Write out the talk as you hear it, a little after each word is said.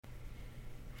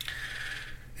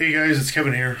Hey guys, it's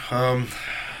Kevin here.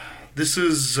 This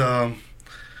is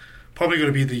probably going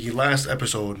to be the last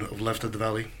episode of Left at the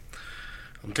Valley.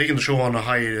 I'm taking the show on a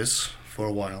hiatus for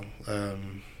a while.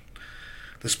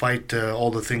 Despite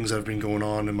all the things that have been going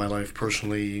on in my life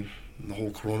personally, the whole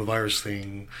coronavirus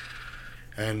thing,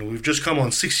 and we've just come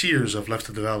on 6 years of Left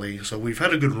at the Valley, so we've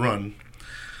had a good run.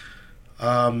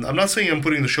 I'm not saying I'm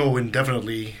putting the show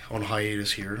indefinitely on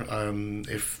hiatus here.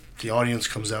 If the audience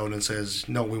comes out and says,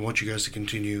 no, we want you guys to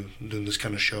continue doing this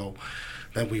kind of show,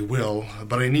 then we will.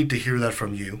 But I need to hear that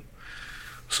from you.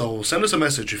 So send us a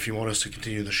message if you want us to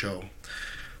continue the show.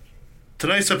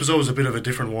 Tonight's episode is a bit of a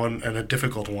different one and a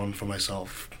difficult one for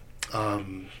myself.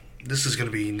 This is going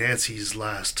to be Nancy's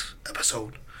last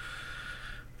episode.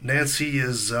 Nancy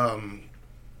has been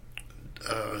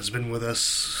with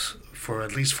us for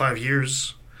at least 5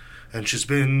 years, and she's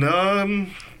been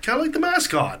kind of like the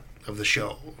mascot of the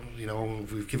show. You know,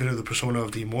 we've given her the persona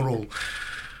of the immortal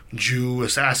Jew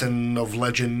assassin of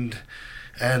legend,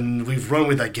 and we've run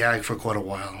with that gag for quite a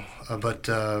while. But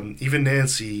even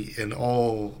Nancy, in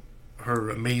all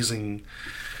her amazing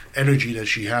energy that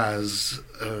she has,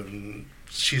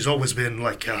 she's always been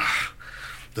like the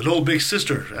little big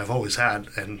sister I've always had,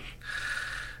 and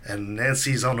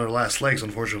Nancy's on her last legs,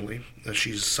 unfortunately.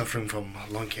 She's suffering from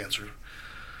lung cancer.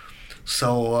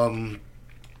 So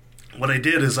what I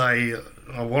did is I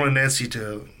wanted Nancy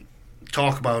to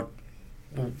talk about,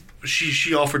 well,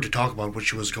 she offered to talk about what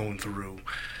she was going through.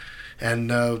 And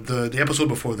the episode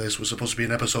before this was supposed to be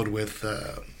an episode with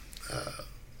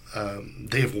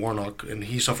Dave Warnock, and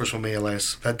he suffers from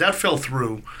ALS. That fell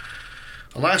through.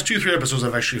 The last 2-3 episodes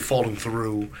have actually fallen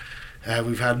through.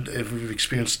 We've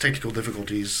experienced technical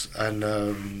difficulties, and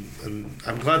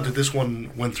I'm glad that this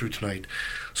one went through tonight.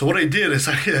 So what I did is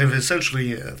I've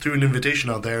essentially threw an invitation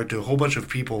out there to a whole bunch of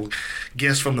people,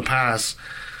 guests from the past,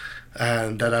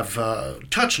 and that have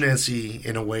touched Nancy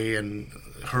in a way, and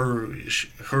her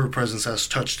presence has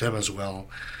touched them as well.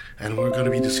 And we're going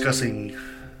to be discussing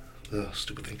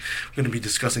stupid thing. We're going to be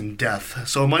discussing death.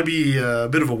 So it might be a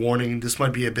bit of a warning. This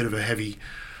might be a bit of a heavy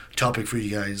topic for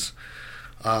you guys.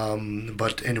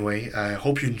 But anyway, I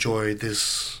hope you enjoy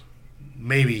this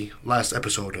maybe last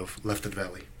episode of Left at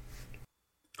Valley.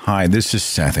 Hi, this is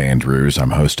Seth Andrews. I'm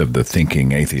host of the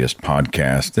Thinking Atheist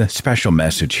podcast. A special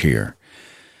message here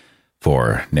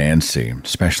for Nancy,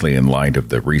 especially in light of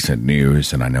the recent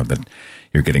news. And I know that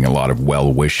you're getting a lot of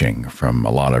well-wishing from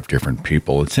a lot of different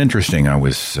people. It's interesting. I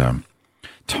was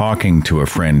talking to a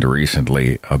friend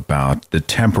recently about the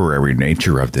temporary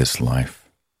nature of this life,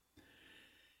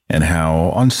 and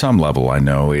how, on some level, I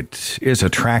know it is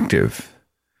attractive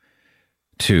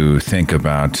to think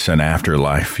about an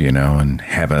afterlife, you know, and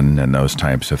heaven and those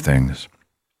types of things.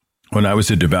 When I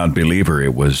was a devout believer,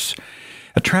 it was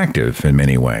attractive in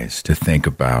many ways to think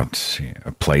about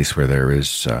a place where there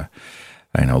is,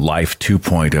 life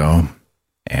 2.0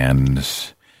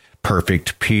 and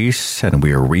perfect peace, and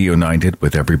we are reunited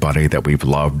with everybody that we've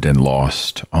loved and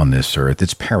lost on this earth.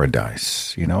 It's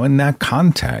paradise, you know. In that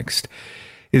context,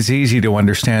 it's easy to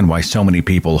understand why so many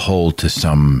people hold to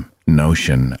some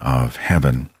notion of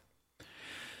heaven.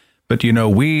 But, you know,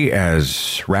 we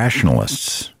as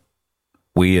rationalists,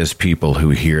 we as people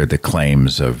who hear the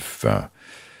claims of,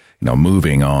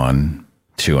 moving on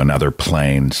to another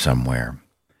plane somewhere,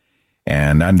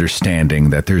 and understanding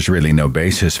that there's really no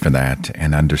basis for that,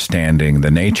 and understanding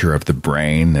the nature of the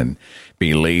brain and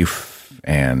belief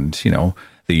and,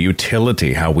 the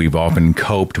utility, how we've often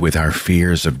coped with our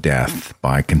fears of death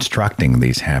by constructing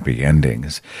these happy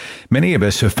endings. Many of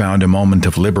us have found a moment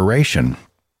of liberation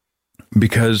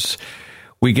because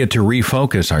we get to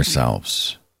refocus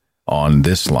ourselves on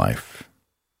this life.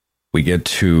 We get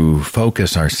to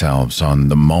focus ourselves on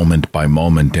the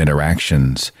moment-by-moment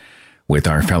interactions with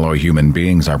our fellow human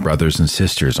beings, our brothers and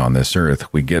sisters on this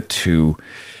earth. We get to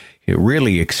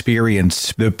really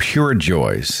experience the pure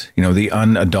joys, the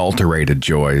unadulterated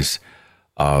joys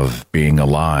of being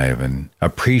alive, and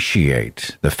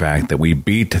appreciate the fact that we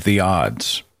beat the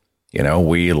odds.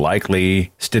 We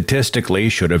likely, statistically,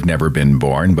 should have never been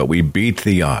born, but we beat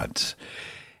the odds.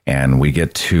 And we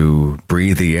get to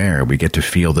breathe the air. We get to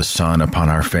feel the sun upon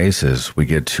our faces. We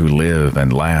get to live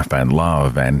and laugh and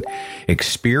love and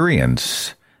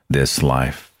experience this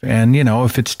life. And,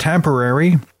 if it's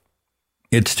temporary,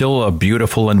 it's still a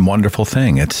beautiful and wonderful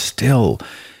thing. It's still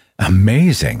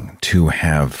amazing to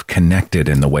have connected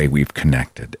in the way we've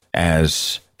connected,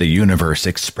 as the universe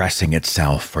expressing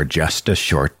itself for just a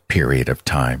short period of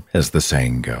time, as the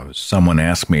saying goes. Someone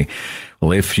asked me,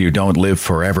 well, if you don't live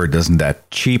forever, doesn't that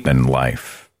cheapen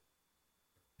life?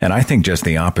 And I think just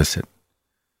the opposite.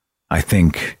 I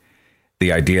think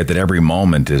The idea that every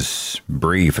moment is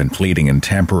brief and fleeting and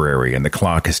temporary and the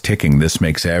clock is ticking, this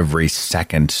makes every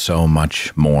second so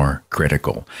much more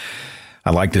critical.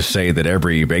 I like to say that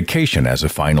every vacation has a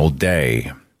final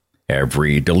day.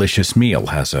 Every delicious meal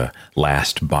has a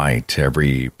last bite.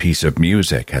 Every piece of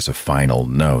music has a final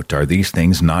note. Are these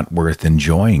things not worth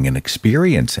enjoying and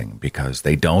experiencing because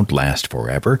they don't last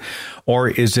forever? Or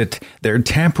is it their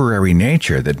temporary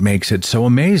nature that makes it so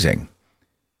amazing?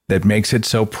 That makes it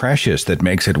so precious, that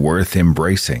makes it worth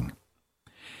embracing?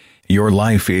 Your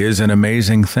life is an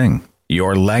amazing thing.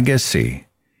 Your legacy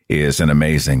is an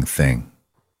amazing thing.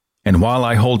 And while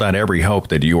I hold out every hope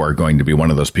that you are going to be one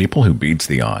of those people who beats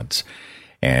the odds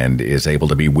and is able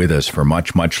to be with us for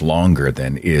much, much longer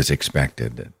than is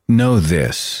expected, know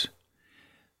this,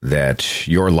 that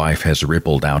your life has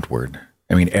rippled outward.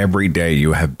 I mean, every day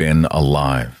you have been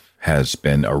alive has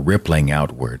been a rippling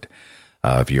outward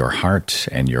of your heart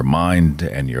and your mind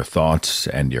and your thoughts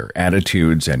and your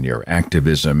attitudes and your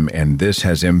activism, and this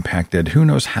has impacted who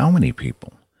knows how many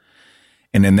people.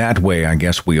 And in that way, I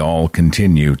guess we all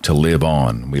continue to live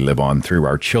on. We live on through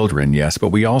our children, yes, but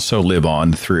we also live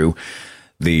on through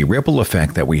the ripple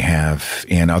effect that we have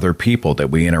in other people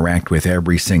that we interact with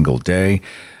every single day,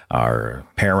 our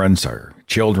parents, our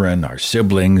children, our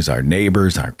siblings, our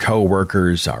neighbors, our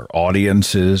coworkers, our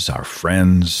audiences, our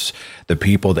friends, the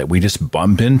people that we just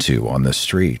bump into on the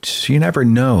street. You never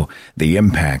know the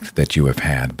impact that you have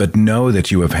had, but know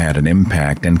that you have had an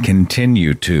impact and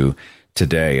continue to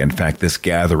today. In fact, this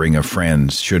gathering of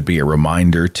friends should be a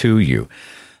reminder to you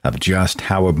of just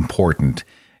how important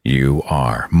you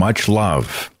are. Much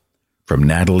love from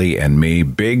Natalie and me.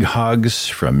 Big hugs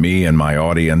from me and my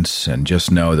audience. And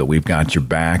just know that we've got your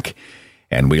back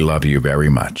and we love you very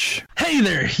much. Hey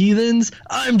there, heathens.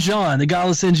 I'm John, the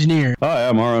Godless Engineer. Hi,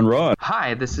 I'm Aaron Rod.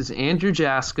 Hi, this is Andrew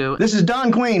Jasko. This is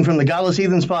Don Queen from the Godless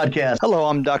Heathens podcast. Hello,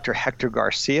 I'm Dr. Hector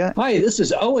Garcia. Hi, this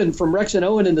is Owen from Rex and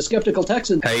Owen and the Skeptical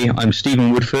Texan. Hey, I'm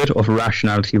Stephen Woodford of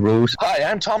Rationality Rules. Hi,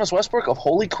 I'm Thomas Westbrook of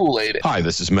Holy Kool-Aid. Hi,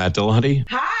 this is Matt Dillahunty.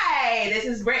 Hi, this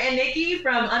is Britt and Nikki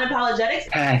from Unapologetics.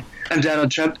 Hi, I'm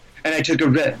Donald Trump, and I took a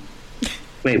rip.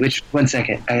 Wait, one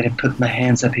second. I gotta put my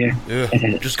hands up here.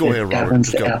 Yeah, just go ahead, Robert.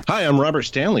 Just go. Hi, I'm Robert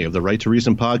Stanley of the Right to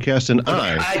Reason podcast, and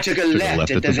I took a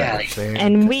left at the Valley.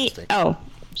 And we... Oh,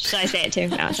 should I say it too?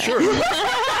 No, sorry. Sure.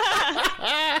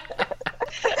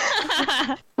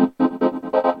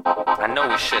 I know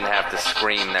we shouldn't have to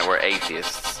scream that we're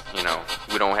atheists. You know,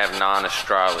 we don't have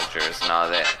non-astrologers and all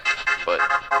that. But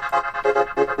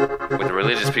with the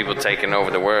religious people taking over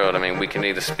the world, I mean, we can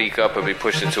either speak up or be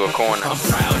pushed into a corner. I'm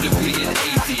proud to be an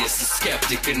atheist, a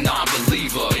skeptic, a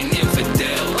non-believer, an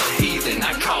infidel, a heathen.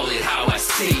 I call it how I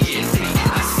see it.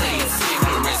 I say it's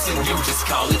ignorance and you just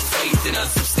call it faith and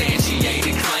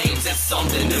unsubstantiated claims. That's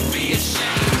something to be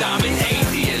ashamed. I'm an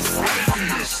atheist.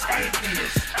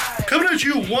 Coming at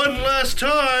you one last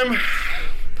time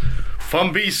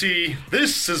from BC,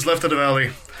 this is Left of the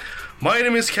Valley. My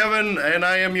name is Kevin, and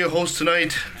I am your host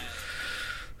tonight.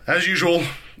 As usual,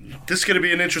 this is going to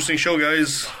be an interesting show,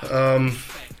 guys.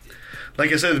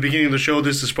 Like I said at the beginning of the show,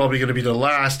 this is probably going to be the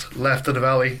last Left of the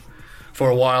Valley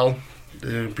for a while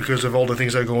because of all the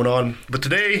things that are going on. But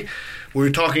today,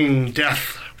 we're talking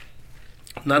death.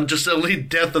 Not just the lead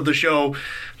death of the show,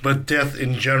 but death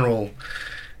in general.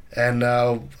 And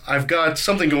I've got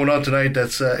something going on tonight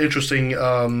that's interesting.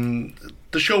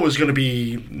 The show is going to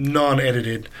be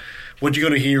non-edited. What you're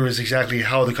going to hear is exactly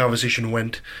how the conversation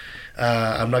went.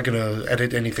 I'm not going to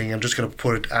edit anything. I'm just going to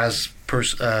put it as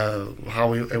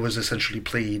how it was essentially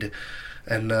played.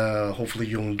 And hopefully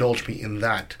you'll indulge me in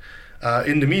that.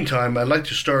 In the meantime, I'd like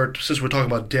to start, since we're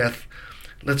talking about death,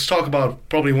 let's talk about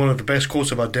probably one of the best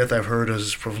quotes about death I've heard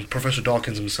is from Professor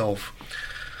Dawkins himself.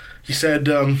 He said,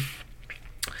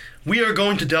 "We are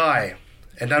going to die,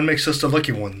 and that makes us the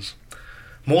lucky ones.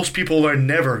 Most people are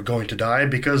never going to die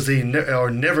because they are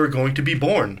never going to be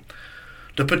born.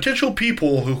 The potential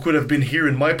people who could have been here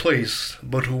in my place,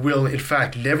 but who will in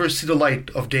fact never see the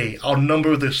light of day,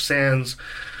 outnumber the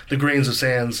grains of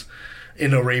sands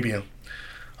in Arabia.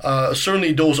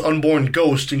 Certainly those unborn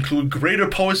ghosts include greater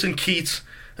poets than Keats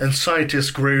and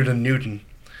scientists greater than Newton.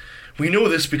 We know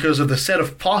this because of the set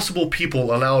of possible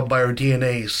people allowed by our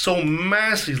DNA so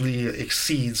massively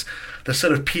exceeds the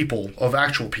set of people, of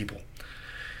actual people.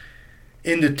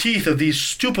 In the teeth of these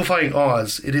stupefying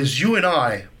odds, it is you and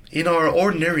I, in our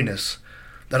ordinariness,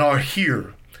 that are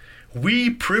here.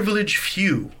 We privileged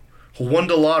few who won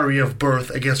the lottery of birth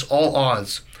against all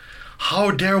odds. How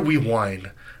dare we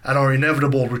whine at our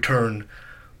inevitable return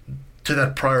to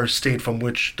that prior state from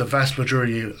which the vast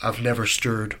majority have never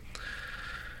stirred?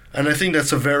 And I think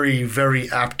that's a very,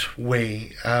 very apt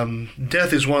way.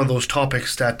 Death is one of those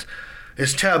topics that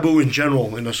is taboo in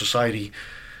general in a society.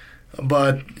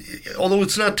 But although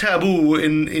it's not taboo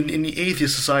in the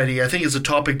atheist society, I think it's a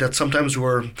topic that sometimes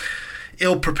we're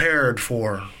ill-prepared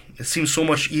for. It seems so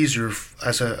much easier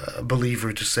as a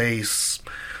believer to say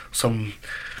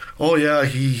oh yeah,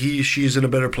 she's in a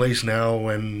better place now,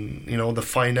 and the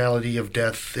finality of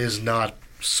death is not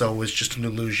so, it's just an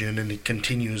illusion, and it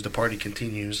continues, the party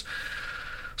continues.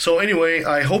 So anyway,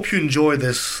 I hope you enjoyed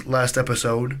this last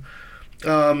episode.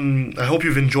 I hope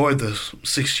you've enjoyed the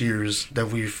 6 years that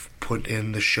we've put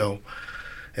in the show.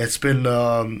 It's been,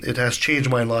 it has changed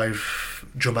my life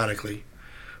dramatically.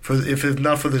 If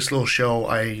not for this little show,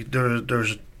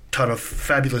 there's a ton of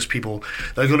fabulous people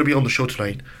that are going to be on the show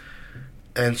tonight,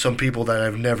 and some people that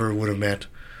I've never would have met,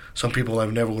 some people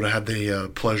I've never would have had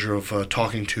the pleasure of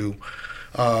talking to.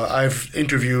 I've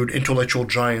interviewed intellectual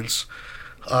giants.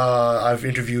 I've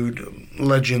interviewed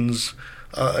legends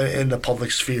in the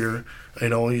public sphere.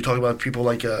 You talk about people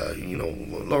like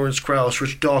Lawrence Krauss,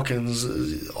 Rich Dawkins,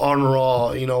 Aron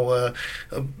Ra,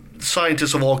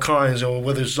 scientists of all kinds,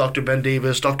 whether it's Dr. Ben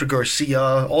Davis, Dr.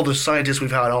 Garcia, all the scientists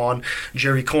we've had on,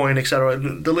 Jerry Coyne, etc.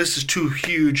 The list is too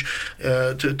huge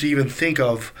to even think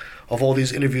of all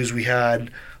these interviews we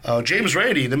had. James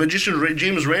Randi, the magician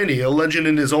James Randi, a legend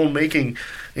in his own making,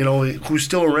 who's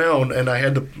still around, and I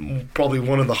had probably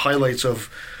one of the highlights of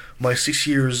my 6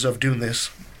 years of doing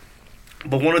this.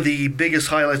 But one of the biggest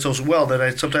highlights as well that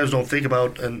I sometimes don't think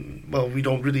about, and we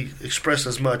don't really express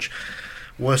as much,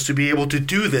 was to be able to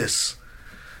do this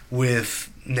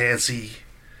with Nancy,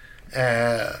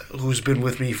 who's been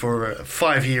with me for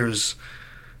 5 years.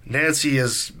 Nancy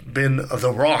has been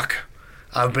the rock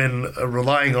I've been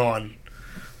relying on.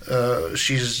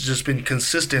 She's just been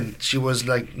consistent. She was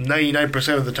like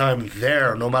 99% of the time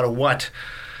there, no matter what.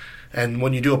 And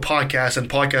when you do a podcast, and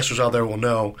podcasters out there will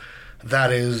know,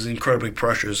 that is incredibly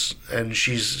precious. And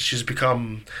she's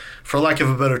become, for lack of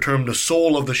a better term, the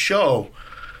soul of the show.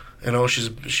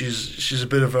 She's a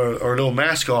bit of our little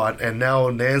mascot, and now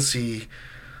Nancy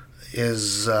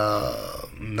is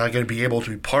not going to be able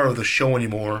to be part of the show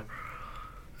anymore.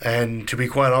 And to be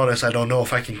quite honest, I don't know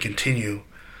if I can continue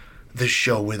this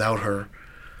show without her.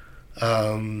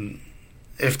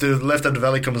 If the Left at the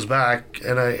Valley comes back,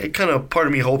 and part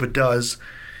of me hope it does,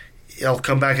 I'll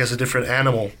come back as a different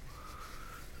animal.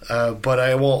 But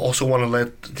I will also want to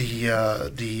let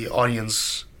the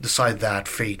audience decide that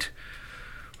fate.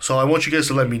 So I want you guys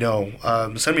to let me know.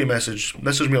 Send me a message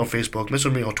me on Facebook,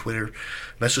 message me on Twitter,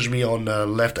 message me on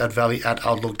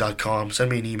leftatvalley@outlook.com. Send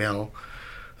me an email.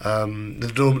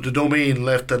 The domain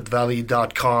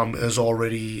leftatvalley.com is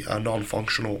already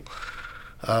non-functional.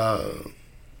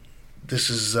 This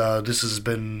has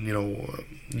been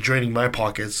draining my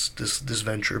pockets, this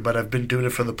venture, but I've been doing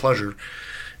it for the pleasure.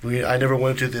 I never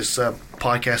went into this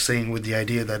podcast thing with the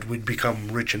idea that we'd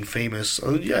become rich and famous.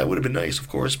 Yeah, it would have been nice, of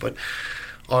course, but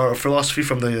our philosophy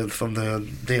from the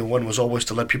day one was always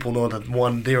to let people know that,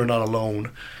 one, they are not alone,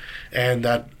 and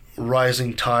that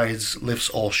rising tides lifts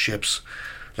all ships.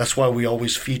 That's why we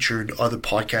always featured other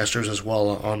podcasters as well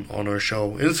on our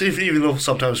show. Even though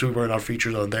sometimes we were not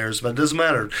featured on theirs, but it doesn't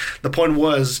matter. The point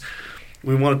was,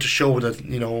 we wanted to show that,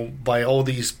 by all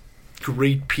these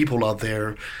great people out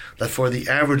there, that for the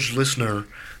average listener,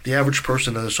 the average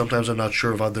person that sometimes I'm not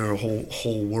sure about their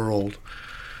whole world,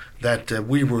 that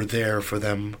we were there for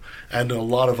them, and a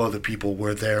lot of other people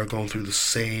were there going through the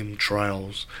same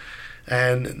trials.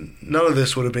 And none of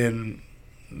this would have been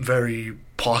very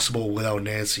possible without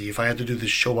Nancy. If I had to do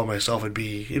this show by myself, it'd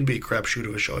be a crapshoot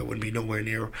of a show. It wouldn't be nowhere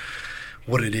near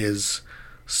what it is.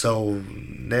 So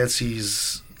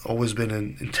Nancy's always been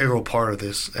an integral part of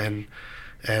this, and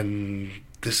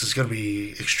this is going to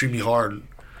be extremely hard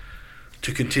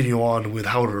to continue on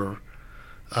without her,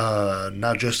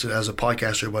 not just as a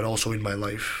podcaster, but also in my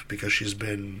life, because she's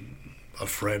been a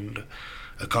friend,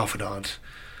 a confidant.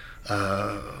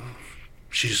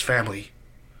 She's family.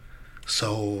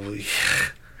 So,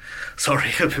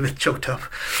 sorry, I'm a bit choked up.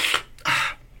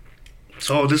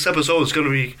 So this episode is going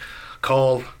to be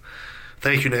called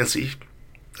Thank You, Nancy.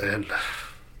 And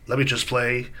let me just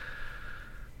play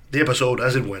the episode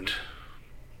as it went.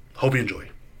 Hope you enjoy.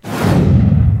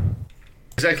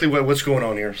 Exactly what's going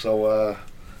on here. So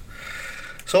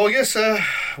I guess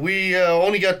we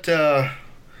only got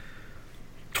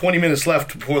 20 minutes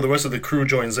left before the rest of the crew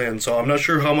joins in. So I'm not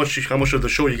sure how much of the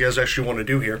show you guys actually want to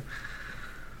do here.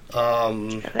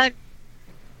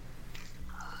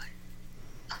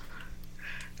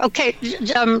 Okay,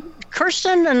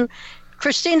 Kirsten and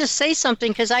Christina, say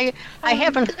something, because I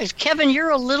haven't. Kevin,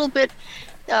 you're a little bit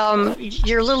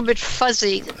you're a little bit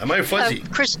fuzzy. Am I fuzzy?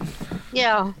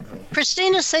 Yeah.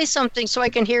 Christina, say something so I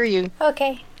can hear you.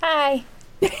 Okay. Hi.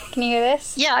 Can you hear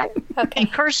this? Yeah. Okay.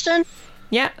 And Kirsten?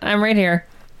 Yeah, I'm right here.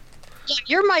 Yeah,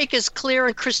 your mic is clear,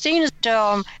 and Christina's,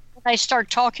 when I start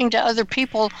talking to other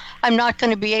people, I'm not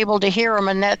going to be able to hear them,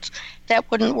 and that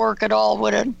wouldn't work at all,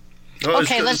 would it? No,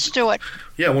 okay, let's do it.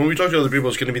 Yeah, when we talk to other people,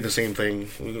 it's going to be the same thing.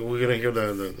 We're going to hear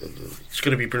it's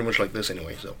going to be pretty much like this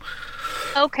anyway, so.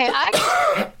 Okay,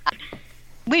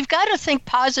 we've got to think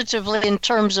positively in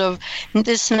terms of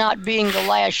this not being the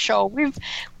last show.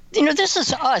 This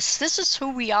is us. This is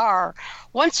who we are.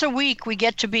 Once a week, we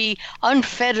get to be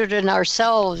unfettered in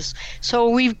ourselves.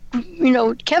 So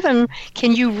Kevin,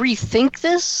 can you rethink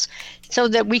this so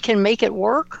that we can make it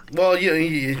work? Well,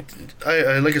 yeah,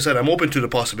 like I said, I'm open to the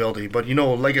possibility. But,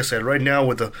 like I said, right now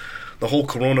with the whole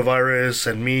coronavirus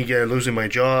and me losing my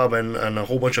job and a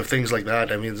whole bunch of things like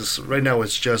that, I mean, right now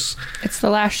it's just... It's the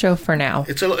last show for now.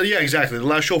 Yeah, exactly. The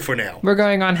last show for now. We're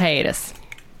going on hiatus.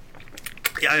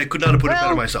 Yeah, I could not have put it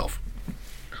better myself.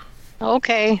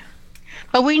 Okay.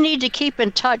 But we need to keep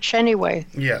in touch anyway.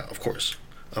 Yeah, of course.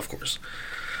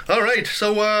 All right,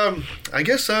 so I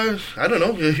guess, I don't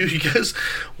know, you guys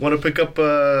want to pick up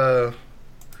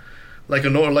like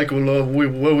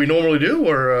what we normally do?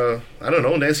 Or, I don't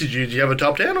know, Nancy, do you have a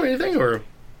top 10 or anything? Or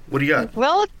what do you got?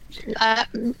 Well,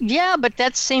 yeah, but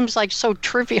that seems like so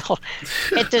trivial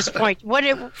at this point. What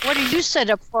are you set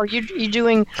up for? Are you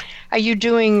doing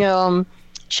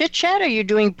chit chat? Are you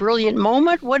doing brilliant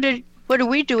moment? What are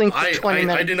we doing for 20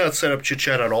 minutes? I did not set up chit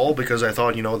chat at all because I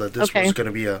thought that this was going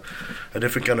to be a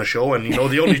different kind of show, and the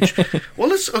only well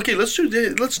let's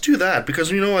do that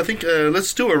because I think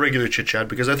let's do a regular chit chat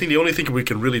because I think the only thing we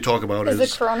can really talk about is the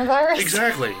coronavirus.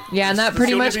 Exactly. Yeah, and that's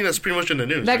the only thing that's pretty much in the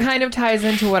news. That kind of ties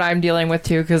into what I'm dealing with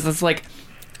too because it's like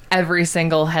every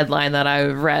single headline that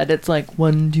I've read, it's like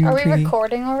 1, 2, 3. Are we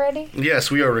recording already? Yes,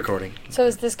 we are recording. So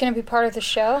is this going to be part of the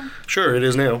show? Sure, it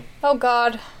is now. Oh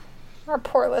God. Our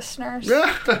poor listeners.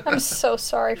 I'm so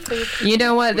sorry for you. You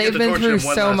know what? They've been through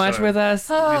so much with us.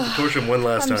 We had to torture them one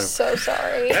last time. I'm so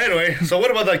sorry. Anyway, so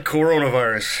what about that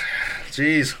coronavirus?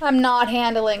 Jeez. I'm not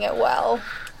handling it well.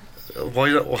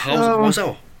 How's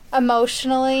that?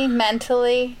 Emotionally,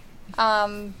 mentally,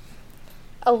 a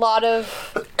lot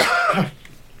of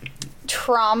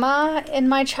trauma in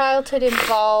my childhood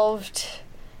involved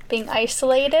being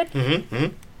isolated.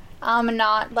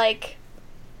 Not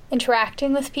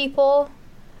interacting with people,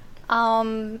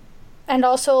 and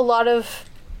also a lot of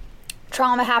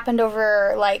trauma happened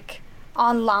over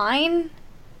online.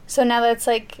 So now that's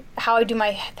how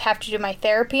I have to do my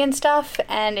therapy and stuff,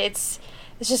 and it's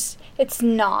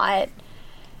not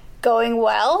going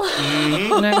well.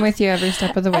 And I'm with you every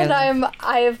step of the way. And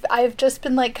I've just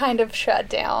been kind of shut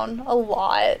down a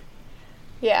lot.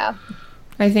 Yeah.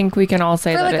 I think we can all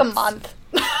say for that a month.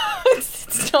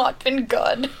 It's not been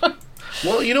good.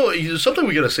 Well, something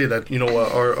we gotta say that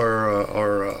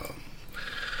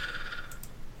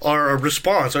our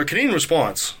response, our Canadian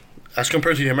response, as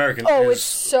compared to the American, it's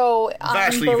so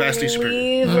vastly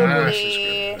superior.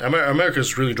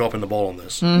 America's really dropping the ball on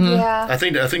this. Mm-hmm. Yeah, I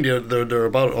think they're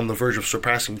about on the verge of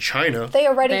surpassing China. They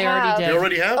already have. They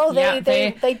already have. Oh, they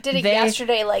did it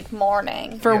yesterday,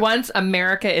 morning. For once,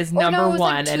 America is number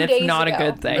one, and it's not a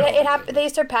good thing. They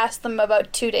surpassed them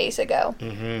about 2 days ago.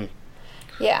 Mm-hmm.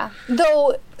 Yeah.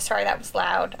 Though, sorry, that was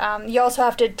loud. You also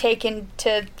have to take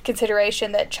into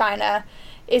consideration that China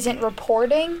isn't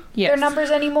reporting their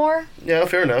numbers anymore. Yeah,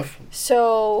 fair enough.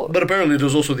 So, but apparently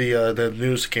there's also the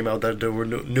news that came out that there were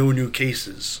no new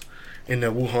cases in the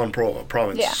Wuhan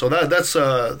province. Yeah. So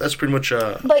that's pretty much.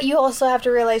 But you also have to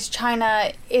realize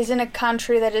China isn't a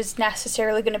country that is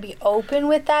necessarily going to be open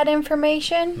with that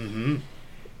information. Mm-hmm.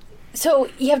 So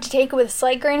you have to take it with a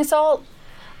slight grain of salt.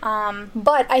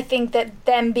 But I think that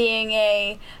them being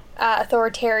a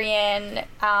authoritarian,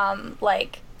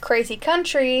 crazy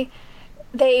country,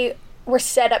 they were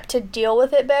set up to deal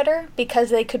with it better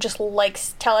because they could just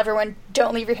tell everyone,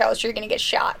 don't leave your house, you're gonna get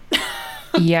shot.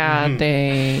 Yeah.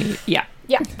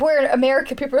 Where in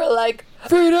America, people are like,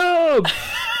 freedom.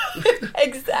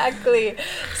 Exactly.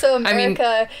 So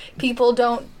America, people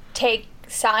don't take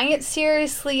science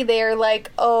seriously. They're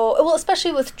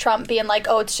especially with Trump being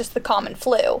it's just the common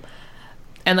flu.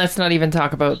 And let's not even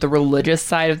talk about the religious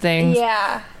side of things.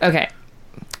 Yeah. Okay.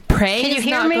 Praying is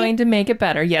not going to make it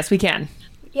better. Yes, we can.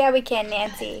 Yeah, we can,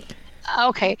 Nancy.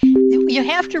 Okay. You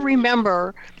have to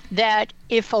remember that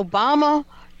if Obama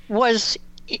was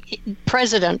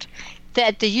president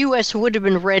that the U.S. would have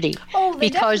been ready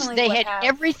because they had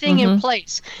everything in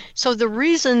place. So the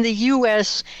reason the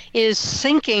U.S. is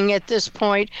sinking at this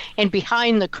point and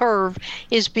behind the curve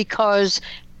is because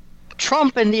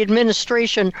Trump and the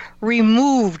administration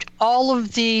removed all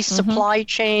of the supply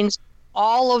chains,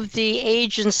 all of the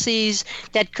agencies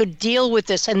that could deal with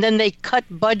this, and then they cut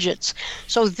budgets.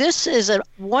 So this is a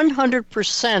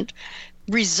 100%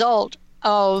 result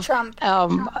of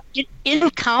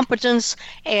incompetence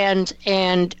and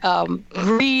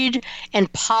greed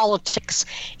and politics.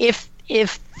 If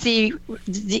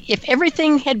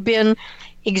everything had been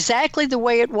exactly the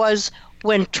way it was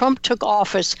when Trump took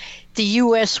office, the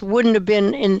U.S. wouldn't have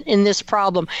been in this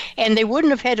problem. And they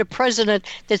wouldn't have had a president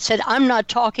that said, I'm not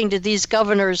talking to these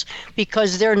governors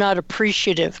because they're not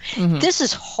appreciative. This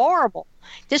is horrible.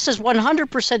 This is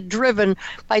 100% driven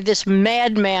by this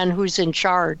madman who's in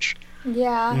charge.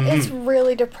 Yeah, it's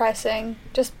really depressing.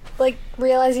 Just like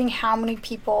realizing how many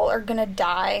people are going to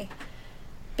die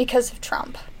because of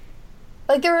Trump.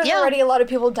 Like there was already a lot of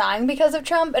people dying because of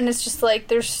Trump, and it's just like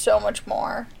there's so much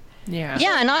more.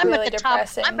 Yeah, and I'm really at the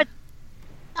depressing. top.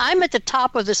 I'm at the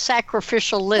top of the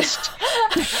sacrificial list.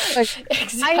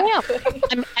 Exactly. I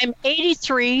am. I'm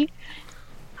 83.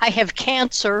 I have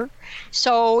cancer.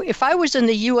 So if I was in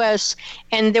the U.S.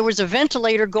 and there was a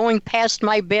ventilator going past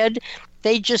my bed,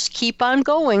 they just keep on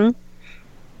going.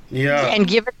 Yeah. And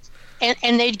give it,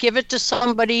 and they'd give it to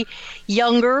somebody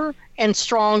younger and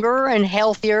stronger and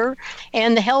healthier,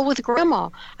 and the hell with grandma.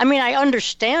 I mean, I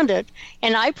understand it,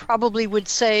 and I probably would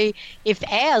say, if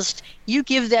asked, you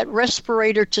give that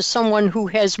respirator to someone who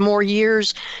has more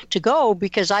years to go,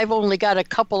 because I've only got a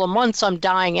couple of months. I'm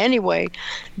dying anyway.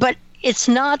 But it's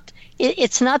not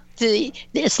the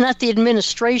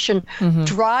administration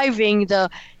driving the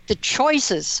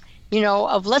choices,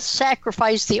 of let's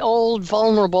sacrifice the old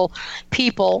vulnerable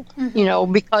people,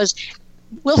 because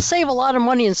we'll save a lot of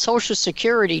money in Social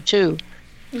Security too.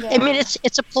 Yeah. I mean,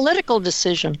 it's a political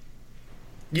decision.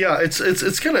 Yeah, it's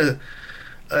kind of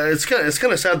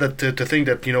sad that to think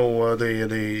that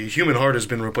the human heart has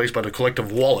been replaced by the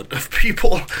collective wallet of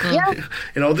people. Yeah.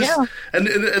 And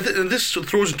this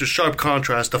throws into sharp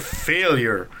contrast the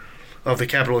failure of the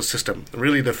capitalist system.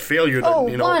 Really, the failure that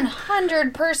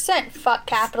 100% fuck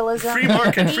capitalism. Free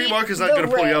market is not going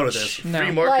to pull you out of this. No.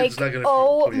 Free market is not going to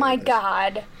pull you out of this.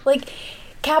 God. Like,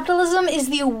 capitalism is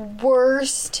the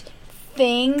worst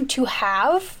thing to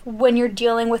have when you're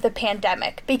dealing with a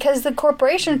pandemic, because the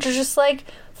corporations are just like,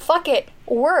 fuck it,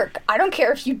 work. I don't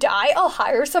care if you die, I'll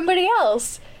hire somebody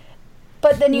else.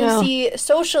 But then you see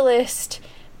socialist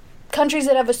countries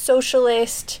that have a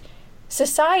socialist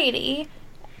society,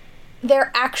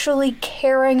 they're actually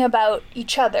caring about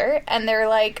each other, and they're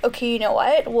like, okay, you know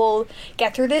what, we'll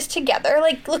get through this together.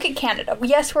 Like, look at Canada.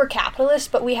 Yes, we're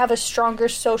capitalist, but we have a stronger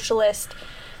socialist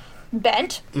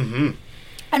bent.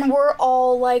 And we're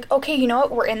all like, okay, you know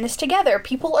what, we're in this together.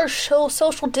 People are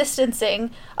social distancing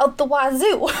out the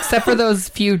wazoo. Except for those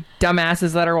few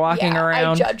dumbasses that are walking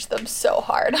around. I judge them so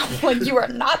hard. I'm like, you are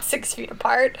not 6 feet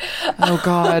apart. Oh,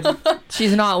 God.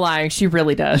 She's not lying. She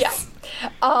really does. Yeah.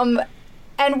 And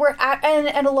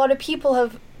and a lot of people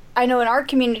have, I know in our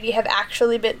community, have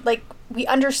actually been like, we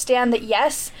understand that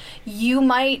yes, you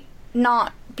might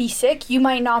not be sick, you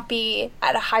might not be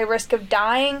at a high risk of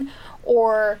dying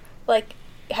or like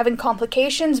having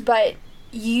complications, but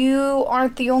you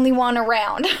aren't the only one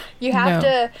around. You have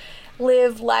to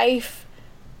live life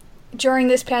during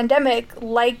this pandemic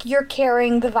like you're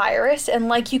carrying the virus and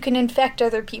like you can infect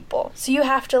other people. So you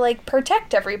have to like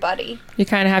protect everybody. You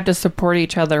kind of have to support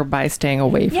each other by staying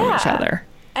away from each other.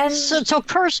 And so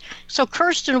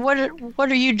Kirsten, what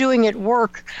are you doing at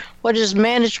work? What is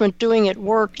management doing at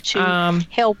work to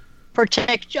help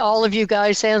protect all of you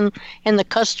guys and the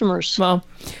customers? Well,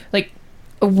 like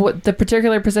the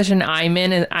particular position I'm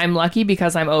in, I'm lucky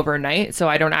because I'm overnight, so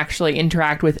I don't actually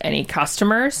interact with any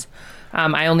customers.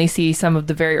 I only see some of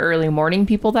the very early morning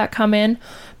people that come in,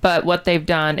 but what they've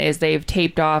done is they've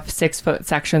taped off 6-foot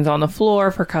sections on the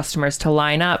floor for customers to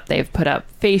line up. They've put up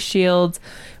face shields.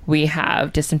 We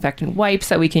have disinfectant wipes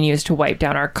that we can use to wipe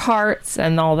down our carts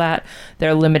and all that.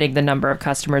 They're limiting the number of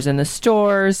customers in the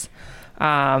stores.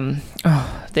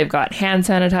 They've got hand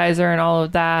sanitizer and all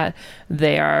of that.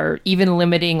 They are even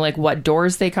limiting like what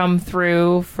doors they come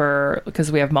through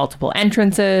because we have multiple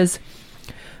entrances.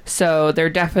 So they're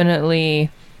definitely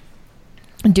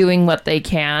doing what they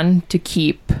can to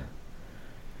keep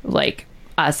like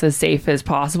us as safe as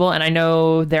possible. And I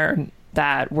know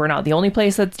that we're not the only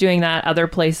place that's doing that. Other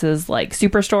places like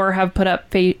Superstore have put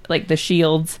up like the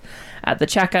shields at the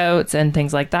checkouts and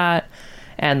things like that.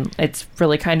 And it's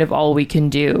really kind of all we can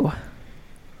do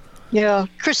Yeah.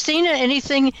 Christina,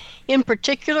 anything in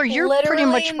particular? You're Literally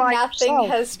pretty much by nothing yourself.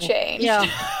 has changed. Yeah.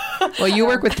 Well, you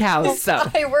work with cows, so.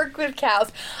 I work with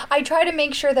cows. I try to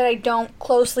make sure that I don't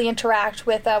closely interact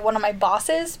with one of my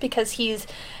bosses because he's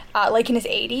like in his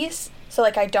 80s. So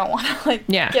like I don't want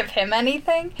to give him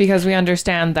anything. Because we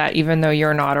understand that even though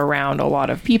you're not around a lot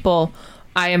of people,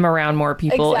 I am around more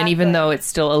people. And even though it's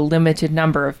still a limited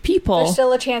number of people, there's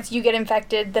still a chance you get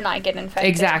infected, then I get infected.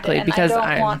 Exactly, and because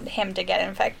I don't want him to get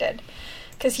infected.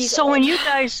 Because he's so old.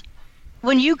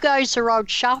 when you guys are out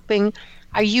shopping,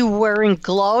 are you wearing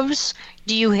gloves?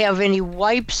 Do you have any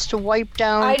wipes to wipe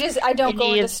down? I don't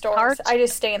go into stores. Carts? I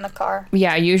just stay in the car.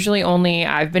 Yeah, usually only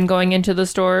I've been going into the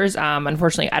stores.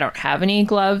 Unfortunately, I don't have any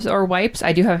gloves or wipes.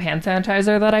 I do have hand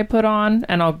sanitizer that I put on,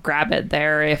 and I'll grab it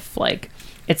there if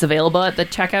it's available at the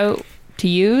checkout to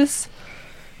use.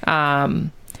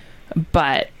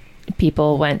 But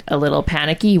people went a little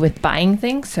panicky with buying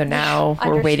things, so now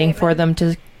we're waiting for them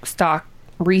to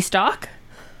restock.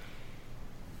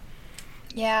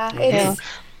 Yeah,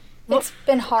 it's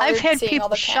been hard. I've had seeing people all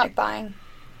the panic buying.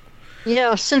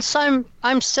 Yeah, since I'm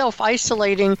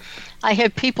self-isolating, I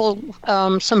have people,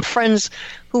 some friends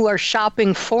who are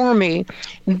shopping for me,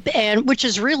 and which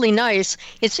is really nice.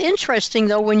 It's interesting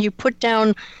though when you put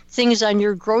down things on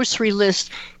your grocery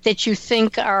list that you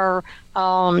think are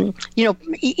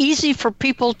easy for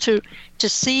people to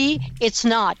see. It's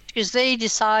not, because they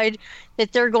decide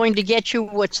that they're going to get you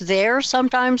what's there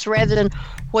sometimes rather than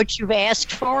what you've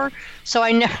asked for. So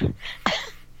I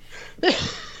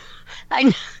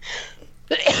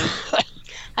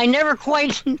never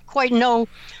quite know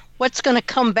what's going to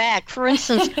come back. For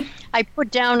instance, I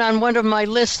put down on one of my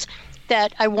lists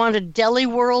that I wanted Deli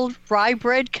World rye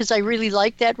bread because I really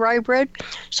like that rye bread.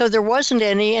 So there wasn't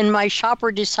any, and my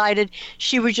shopper decided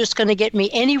she was just going to get me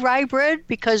any rye bread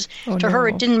because to her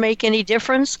it didn't make any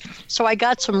difference. So I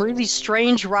got some really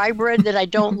strange rye bread that I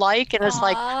don't like, and it's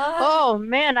like, oh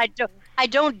man, I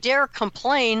don't dare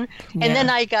complain. And then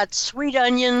I got sweet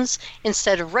onions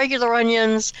instead of regular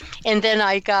onions. And then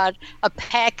I got a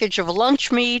package of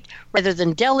lunch meat rather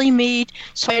than deli meat.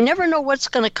 So I never know what's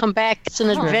going to come back. It's an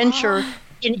adventure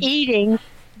in eating.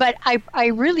 But I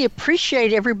really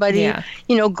appreciate everybody,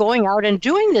 going out and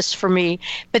doing this for me.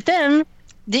 But then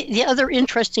the other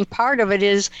interesting part of it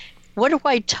is, what do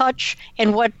I touch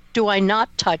and what do I not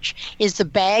touch? Is the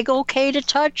bag okay to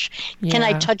touch? Can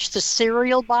I touch the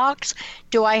cereal box?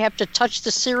 Do I have to touch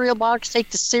the cereal box,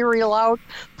 take the cereal out,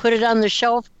 put it on the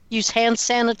shelf, use hand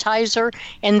sanitizer,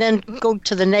 and then go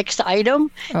to the next item?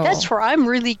 That's where I'm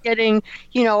really getting,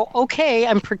 okay,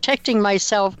 I'm protecting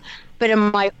myself, but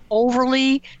am I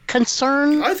overly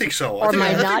concerned? I think so. Or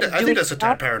I think that's a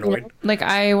tad paranoid.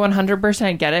 I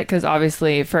 100% get it, because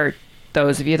obviously for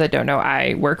those of you that don't know,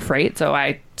 I work freight, so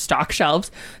I stock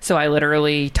shelves. So I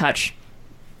literally touch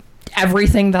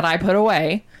everything that I put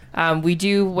away. We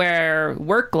do wear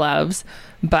work gloves,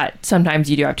 but sometimes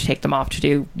you do have to take them off to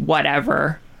do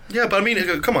whatever. Yeah, but I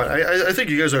mean, come on. I think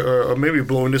you guys are maybe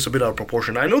blowing this a bit out of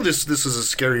proportion. I know this is a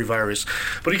scary virus,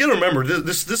 but you got to remember,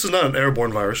 this is not an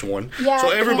airborne virus, one. Yeah,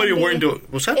 so everybody wearing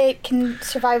what's that? It can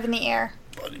survive in the air.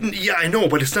 Yeah, I know,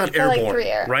 but it's not airborne,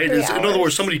 right? In other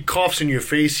words, somebody coughs in your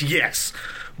face, yes.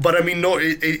 But I mean, no,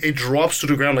 it drops to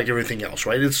the ground like everything else,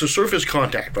 right? It's a surface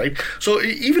contact, right? So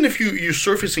even if you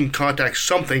surface in contact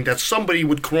something that somebody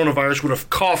with coronavirus would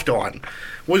have coughed on,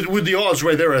 with the odds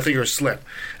right there, I think, are slim.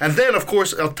 And then, of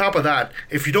course, on top of that,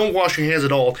 if you don't wash your hands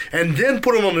at all, and then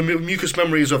put them on the mucous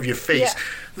membranes of your face,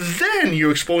 then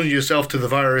you're exposing yourself to the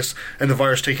virus and the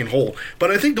virus taking hold.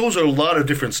 But I think those are a lot of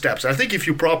different steps. I think if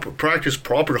you practice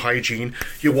proper hygiene,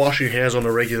 you wash your hands on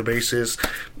a regular basis,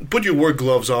 put your work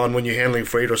gloves on when you're handling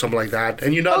freight or something like that,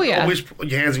 and you're not always put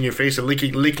your hands in your face and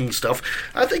licking stuff,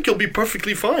 I think you'll be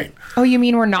perfectly fine. Oh, you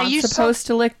mean we're not supposed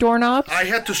to lick doorknobs? I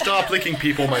had to stop licking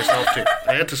people myself, too.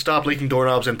 I had to stop licking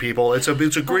doorknobs and people. It's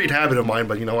a great habit of mine,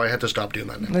 but, I had to stop doing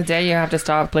that now. The day you have to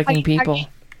stop licking people.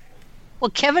 Well,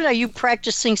 Kevin, are you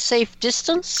practicing safe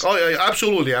distance? Oh, yeah,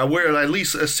 absolutely. I wear at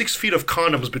least 6 feet of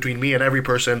condoms between me and every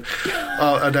person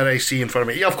that I see in front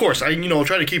of me. Yeah, of course. I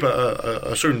try to keep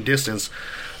a certain distance.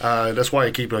 That's why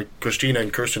I keep Christina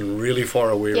and Kirsten really far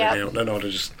away right now. No,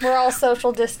 we're all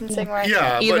social distancing right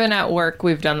now. Even at work,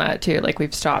 we've done that too.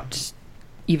 We've stopped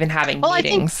even having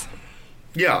meetings.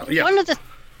 Yeah.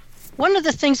 One of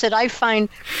the things that I find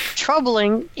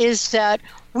troubling is that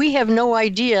we have no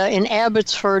idea in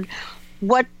Abbotsford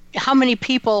what how many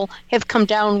people have come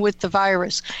down with the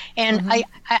virus. And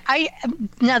I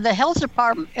now the health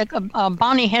department,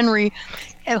 Bonnie Henry,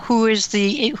 who is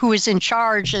in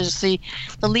charge as the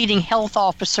leading health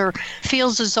officer,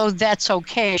 feels as though that's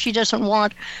okay. She doesn't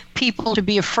want people to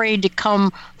be afraid to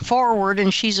come forward,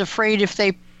 and she's afraid if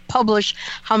they publish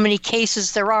how many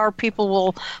cases there are, people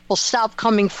will stop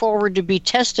coming forward to be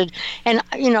tested. And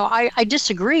I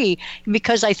disagree,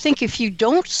 because I think if you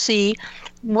don't see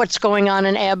what's going on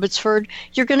in Abbotsford,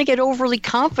 you're going to get overly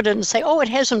confident and say, oh, it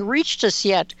hasn't reached us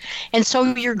yet. And so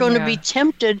you're going to be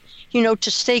tempted,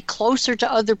 to stay closer to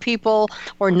other people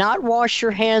or not wash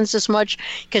your hands as much,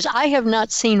 because I have not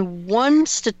seen one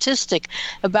statistic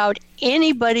about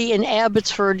anybody in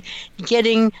Abbotsford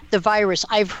getting the virus.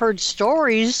 I've heard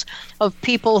stories of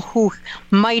people who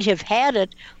might have had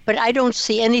it, but I don't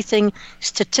see anything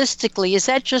statistically. Is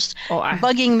that just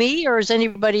bugging me, or is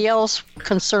anybody else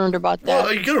concerned about that?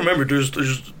 Well, you got to remember,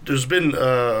 there's been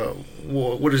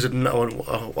what is it now,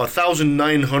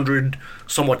 1,900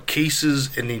 somewhat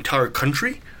cases in the entire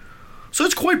country. So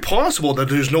it's quite possible that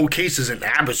there's no cases in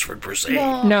Abbotsford per se.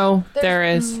 No, there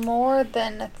is more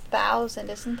than 1,000,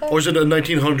 isn't there? Or is it a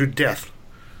 1,900 death?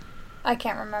 I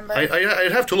can't remember.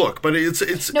 I'd have to look, but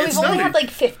it's no. We've only had like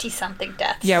 50-something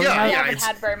deaths. Yeah, we haven't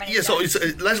had very many. Yeah, so it's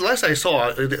last I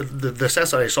saw the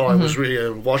stats that I saw. I was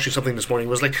watching something this morning.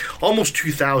 It was like almost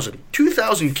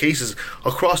 2,000 cases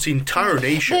across the entire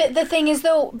nation. The thing is,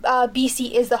 though,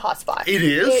 BC is the hotspot. It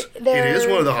is. It is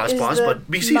one of the hotspots, but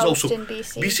BC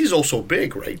is also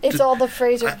big, right? It's all the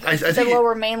Fraser, the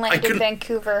Lower Mainland, and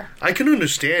Vancouver. I can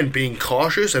understand being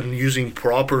cautious and using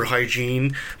proper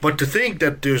hygiene, but to think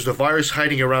that there's the virus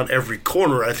hiding around every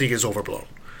corner, I think is overblown.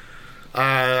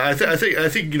 I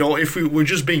think if we're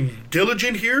just being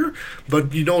diligent here,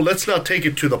 but let's not take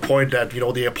it to the point that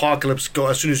the apocalypse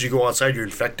as soon as you go outside you're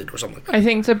infected or something. I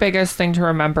think the biggest thing to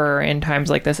remember in times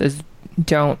like this is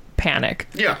don't panic.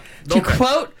 Yeah. To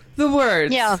quote the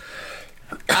words. Yeah.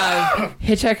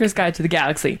 Hitchhiker's Guide to the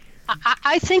Galaxy.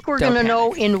 I think we're going to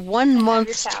know in 1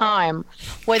 month's time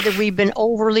whether we've been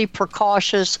overly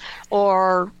precautious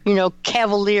or,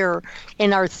 cavalier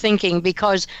in our thinking,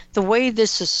 because the way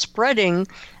this is spreading,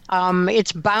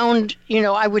 it's bound,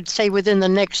 I would say within the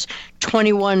next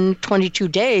 21, 22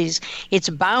 days, it's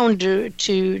bound to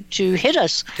hit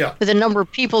us with a number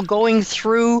of people going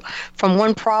through from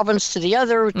one province to the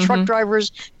other, truck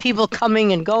drivers, people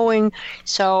coming and going.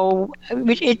 So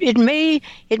it may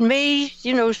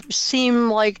seem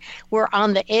like we're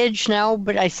on the edge now,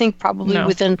 but I think probably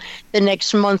within the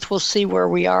next month we'll see where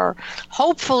we are.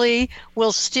 Hopefully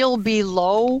we'll still be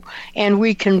low, and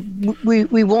we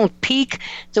won't peak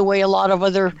the way a lot of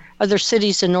other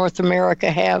cities in North America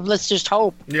have. Let's just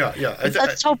hope. Yeah.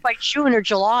 Let's hope by June or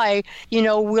July,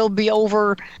 we'll be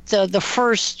over the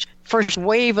first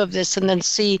wave of this, and then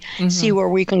see where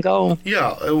we can go.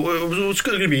 Yeah, it's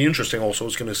going to be interesting. Also,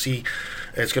 it's going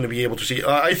to be able to see.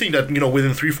 I think that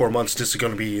within 3-4 months this is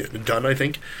going to be done. I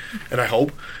think, and I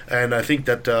hope, and I think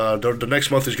that the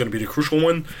next month is going to be the crucial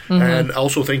one. And I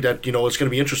also think that it's going to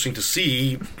be interesting to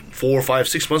see 4, 5,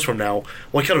 6 months from now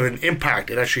what kind of an impact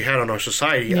it actually had on our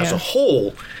society as a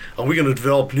whole. Are we going to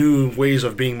develop new ways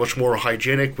of being much more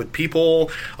hygienic with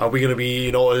people? Are we going to be,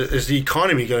 is the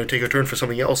economy going to take a turn for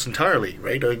something else entirely,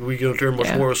 right? Are we going to turn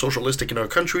much more socialistic in our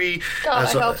country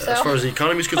as far as the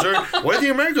economy is concerned? What are the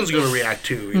Americans going to react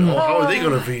to? How are they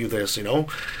going to view this?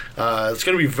 It's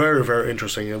going to be very, very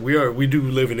interesting. And we do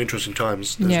live in interesting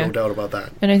times. There's no doubt about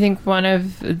that. And I think one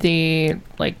of the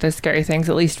scary things,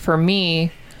 at least for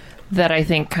me, that I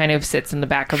think kind of sits in the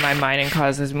back of my mind and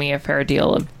causes me a fair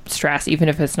deal of stress, even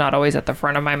if it's not always at the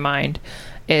front of my mind,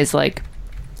 is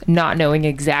not knowing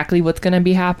exactly what's going to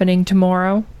be happening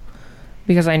tomorrow.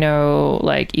 Because I know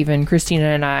even Christina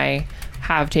and I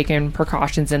have taken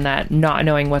precautions in that, not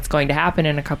knowing what's going to happen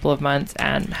in a couple of months,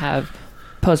 and have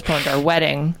postponed our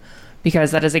wedding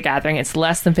because that is a gathering. It's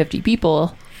less than 50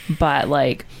 people, but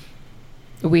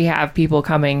we have people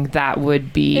coming that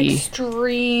would be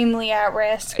extremely at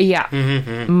risk. Yeah.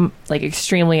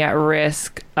 Extremely at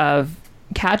risk of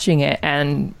catching it,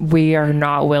 and we are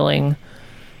not willing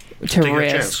to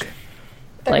risk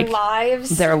their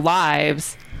lives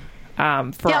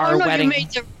for our wedding.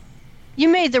 You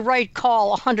made the right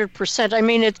call 100%. I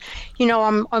mean,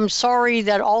 I'm sorry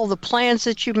that all the plans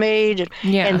that you made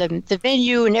and the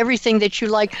venue and everything that you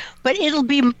like, but it'll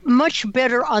be much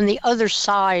better on the other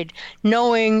side,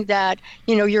 knowing that,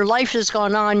 your life has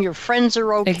gone on, your friends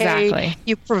are okay, exactly.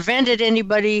 You prevented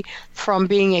anybody from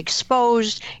being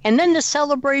exposed, and then the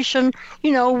celebration,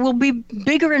 will be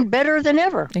bigger and better than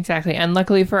ever. Exactly. And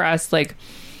luckily for us,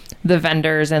 the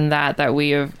vendors and that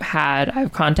we have had.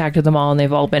 I've contacted them all, and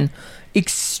they've all been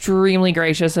extremely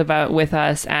gracious with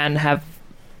us and have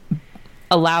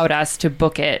allowed us to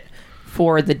book it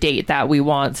for the date that we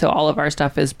want. So all of our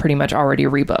stuff is pretty much already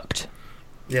rebooked.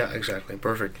 Yeah, exactly.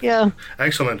 Perfect. Yeah.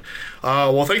 Excellent.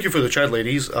 Well, thank you for the chat,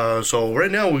 ladies. So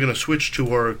right now we're going to switch to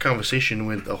our conversation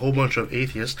with a whole bunch of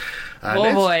atheists.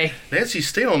 Boy. Nancy,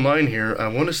 stay online here. I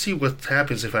want to see what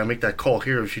happens if I make that call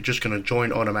here, if you're just going to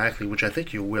join automatically, which I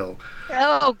think you will.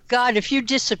 Oh, God, if you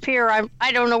disappear,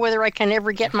 I don't know whether I can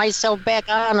ever get myself back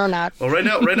on or not. Well, right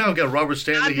now I've got Robert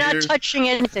Stanley here. I'm not touching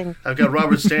anything. I've got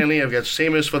Robert Stanley. I've got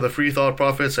Seamus for the Free Thought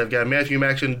Prophets. I've got Matthew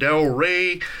Maxon, Daryl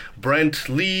Ray, Brent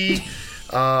Lee,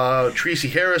 Tracy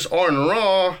Harris, Aaron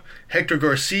Raw, Hector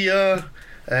Garcia,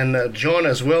 and John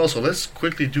as well. So let's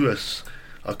quickly do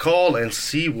a call and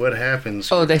see what happens.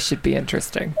 Oh, this should be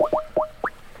interesting.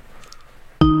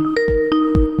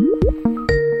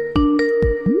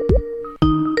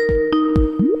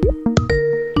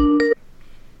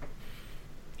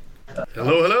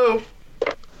 Hello.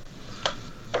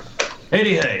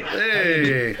 Hey.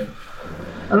 Hey.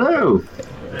 Hello.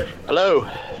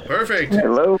 Perfect.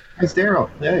 Hello. It's Daryl.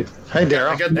 Hey. Hi,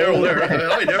 Daryl. I got Daryl there.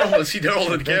 Hi, Daryl. Let's see Daryl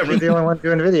on the camera. You're the only one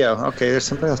doing video. Okay, there's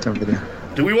somebody else doing video.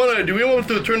 Do we want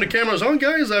to turn the cameras on,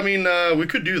 guys? I mean, we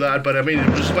could do that, but I mean,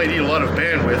 it just might need a lot of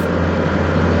bandwidth.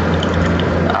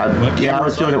 Yeah, I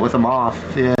was doing it with them off.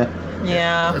 Yeah.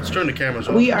 Yeah. Let's turn the cameras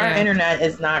on. Our internet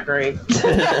is not great.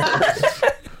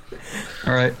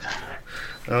 All right.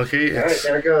 Okay. All right,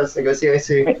 there it goes. There goes the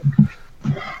IC.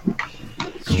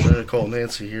 So I'm going to call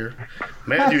Nancy here.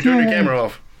 Matthew, turn the camera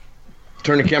off.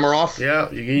 Turn the camera off? Yeah,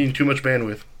 you're getting too much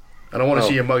bandwidth. I don't want to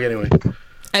see your mug anyway.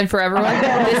 And for everyone,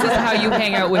 this is how you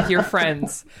hang out with your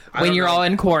friends when you're all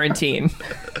in quarantine.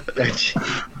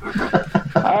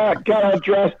 I kind of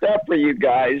dressed up for you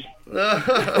guys.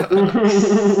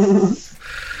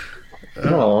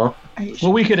 Oh.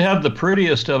 Well, we could have the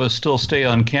prettiest of us still stay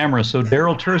on camera, so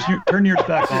Daryl, turn yours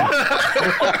back on.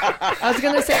 I was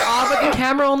going to say, but the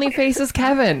camera only faces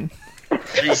Kevin.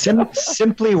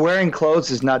 Simply wearing clothes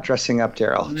is not dressing up,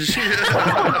 Daryl.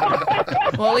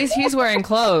 Well, at least he's wearing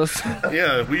clothes.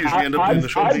 Yeah, we usually end up doing the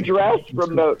show. I'm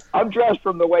dressed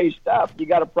from the waist up. You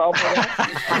got a problem with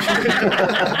that?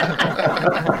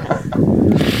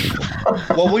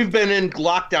 Well, we've been in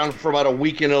lockdown for about a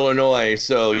week in Illinois,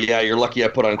 so yeah, you're lucky I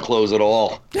put on clothes at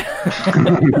all.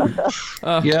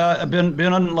 Yeah, I've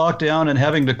been on lockdown and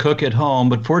having to cook at home,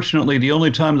 but fortunately, the only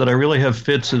time that I really have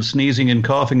fits of sneezing and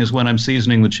coughing is when I'm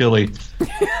seasoning the chili.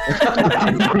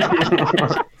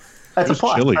 That's a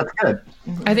plus. Chili. That's good.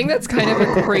 I think that's kind of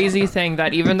a crazy thing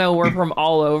that even though we're from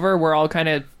all over, we're all kind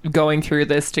of going through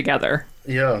this together.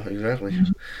 Yeah, exactly.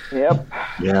 Yep.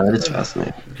 Yeah, that is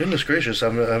fascinating. Goodness gracious,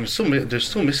 I'm still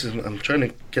missing. I'm trying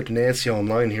to get Nancy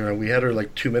online here. We had her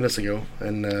like 2 minutes ago,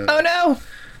 and oh no,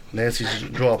 Nancy's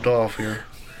dropped off here,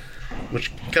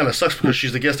 which kind of sucks because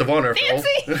she's the guest of honor. Nancy.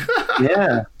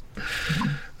 Yeah.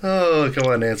 Oh, come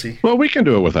on, Nancy. Well, we can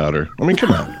do it without her. I mean,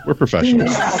 come on. We're professionals.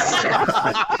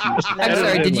 I'm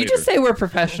sorry, did you just say we're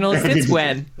professionals? Since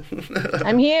when?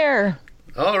 I'm here.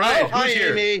 All right, Hi, who's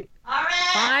here? Amy.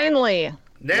 Finally.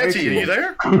 Nancy, are you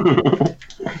there?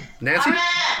 Nancy?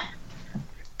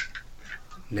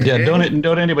 Yeah,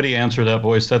 don't anybody answer that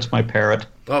voice. That's my parrot.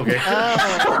 Okay. That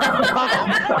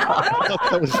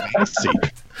was Nancy.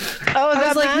 Oh, I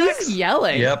was like, Max? who's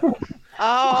yelling? Yep.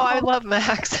 Oh, I love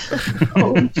Max.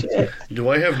 Oh, shit. Do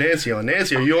I have Nancy on?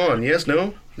 Nancy, are you on? Yes,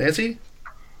 no? Nancy?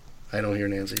 I don't hear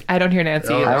Nancy. I don't hear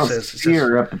Nancy. Oh, I don't says, see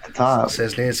her up at the top.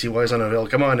 Says Nancy Wise unavailable.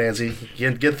 Come on, Nancy.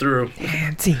 Get through.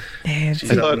 Nancy.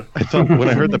 She's I up. thought when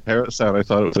I heard the parrot sound, I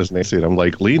thought it was Nancy, and I'm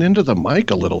like, lean into the mic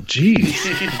a little. Jeez.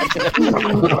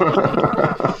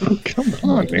 Come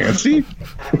on, Nancy.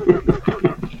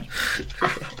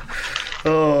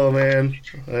 Oh, man.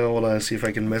 Hold on. See if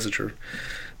I can message her.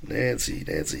 Nancy,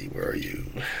 where are you?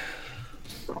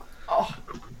 Oh.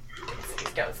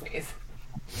 Don't sneeze.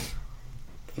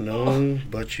 No,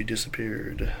 but you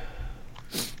disappeared.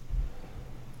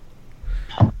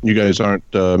 You guys aren't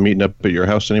meeting up at your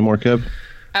house anymore, Kev?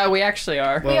 We actually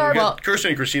are. Well, We are. we got Kirsten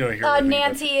and Christina are here.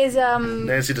 Nancy is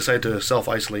Nancy decided to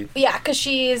self-isolate. Yeah, because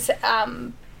she's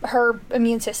her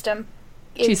immune system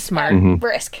is She's smart. at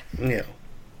risk. Yeah.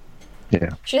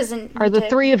 Yeah. She doesn't. Are the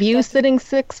three of you sitting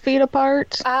 6 feet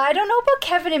apart? I don't know about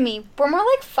Kevin and me. We're more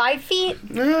like 5 feet.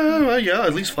 Yeah,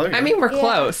 at least 5. I mean, we're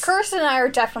close. Kirsten and I are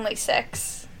definitely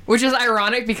 6. Which is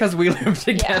ironic because we live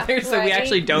together, Yeah, so we right.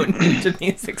 actually don't need to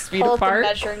be 6 feet Hold apart. the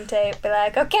measuring tape. Be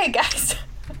like, okay, guys.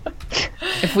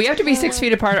 If we have to be 6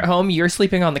 feet apart at home, you're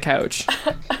sleeping on the couch.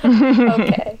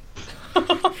 Okay.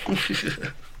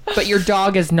 But your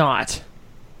dog is not.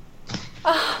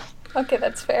 Okay,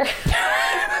 that's fair.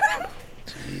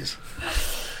 Jeez.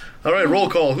 All right, roll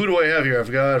call. Who do I have here?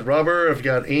 I've got Robert, I've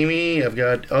got Amy, I've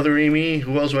got other Amy.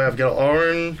 Who else do I have? I've got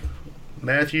Aaron,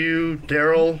 Matthew,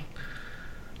 Daryl.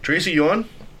 Tracy, you on?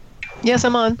 Yes,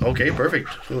 I'm on. Okay, perfect.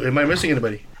 So, am I missing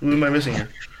anybody? Who am I missing here?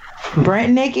 Brent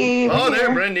and Nikki. Oh,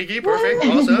 there, Brent and Nikki. Perfect.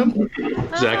 Awesome.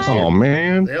 Zach's oh,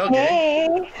 man. Okay.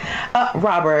 Hey.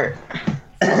 Robert.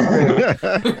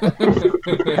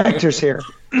 Hector's here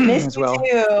as well.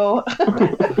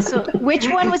 So, which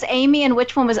one was Amy and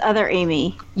which one was other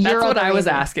Amy? That's what I was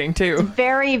asking, too.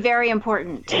 Very, very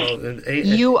important.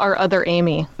 You are other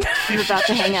Amy. You're about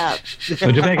to hang up.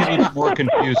 So to make it even more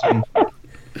confusing,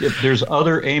 if there's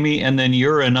other Amy and then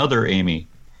you're another Amy.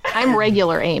 I'm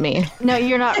regular Amy. No,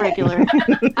 you're not regular.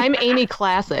 I'm Amy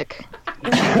Classic.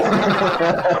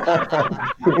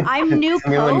 I'm New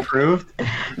Coke. New improved?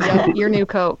 Yep, you're New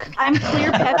Coke. I'm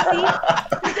Clear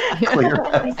Pepsi. Clear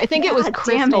Pepsi. I think it was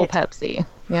Crystal Pepsi.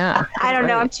 Yeah. I don't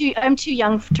know. I'm too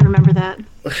young to remember that.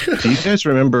 Do you guys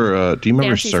remember? Do you remember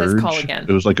Nancy says Surge? call again.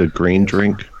 It was like a green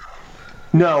drink.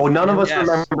 No, none of us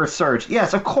remember Surge.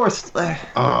 Yes, of course.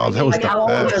 Oh, that was the How old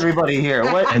best. is everybody here?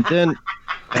 What? And then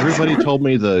everybody told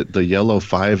me the yellow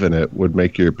 5 in it would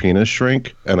make your penis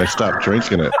shrink, and I stopped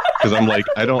drinking it because I'm like,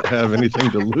 I don't have anything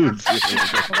to lose. Well,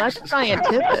 that's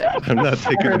scientific. I'm not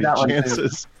taking heard any that one, too.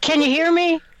 chances. Can you hear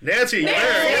me? Nancy, you're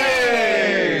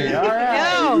there. Yay! All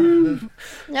right.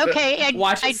 No. Okay, I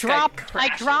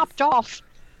dropped off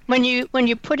when you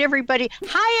put everybody.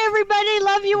 Hi, everybody.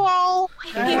 Love you all.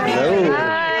 Hello.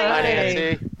 Hi,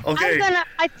 Nancy. Okay.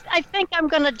 I think I'm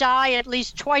gonna die at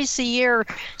least twice a year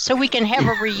so we can have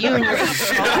a reunion. Right?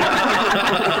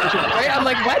 I'm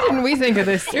like, why didn't we think of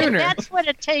this And sooner? that's what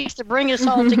it takes to bring us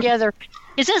all together.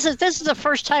 This is the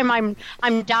first time I'm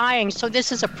dying, so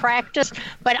this is a practice.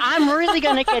 But I'm really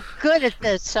going to get good at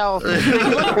this. So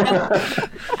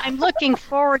I'm looking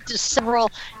forward to several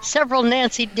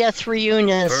Nancy death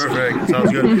reunions. Perfect.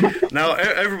 Sounds good. Now,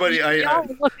 everybody, Y'all are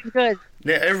looking good.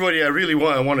 Everybody, I really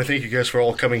want to thank you guys for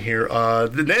all coming here.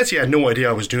 Nancy had no idea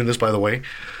I was doing this, by the way.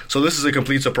 So this is a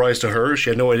complete surprise to her. She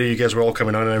had no idea you guys were all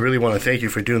coming on, and I really want to thank you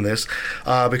for doing this.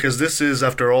 Because this is,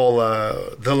 after all,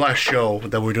 the last show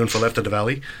that we're doing for Left of the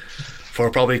Valley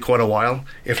for probably quite a while,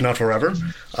 if not forever.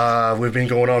 We've been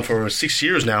going on for 6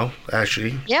 years now,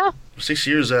 actually. Yeah. 6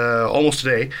 years, almost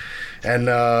today.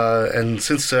 And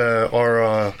since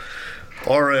our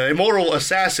immoral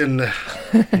assassin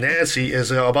Nancy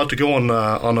is about to go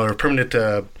on her permanent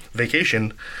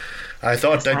vacation, I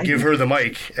thought I'd give her the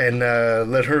mic and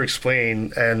let her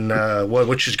explain and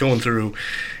what she's going through.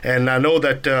 And I know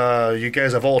that you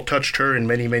guys have all touched her in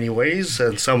many, many ways,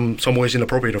 and some ways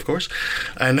inappropriate, of course.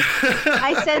 And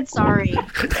I said sorry.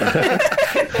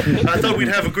 I thought we'd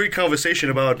have a great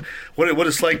conversation about what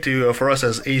it's like to for us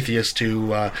as atheists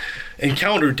to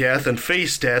encounter death and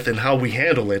face death and how we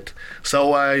handle it.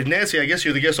 So, Nancy, I guess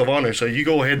you're the guest of honor. So you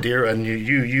go ahead, dear, and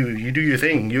you do your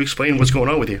thing. You explain what's going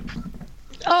on with you.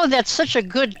 Oh, that's such a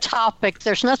good topic.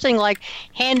 There's nothing like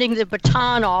handing the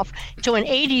baton off to an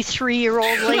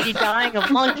 83-year-old lady dying of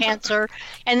lung cancer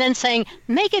and then saying,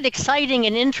 make it exciting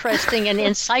and interesting and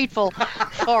insightful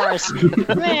for us.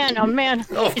 Man, oh, man.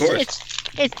 Oh, of course.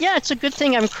 It's a good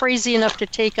thing I'm crazy enough to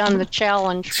take on the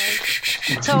challenge.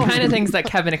 Right? So, kind of things that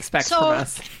Kevin expects from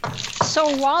us.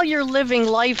 So while you're living,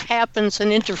 life happens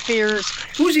and interferes.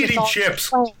 Who's eating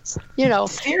chips? You know,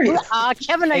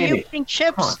 Kevin, are you eating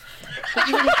chips?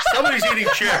 Somebody's eating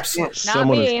chips.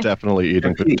 Someone is definitely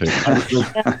eating potatoes.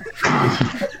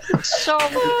 So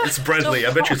it's Brentley.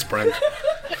 I bet you it's Brent.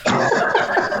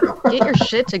 Get your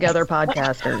shit together,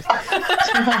 podcasters.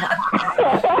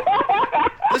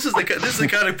 This is the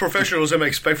kind of professionalism I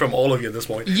expect from all of you at this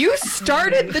point. You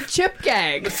started the chip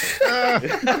gag.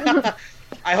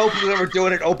 I hope whoever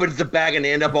doing it opens the bag and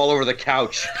they end up all over the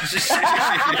couch.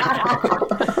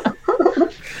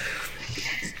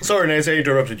 Sorry, Nancy, I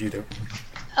interrupted you there.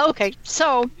 Okay,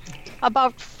 so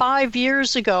about 5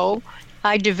 years ago,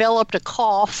 I developed a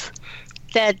cough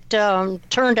that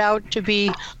turned out to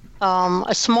be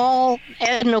a small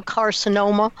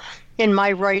adenocarcinoma in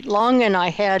my right lung, and I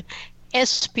had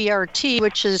SBRT,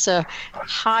 which is a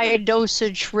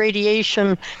high-dosage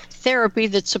radiation therapy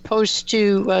that's supposed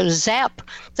to zap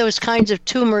those kinds of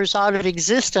tumors out of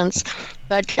existence.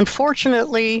 But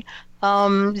unfortunately,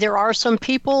 there are some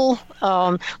people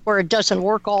where it doesn't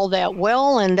work all that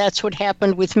well, and that's what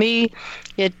happened with me.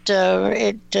 It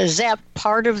zapped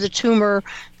part of the tumor,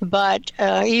 but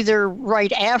either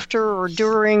right after or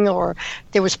during, or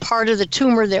there was part of the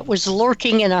tumor that was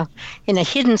lurking in a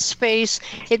hidden space.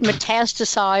 It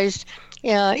metastasized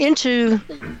into.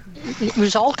 It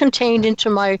was all contained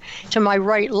into my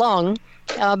right lung.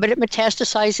 but it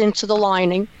metastasized into the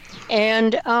lining.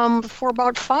 And for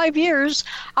about 5 years,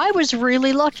 I was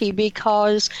really lucky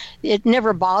because it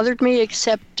never bothered me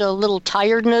except a little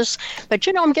tiredness. But,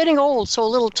 I'm getting old, so a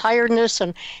little tiredness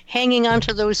and hanging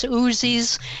onto those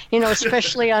Uzis,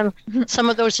 especially on some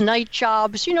of those night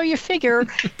jobs. You figure,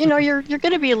 you're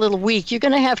going to be a little weak. You're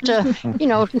going to have to,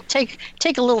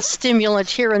 take a little stimulant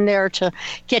here and there to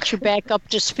get you back up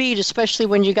to speed, especially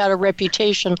when you got a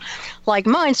reputation like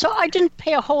mine. So I didn't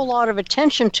pay a whole lot of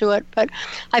attention to it, but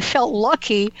I felt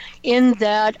lucky in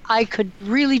that I could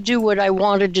really do what I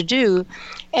wanted to do.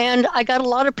 And I got a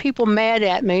lot of people mad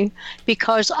at me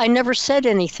because I never said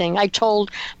anything. I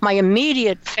told my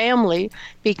immediate family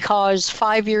because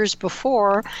 5 years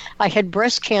before I had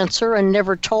breast cancer and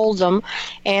never told them.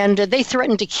 And they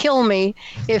threatened to kill me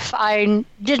if I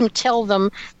didn't tell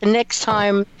them the next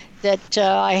time that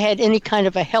I had any kind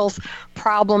of a health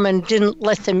problem and didn't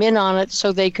let them in on it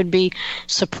so they could be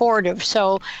supportive.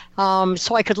 So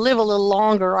I could live a little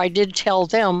longer. I did tell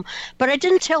them, but I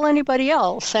didn't tell anybody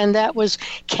else. And that was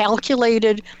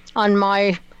calculated on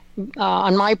my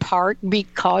part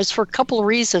because for a couple of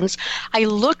reasons. I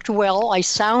looked well, I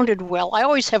sounded well. I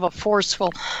always have a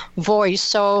forceful voice,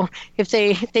 so if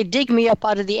they dig me up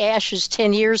out of the ashes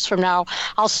 10 years from now,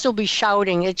 I'll still be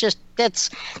shouting. It just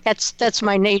that's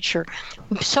my nature.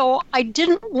 So I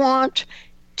didn't want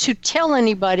to tell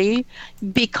anybody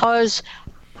because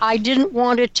I didn't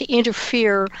want it to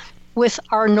interfere with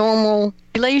our normal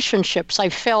relationships. I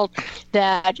felt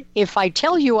that if I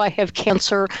tell you I have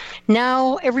cancer,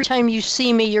 now every time you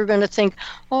see me, you're going to think,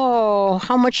 oh,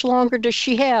 how much longer does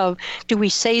she have? Do we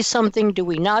say something? Do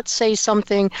we not say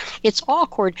something? It's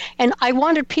awkward. And I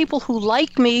wanted people who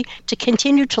like me to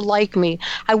continue to like me.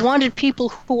 I wanted people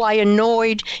who I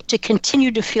annoyed to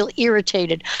continue to feel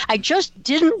irritated. I just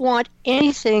didn't want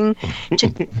anything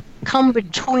to come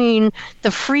between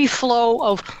the free flow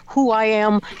of who I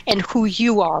am and who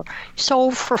you are.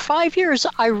 So for 5 years,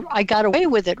 I got away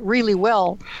with it really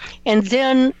well. And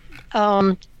then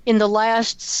in the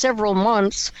last several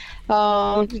months,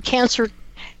 cancer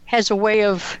has a way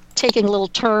of taking a little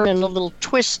turn and a little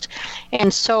twist.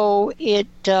 And so it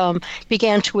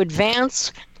began to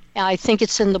advance. I think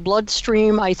it's in the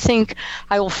bloodstream. I think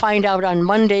I will find out on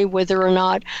Monday whether or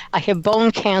not I have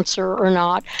bone cancer or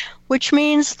not, which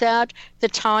means that the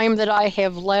time that I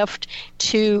have left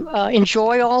to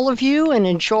enjoy all of you and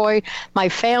enjoy my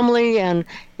family and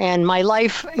my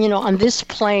life, on this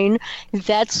plane,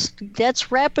 that's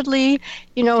rapidly,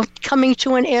 coming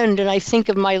to an end. And I think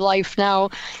of my life now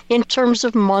in terms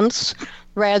of months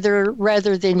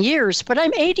rather than years. But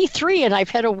I'm 83 and I've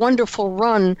had a wonderful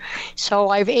run, so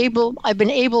I've been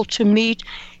able to meet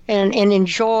and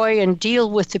enjoy and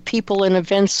deal with the people and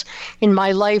events in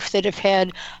my life that have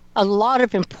had a lot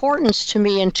of importance to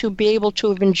me, and to be able to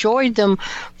have enjoyed them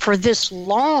for this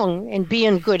long and be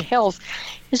in good health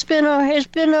has been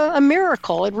a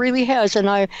miracle. It really has, and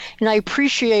I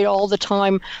appreciate all the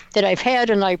time that I've had,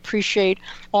 and I appreciate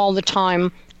all the time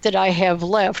that I have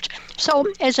left. So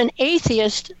as an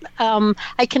atheist,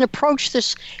 I can approach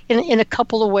this in a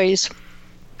couple of ways.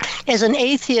 As an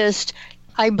atheist,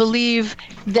 I believe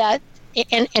that,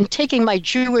 and taking my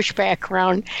Jewish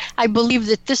background, I believe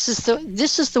that this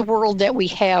is the world that we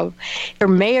have. There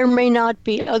may or may not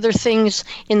be other things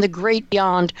in the great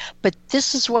beyond, but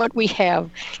this is what we have.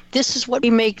 This is what we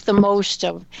make the most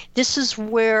of. This is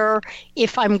where,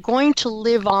 if I'm going to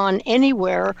live on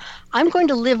anywhere, I'm going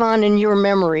to live on in your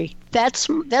memory. That's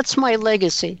my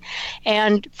legacy.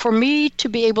 And for me to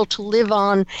be able to live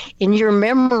on in your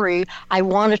memory, I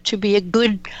want it to be a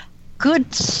good,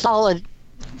 solid,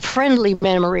 friendly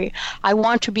memory. I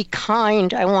want to be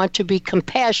kind. I want to be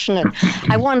compassionate.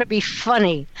 I want to be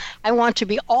funny. I want to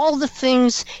be all the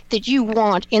things that you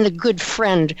want in a good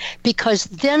friend, because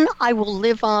then I will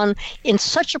live on in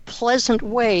such a pleasant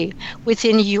way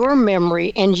within your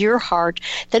memory and your heart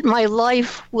that my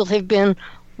life will have been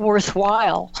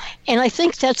worthwhile. And I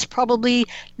think that's probably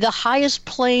the highest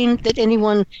plane that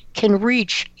anyone can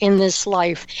reach in this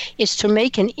life, is to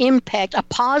make an impact, a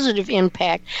positive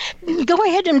impact. Go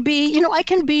ahead and be, I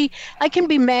can be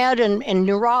mad and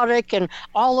neurotic and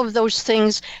all of those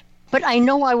things, but I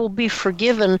know I will be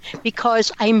forgiven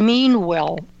because I mean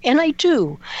well, and I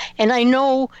do. And I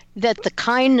know that the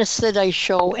kindness that I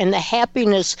show and the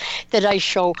happiness that I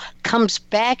show comes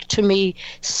back to me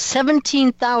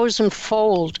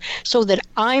 17,000-fold, so that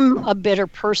I'm a better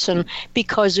person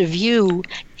because of you,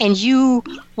 and you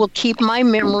will keep my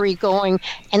memory going.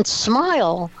 And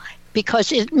smile,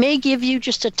 because it may give you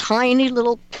just a tiny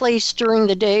little place during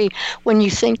the day when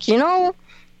you think,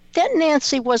 that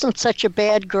Nancy wasn't such a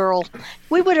bad girl.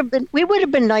 We would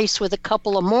have been nice with a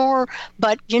couple of more,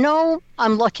 but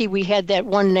I'm lucky we had that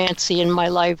one Nancy in my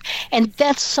life, and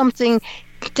that's something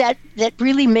that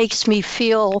really makes me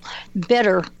feel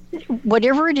better.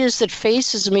 Whatever it is that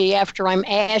faces me after I'm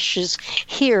ashes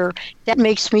here, that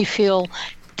makes me feel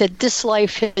that this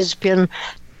life has been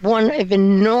one of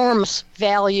enormous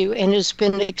value and has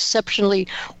been exceptionally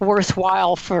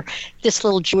worthwhile for this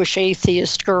little Jewish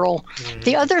atheist girl. Mm-hmm.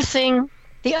 The other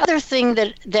thing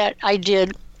that I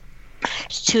did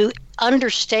to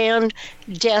understand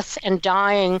death and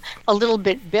dying a little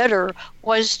bit better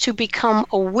was to become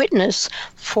a witness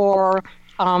for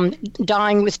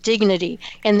Dying with Dignity.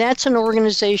 And that's an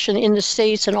organization in the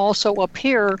States and also up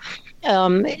here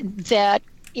that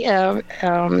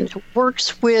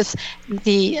works with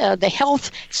the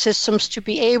health systems to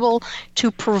be able to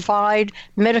provide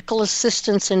medical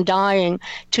assistance in dying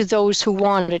to those who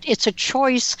want it. It's a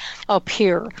choice up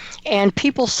here, and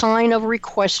people sign a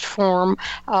request form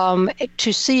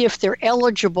to see if they're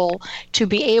eligible to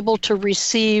be able to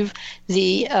receive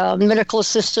the medical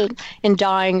assistance in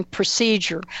dying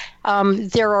procedure.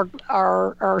 There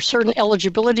are certain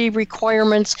eligibility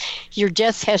requirements. Your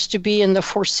death has to be in the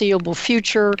foreseeable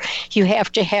future. You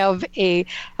have to have a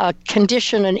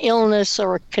condition, an illness,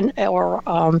 or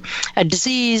a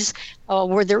disease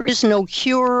where there is no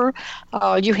cure.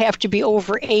 You have to be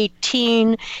over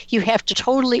 18. You have to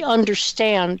totally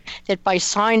understand that by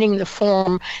signing the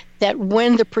form, that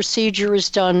when the procedure is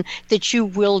done, that you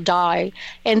will die.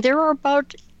 And there are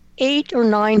about 8 or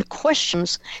 9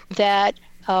 questions that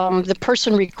the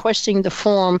person requesting the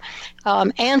form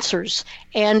answers,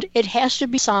 and it has to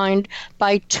be signed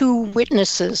by 2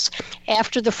 witnesses.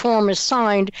 After the form is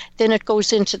signed, then it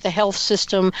goes into the health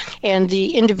system, and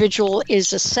the individual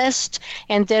is assessed,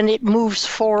 and then it moves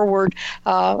forward,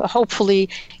 hopefully,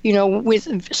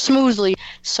 with smoothly,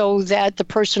 so that the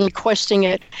person requesting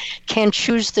it can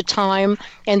choose the time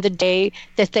and the day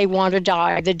that they want to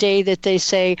die, the day that they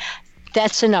say,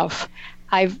 that's enough.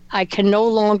 I can no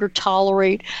longer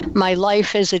tolerate my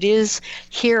life as it is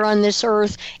here on this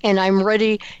earth, and I'm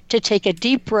ready to take a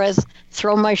deep breath,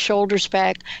 throw my shoulders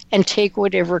back, and take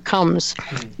whatever comes.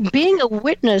 Being a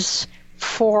witness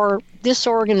for this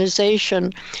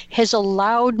organization has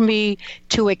allowed me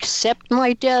to accept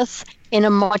my death in a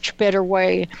much better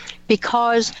way,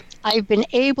 because I've been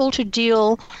able to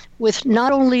deal with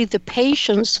not only the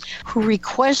patients who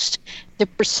request the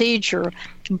procedure,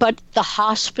 but the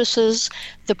hospices,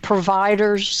 the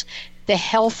providers, the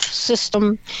health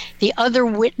system, the other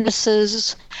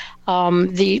witnesses,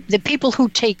 the people who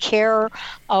take care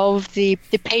of the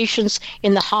patients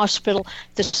in the hospital,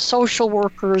 the social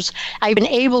workers. I've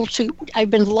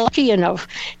been lucky enough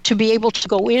to be able to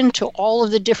go into all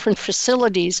of the different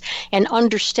facilities and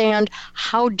understand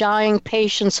how dying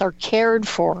patients are cared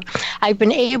for. I've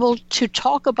been able to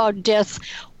talk about death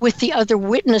with the other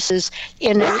witnesses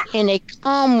in a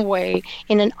calm way,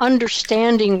 in an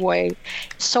understanding way,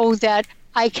 so that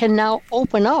I can now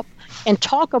open up and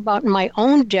talk about my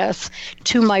own death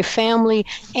to my family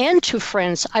and to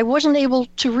friends. I wasn't able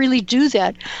to really do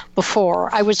that before.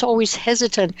 I was always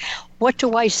hesitant. What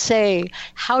do I say?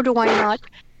 How do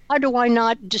I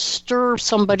not disturb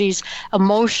somebody's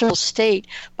emotional state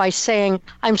by saying,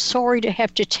 I'm sorry to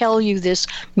have to tell you this,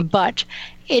 but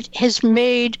it has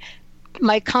made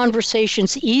my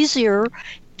conversations easier.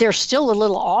 They're still a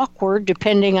little awkward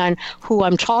depending on who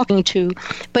I'm talking to,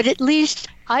 but at least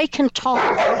I can talk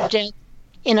about death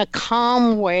in a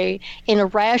calm way, in a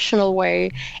rational way,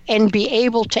 and be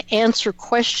able to answer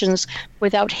questions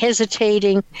without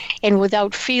hesitating and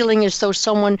without feeling as though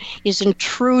someone is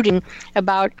intruding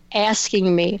about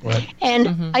asking me. Right.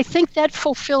 And I think that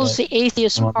fulfills the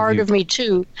atheist part of me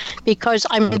too, because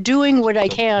I'm doing what I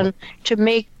can to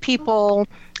make people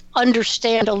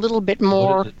understand a little bit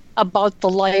more about the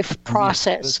life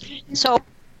process. So,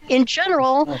 in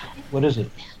general, what is it?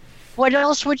 What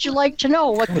else would you like to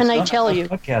know? What can I tell you?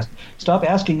 Podcast. Stop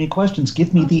asking me questions.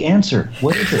 Give me the answer.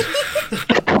 What is it?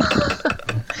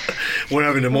 We're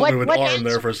having a moment with Arn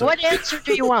there for a second. What answer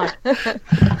do you want?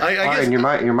 I guess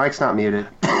your mic's not muted.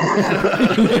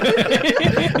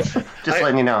 Just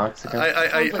letting you know.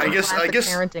 I guess I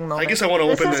want to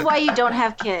open. This is why you don't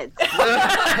have kids.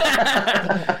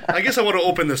 I guess I want to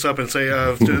open this up and say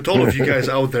to all of you guys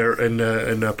out there in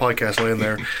podcast land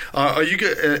there, are you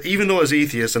even though as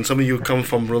atheists and some of you come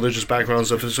from religious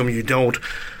backgrounds, and some of you don't,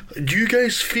 do you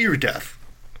guys fear death?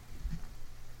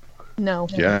 No.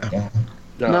 Yeah.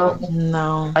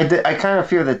 No. I kind of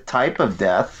fear the type of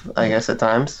death, I guess, at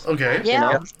times. Okay.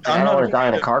 Yeah. I don't want to die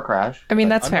in a car crash. I mean,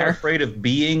 that's I'm fair. not afraid of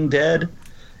being dead.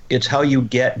 It's how you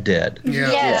get dead.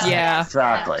 Yeah.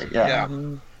 Exactly. Yeah.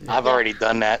 I've already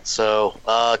done that, so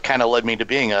kind of led me to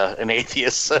being an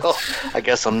atheist. So I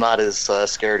guess I'm not as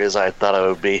scared as I thought I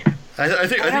would be. I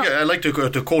think I like to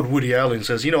quote Woody Allen.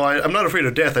 Says, I'm not afraid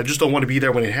of death. I just don't want to be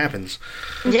there when it happens.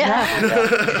 Yeah.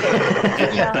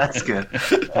 That's good.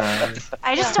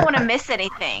 I just don't want to miss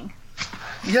anything.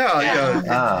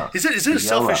 Yeah. Is it a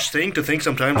selfish thing to think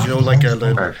sometimes? Like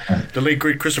the late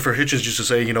great Christopher Hitchens used to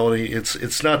say,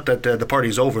 it's not that the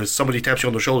party's over. It's somebody taps you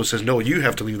on the shoulder and says, no, you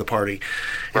have to leave the party.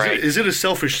 Is it a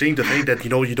selfish thing to think that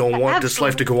you don't want this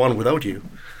life to go on without you?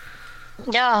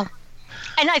 Yeah.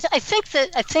 And I think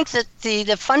that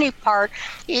the funny part,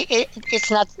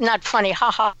 it's not funny,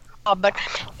 haha, but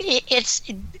it's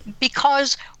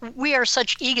because we are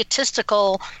such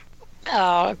egotistical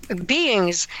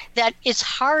beings that it's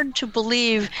hard to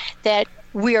believe that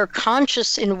we are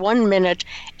conscious in 1 minute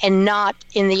and not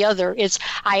in the other. It's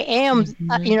I am,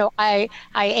 I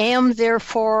am,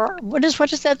 therefore. What is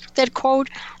that quote?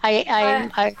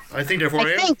 I think, therefore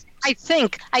I am.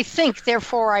 I think,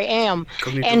 therefore I am.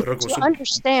 And to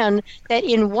understand that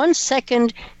in 1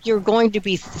 second you're going to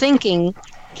be thinking,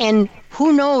 and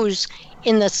who knows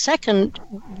in the second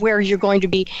where you're going to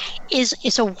be,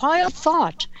 is a wild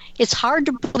thought. It's hard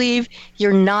to believe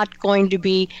you're not going to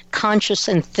be conscious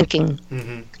and thinking.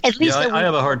 Mm-hmm. At least I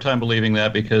have a hard time believing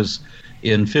that because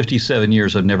in 57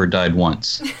 years I've never died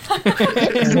once.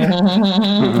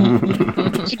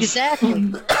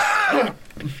 Exactly.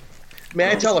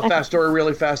 May I tell a fast story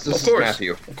really fast? This is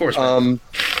Matthew. Of course.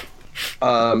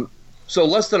 So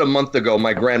less than a month ago,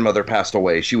 my grandmother passed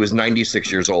away. She was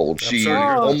 96 years old. She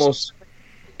almost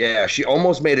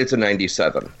made it to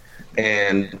 97.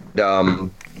 And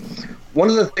one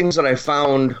of the things that I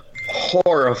found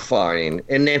horrifying,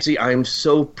 and Nancy, I'm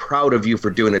so proud of you for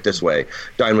doing it this way,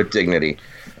 dying with dignity.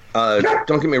 Don't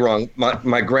get me wrong,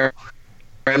 my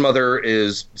grandmother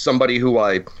is somebody who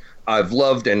I've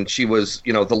loved, and she was,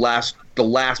 the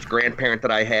last grandparent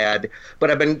that I had. But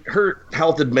her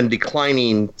health had been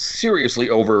declining seriously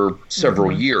over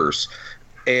several years,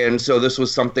 and so this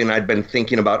was something I'd been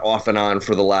thinking about off and on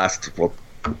for the last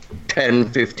 10,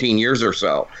 15 years or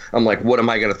so. I'm like, what am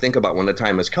I going to think about when the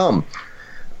time has come?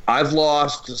 I've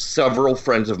lost several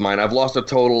friends of mine. I've lost a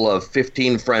total of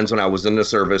 15 friends when I was in the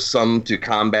service, some to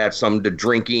combat, some to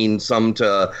drinking, some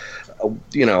to,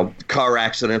 car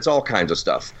accidents, all kinds of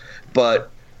stuff. But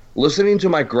listening to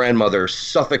my grandmother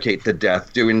suffocate to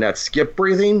death doing that skip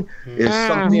breathing is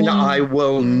something I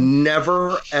will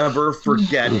never, ever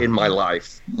forget in my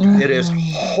life. It is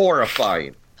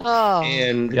horrifying. Oh.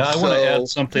 And I want to add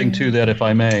something to that, if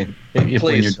I may, if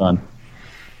when you're done.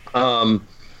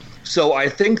 So I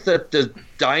think that the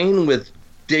dying with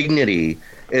dignity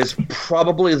is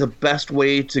probably the best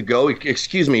way to go.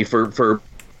 Excuse me for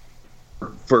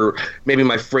maybe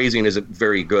my phrasing isn't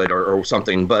very good or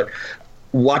something, but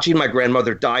watching my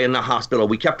grandmother die in the hospital,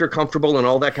 we kept her comfortable and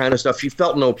all that kind of stuff. She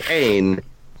felt no pain,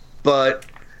 but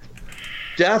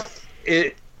death,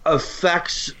 it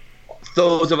affects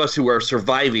those of us who are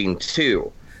surviving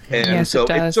too. And yes, so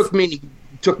it took me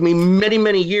many,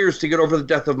 many years to get over the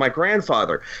death of my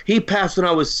grandfather. He passed when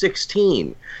I was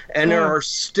 16. And there are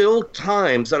still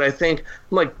times that I think,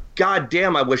 I'm like, God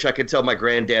damn, I wish I could tell my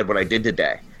granddad what I did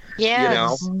today.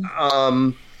 Yes.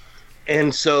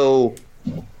 And so,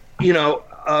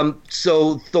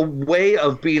 so the way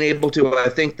of being able to, I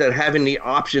think that having the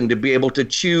option to be able to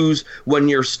choose when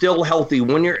you're still healthy,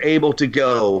 when you're able to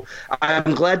go.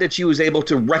 I'm glad that she was able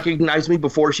to recognize me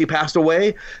before she passed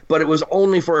away, but it was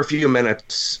only for a few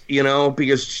minutes,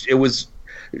 because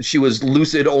she was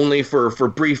lucid only for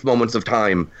brief moments of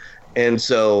time. And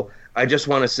so I just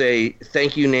want to say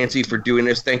thank you, Nancy, for doing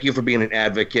this. Thank you for being an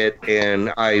advocate.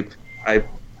 And I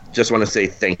just want to say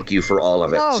thank you for all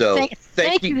of it.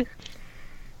 Thank you.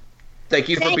 Thank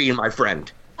you for being my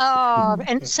friend.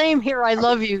 And same here. I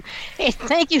love you. Hey,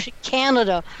 thank you to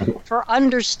Canada for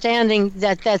understanding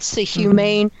that that's the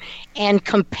humane and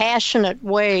compassionate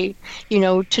way,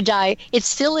 to die. It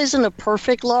still isn't a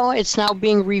perfect law. It's now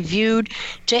being reviewed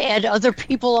to add other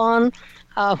people on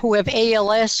who have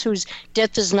ALS, whose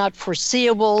death is not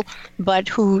foreseeable, but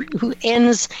who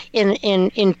ends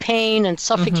in pain and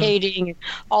suffocating, and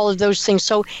all of those things.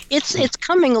 So it's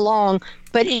coming along,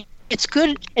 but it's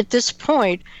good at this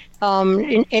point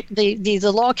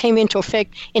the law came into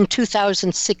effect in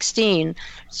 2016.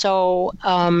 So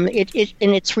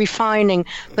it's refining,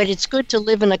 but it's good to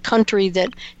live in a country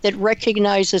that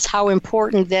recognizes how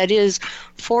important that is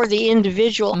for the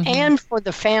individual and for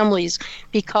the families,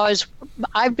 because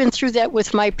I've been through that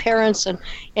with my parents and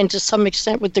to some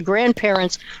extent with the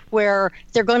grandparents, where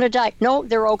they're going to die. No,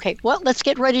 they're okay. Well, let's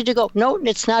get ready to go. No,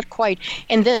 it's not quite.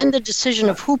 And then the decision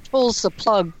of who pulls the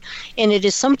plug. And it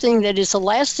is something that is a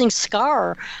lasting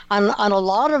scar on a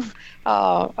lot of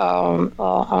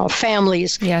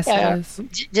families. Yes, it is.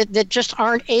 That just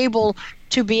aren't able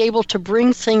to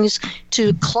bring things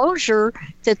to closure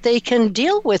that they can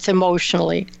deal with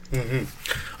emotionally.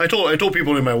 I told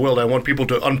people in my will I want people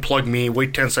to unplug me,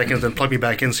 wait 10 seconds, then plug me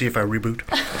back in, see if I reboot.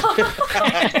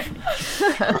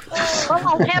 Well,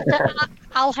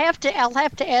 I'll have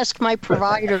to ask my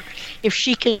provider if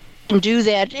she can do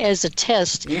that as a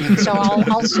test. So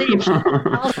I'll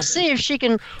see if she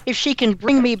can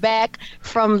bring me back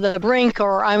from the brink,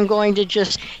 or I'm going to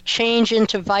just change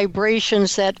into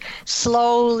vibrations that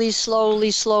slowly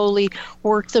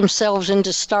work themselves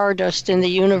into stardust in the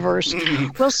universe.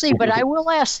 We'll see, but I will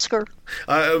ask her.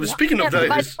 Speaking of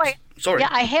that, sorry. Yeah,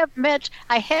 I have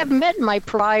met my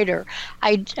provider.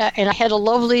 And I had a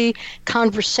lovely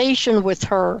conversation with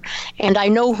her, and I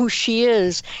know who she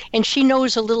is, and she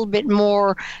knows a little bit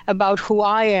more about who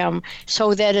I am,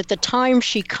 so that at the time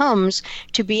she comes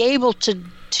to be able to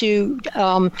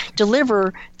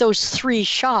deliver those 3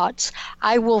 shots,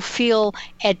 I will feel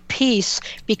at peace,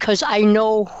 because I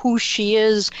know who she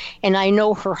is and I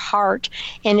know her heart,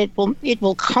 and it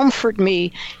will comfort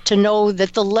me to know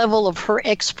that the level of her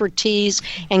expertise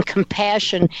and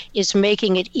compassion is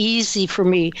making it easy for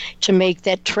me to make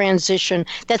that transition.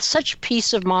 That's such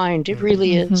peace of mind. It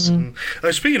really is.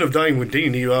 Speaking of dying with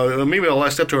dignity, maybe I'll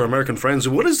ask that to our American friends.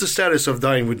 What is the status of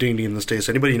dying with dignity in the States?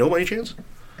 Anybody know by any chance?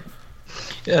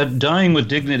 Dying with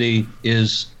dignity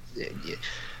is,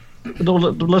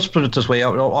 let's put it this way,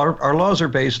 our laws are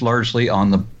based largely on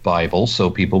the Bible,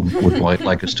 so people would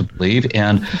like us to believe,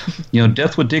 and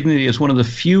death with dignity is one of the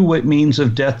few means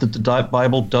of death that the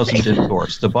Bible doesn't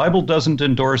endorse. The Bible doesn't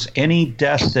endorse any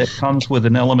death that comes with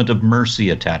an element of mercy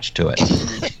attached to it.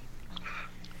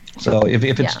 So if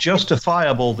it's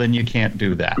justifiable, then you can't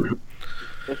do that.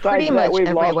 Pretty much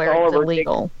everywhere it's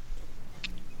illegal.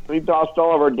 We've lost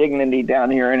all of our dignity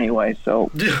down here anyway, so.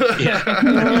 Hey,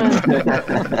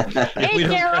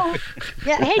 Daryl.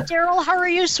 Hey, Daryl, how are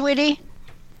you, sweetie?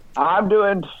 I'm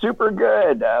doing super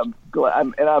good. I'm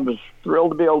was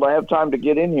thrilled to be able to have time to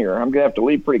get in here. I'm going to have to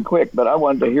leave pretty quick, but I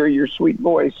wanted to hear your sweet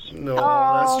voice. No,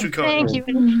 that's too kind. Thank you.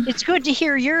 It's good to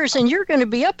hear yours, and you're going to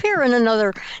be up here in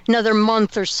another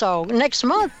month or so. Next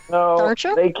month, aren't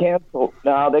you? They canceled.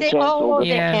 No, they canceled.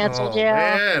 They canceled,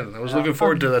 Man, I was looking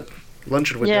forward to that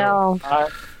luncheon with you.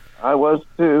 I was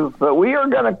too, but we're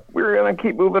gonna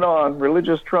keep moving on.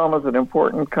 Religious trauma is an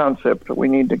important concept that we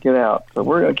need to get out, so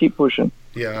we're gonna keep pushing.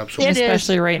 Yeah, absolutely.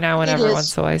 Especially right now when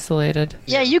everyone's so isolated.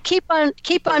 Yeah, you keep on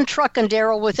trucking,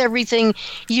 Daryl, with everything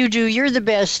you do. You're the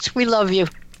best. We love you.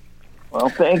 Well,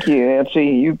 thank you,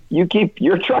 Nancy.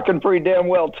 You're trucking pretty damn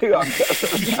well too. I'm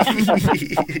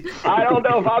I don't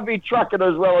know if I'll be trucking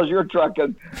as well as you're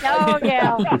trucking. Oh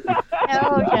yeah.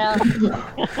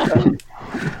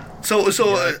 So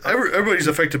everybody's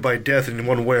affected by death in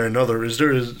one way or another. Is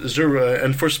there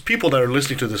and for people that are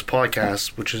listening to this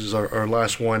podcast, which is our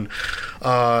last one,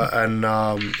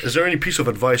 is there any piece of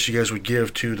advice you guys would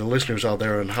give to the listeners out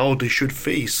there on how they should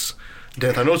face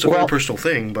death? I know it's a very personal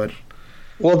thing, but.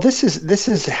 Well, this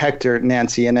is Hector,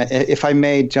 Nancy, and if I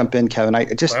may jump in, Kevin, by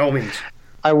all means.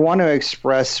 I want to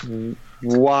express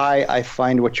why I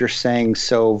find what you're saying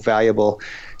so valuable.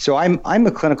 So I'm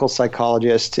a clinical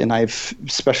psychologist, and I've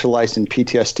specialized in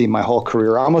PTSD my whole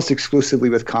career, almost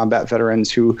exclusively with combat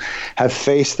veterans who have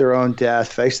faced their own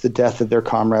death, faced the death of their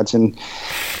comrades, and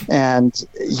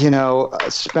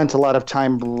spent a lot of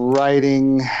time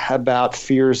writing about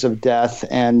fears of death.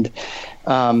 And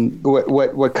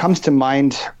what comes to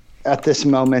mind at this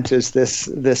moment is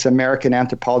this American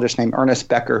anthropologist named Ernest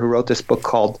Becker, who wrote this book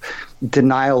called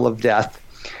Denial of Death.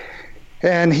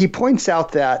 And he points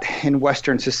out that in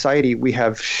Western society, we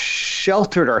have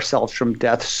sheltered ourselves from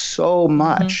death so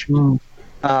much. In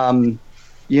the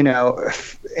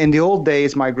old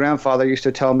days, my grandfather used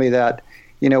to tell me that,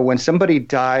 when somebody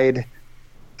died,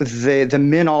 the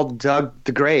men all dug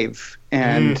the grave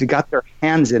and got their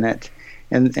hands in it.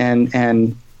 And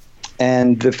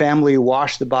the family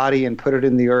washed the body and put it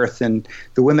in the earth, and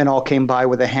the women all came by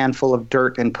with a handful of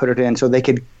dirt and put it in so they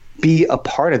could be a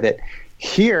part of it.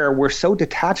 Here, we're so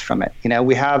detached from it.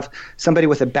 We have somebody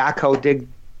with a backhoe dig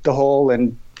the hole,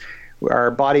 and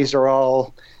Our bodies are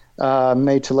all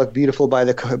made to look beautiful by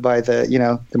the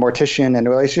the mortician, and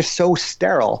it's just so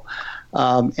sterile.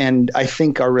 And I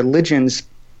think our religions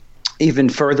even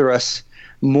further us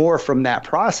more from that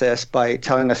process by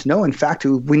telling us, no, in fact,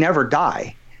 we never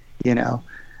die,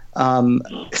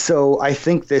 So I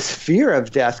think this fear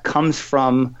of death comes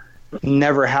from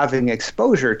never having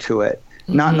exposure to it,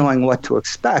 not knowing what to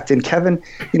expect. And Kevin,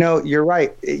 you're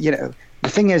right. The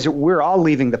thing is, we're all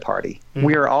leaving the party.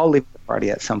 We are all leaving the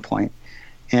party at some point,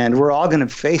 and we're all going to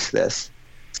face this.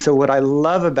 So what I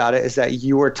love about it is that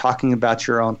you are talking about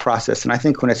your own process. And I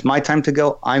think when it's my time to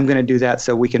go, I'm going to do that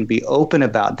so we can be open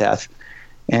about death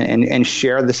and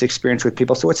share this experience with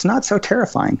people. So it's not so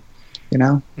terrifying,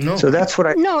 No. So that's what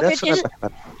I like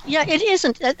about it. Yeah, it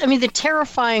isn't. I mean, the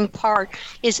terrifying part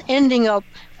is ending up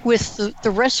with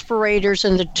the respirators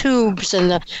and the tubes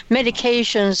and the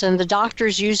medications and the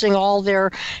doctors using all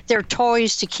their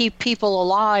toys to keep people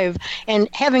alive and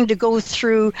having to go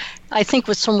through, I think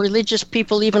what some religious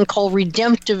people even call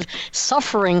redemptive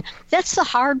suffering. That's the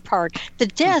hard part. The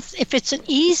death, if it's an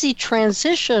easy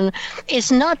transition,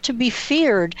 is not to be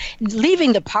feared.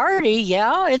 Leaving the party,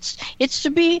 it's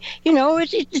to be,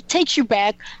 it takes you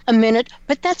back a minute,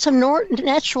 but that's a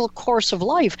natural course of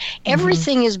life.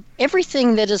 Everything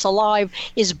that is alive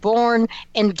is born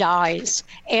and dies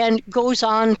and goes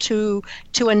on to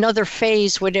another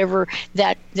phase, whatever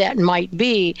that might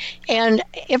be. And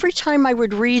every time I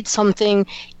would read something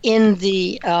in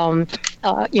the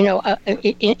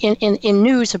in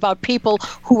news about people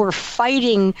who were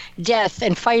fighting death,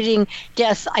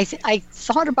 I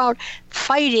thought about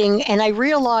fighting, and I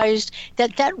realized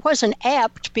that wasn't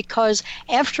apt, because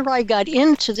after I got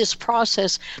into this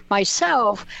process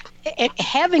myself,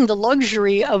 having the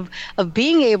luxury of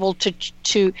being able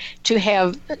to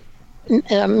have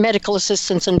medical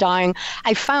assistance in dying,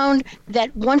 I found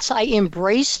that once I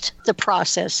embraced the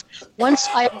process, once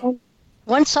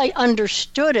I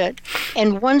understood it,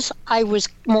 and once I was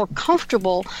more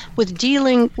comfortable with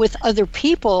dealing with other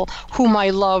people whom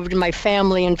I loved, my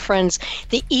family and friends,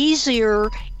 the easier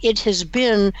it has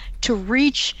been to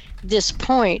reach this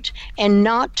point and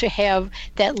not to have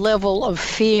that level of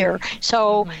fear.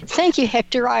 So thank you,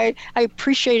 Hector. I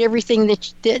appreciate everything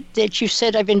that you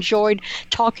said. I've enjoyed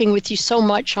talking with you so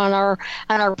much on our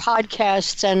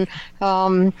podcasts, and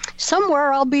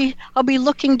somewhere I'll be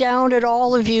looking down at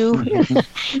all of you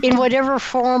in whatever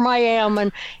form I am.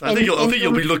 And I think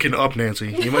you'll be looking up,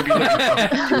 Nancy. You might be looking up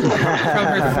from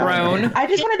her throne. I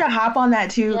just wanted to hop on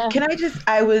that too. Yeah. Can I just?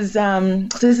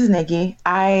 So this is Nikki.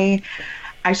 I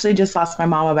actually just lost my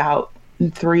mom about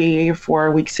 3 or 4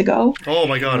 weeks ago. Oh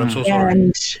my God, I'm so sorry.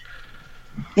 And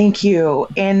thank you.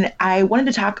 And I wanted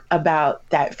to talk about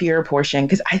that fear portion,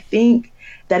 because I think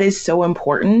that is so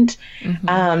important.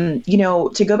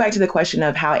 To go back to the question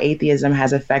of how atheism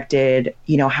has affected,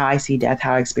 how I see death,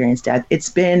 how I experience death. It's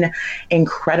been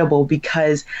incredible,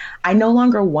 because I no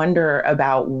longer wonder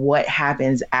about what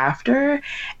happens after.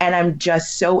 And I'm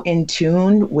just so in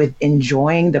tune with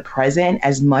enjoying the present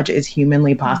as much as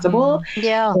humanly possible.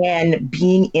 Yeah. And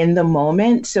being in the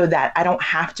moment, so that I don't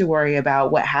have to worry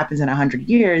about what happens in 100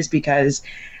 years, because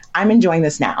I'm enjoying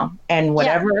this now, and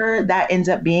whatever that ends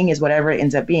up being is whatever it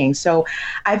ends up being. So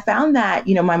I found that,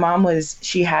 my mom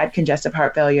she had congestive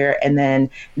heart failure, and then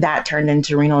that turned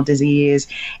into renal disease.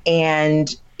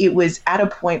 And it was at a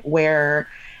point where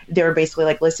they were basically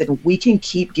like, listen, we can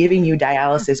keep giving you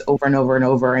dialysis over and over and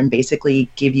over and basically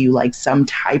give you like some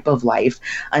type of life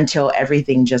until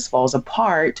everything just falls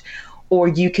apart. Or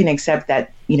you can accept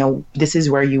that, this is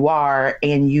where you are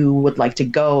and you would like to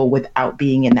go without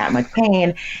being in that much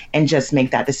pain, and just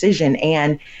make that decision.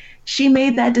 And she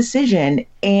made that decision,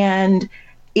 and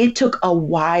it took a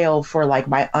while for like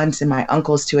my aunts and my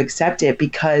uncles to accept it,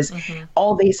 because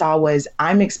all they saw was,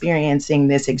 I'm experiencing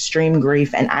this extreme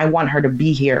grief and I want her to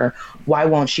be here. Why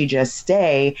won't she just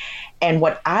stay? And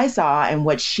what I saw and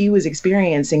what she was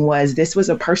experiencing was, this was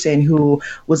a person who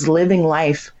was living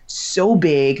life so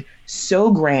big,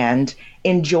 so grand,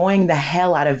 enjoying the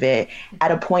hell out of it, at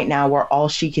a point now where all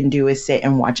she can do is sit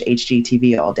and watch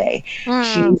HGTV all day.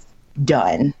 She's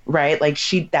done, right? Like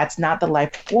that's not the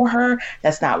life for her.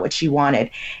 That's not what she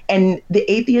wanted. And the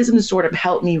atheism sort of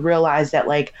helped me realize that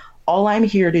like, all I'm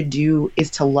here to do is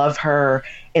to love her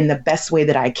in the best way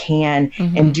that I can,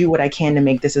 and do what I can to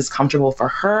make this as comfortable for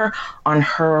her on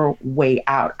her way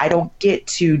out. I don't get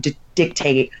to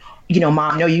dictate,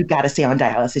 Mom, no, you got to stay on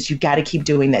dialysis. You got to keep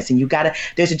doing this, and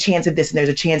there's a chance of this and there's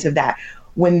a chance of that.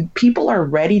 When people are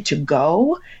ready to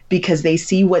go because they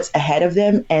see what's ahead of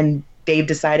them and they've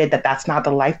decided that that's not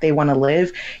the life they want to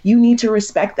live, you need to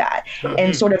respect that.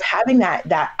 And sort of having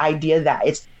that idea that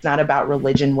it's not about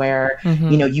religion where,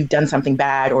 you know, you've done something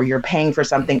bad or you're paying for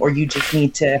something or you just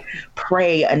need to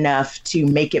pray enough to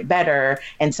make it better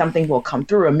and something will come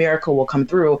through, a miracle will come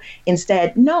through.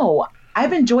 Instead, no,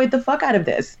 I've enjoyed the fuck out of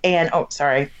this. And, oh,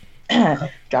 sorry.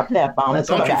 Drop that bomb. That's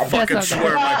Don't so you bad. fucking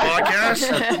swear on my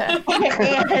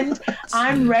podcast. And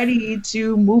I'm ready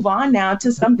to move on now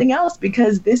to something else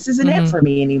because this isn't it for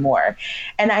me anymore.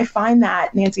 And I find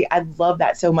that, Nancy, I love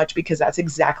that so much because that's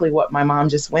exactly what my mom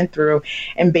just went through.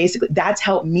 And basically that's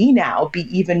helped me now be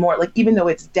even more like, even though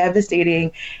it's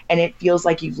devastating and it feels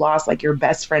like you've lost like your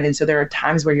best friend. And so there are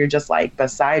times where you're just like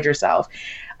beside yourself.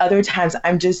 Other times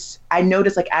I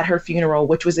noticed like at her funeral,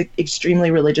 which was an extremely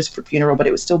religious funeral, but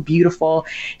it was still beautiful.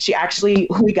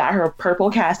 We got her a purple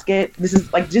casket. This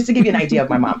is like, just to give you an idea of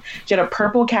my mom. She had a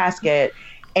purple casket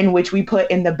in which we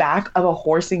put in the back of a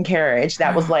horse and carriage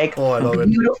that was like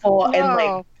beautiful and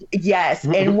like, yes.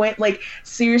 And went like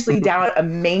seriously down a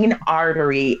main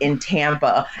artery in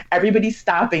Tampa. Everybody's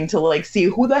stopping to like see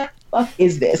who the fuck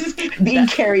is this being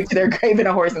carried to their grave in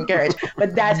a horse and carriage.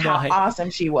 But that's how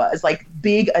awesome she was, like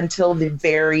big until the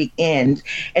very end.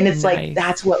 And it's like,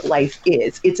 that's what life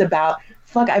is. It's about,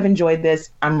 fuck, I've enjoyed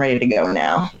this. I'm ready to go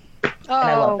now.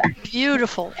 Oh,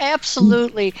 beautiful!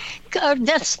 Absolutely,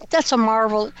 that's a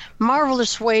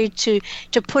marvelous way to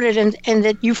put it, and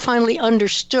that you finally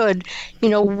understood, you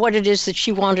know, what it is that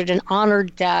she wanted and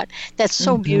honored that. That's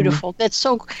so beautiful.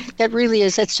 That really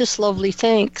is. That's just lovely.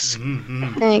 Thanks.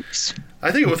 Thanks.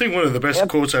 I think one of the best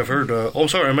quotes I've heard. Oh,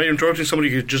 sorry, am I interrupting somebody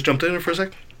who just jumped in for a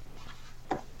sec?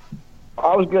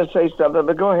 I was going to say something,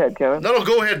 but go ahead, Kevin. No,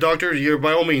 go ahead, Doctor. You're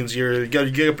by all means. You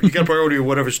got priority or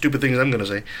whatever stupid things I'm going to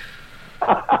say.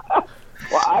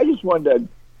 Well, I just wanted to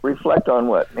reflect on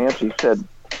what Nancy said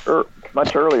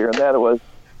much earlier, and that was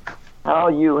how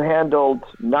you handled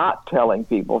not telling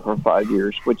people for 5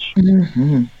 years, which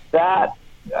that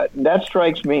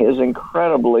strikes me as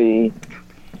incredibly.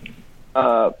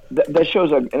 That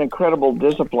shows an incredible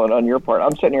discipline on your part.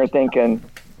 I'm sitting here thinking,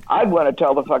 I'd want to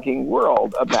tell the fucking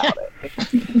world about it,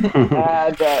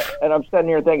 and I'm sitting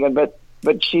here thinking, but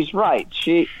she's right.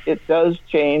 It does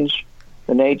change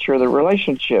the nature of the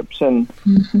relationships, and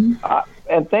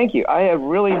thank you. I have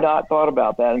really not thought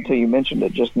about that until you mentioned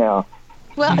it just now.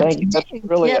 Well, thank you. That's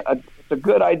really it's a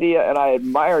good idea, and I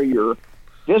admire your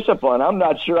discipline. I'm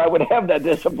not sure I would have that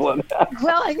discipline.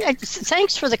 Well,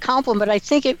 thanks for the compliment. I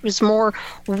think it was more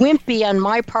wimpy on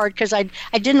my part because I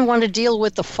didn't want to deal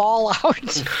with the fallout.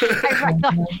 I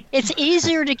thought it's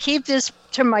easier to keep this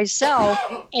to myself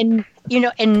and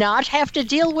not have to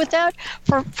deal with that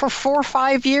for 4 or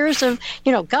 5 years of,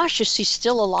 gosh, is he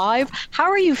still alive? How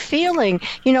are you feeling?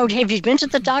 Have you been to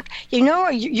the doctor?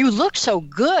 You look so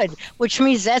good, which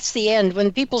means that's the end.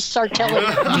 When people start telling you,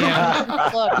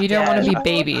 look, you don't want to be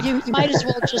babied. You might as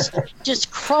well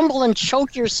just crumble and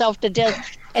choke yourself to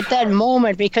death at that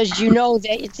moment because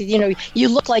that you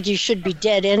look like you should be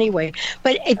dead anyway.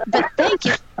 But thank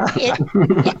you.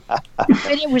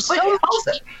 It was so.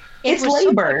 It's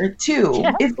labor too.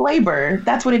 Yeah. It's labor.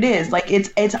 That's what it is. Like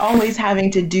it's always having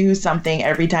to do something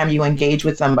every time you engage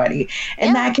with somebody,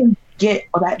 and that can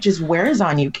that just wears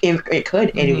on you. It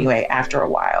could anyway after a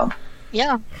while.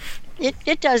 Yeah.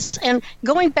 It does. And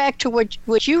going back to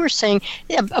what you were saying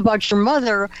about your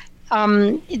mother,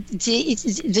 my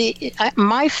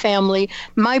family,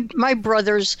 my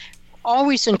brothers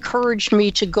always encouraged me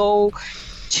to go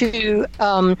to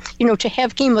to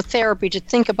have chemotherapy, to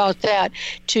think about that,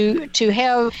 to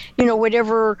have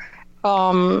whatever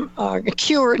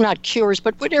not cures,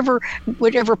 but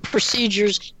whatever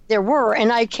procedures there were.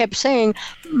 And I kept saying,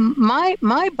 my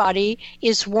body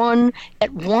is one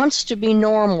that wants to be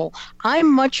normal. I'm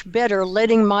much better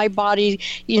letting my body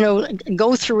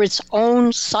go through its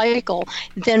own cycle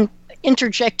than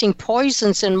interjecting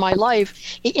poisons in my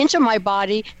life into my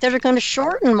body that are going to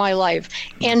shorten my life.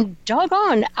 And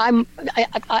doggone,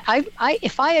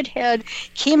 if I had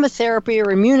chemotherapy or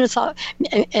immunology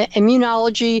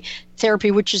therapy,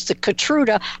 which is the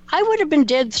Keytruda, I would have been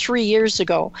dead 3 years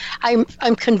ago. I'm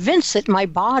convinced that my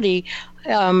body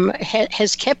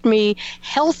has kept me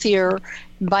healthier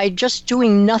by just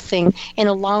doing nothing and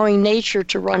allowing nature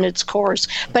to run its course.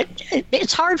 But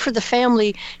it's hard for the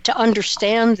family to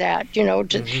understand that,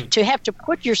 to have to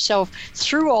put yourself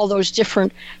through all those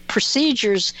different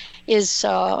procedures is,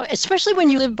 especially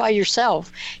when you live by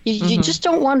yourself. You just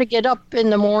don't want to get up in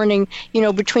the morning,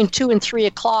 between 2 and 3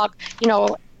 o'clock,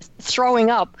 throwing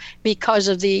up because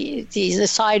of the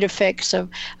side effects of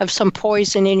some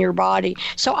poison in your body.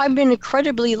 So I've been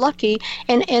incredibly lucky,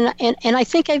 and I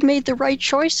think I've made the right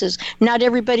choices. Not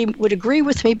everybody would agree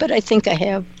with me, but I think I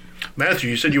have. Matthew,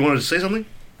 you said you wanted to say something?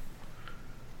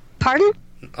 Pardon?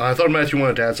 I thought Matthew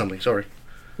wanted to add something. Sorry.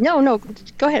 No,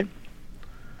 go ahead.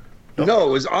 No,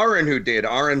 it was Aaron who did.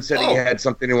 Aaron said he had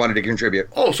something he wanted to contribute.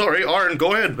 Oh, sorry. Aaron,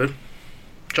 go ahead, man.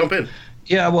 Jump in.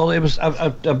 Yeah, well, it was.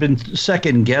 I've been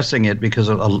second guessing it because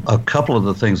a couple of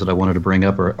the things that I wanted to bring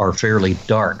up are fairly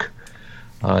dark.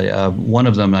 One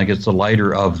of them, I guess, the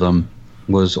lighter of them,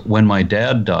 was when my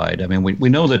dad died. I mean, we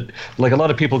know that, like a lot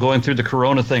of people going through the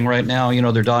corona thing right now, you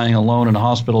know, they're dying alone in a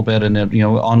hospital bed and, you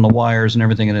know, on the wires and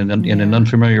everything in an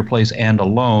unfamiliar place and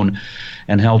alone.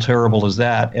 And how terrible is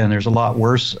that? And there's a lot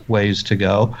worse ways to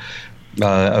go.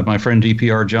 My friend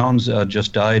D.P.R. Jones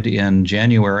just died in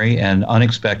January and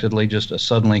unexpectedly just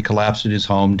suddenly collapsed at his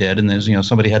home dead. And there's, you know,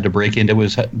 somebody had to break into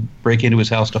his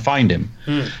house to find him,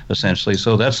 essentially.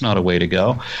 So that's not a way to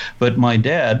go. But my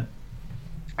dad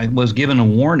was given a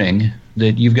warning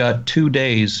that you've got 2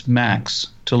 days max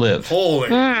to live. Holy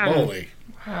moly.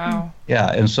 Wow.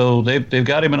 Yeah, and so they've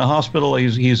got him in a hospital.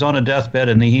 He's on a deathbed,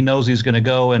 and he knows he's going to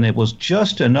go. And it was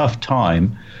just enough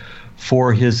time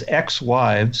for his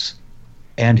ex-wives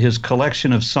and his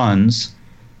collection of sons,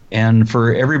 and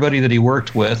for everybody that he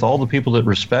worked with, all the people that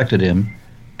respected him,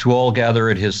 to all gather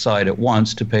at his side at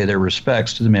once to pay their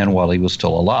respects to the man while he was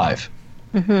still alive.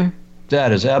 Mm-hmm.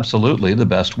 That is absolutely the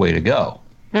best way to go.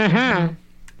 Mm-hmm.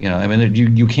 You know, I mean,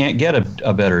 you can't get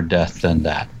a better death than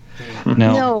that.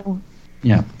 Now, No.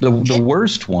 yeah, the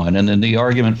worst one, and then the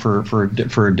argument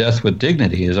for death with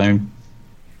dignity is,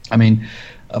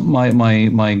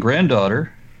 my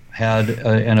granddaughter had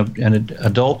an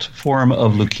adult form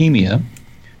of leukemia,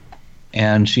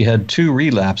 and she had 2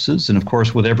 relapses, and of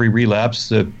course, with every relapse,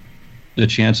 the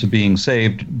chance of being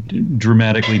saved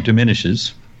dramatically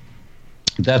diminishes.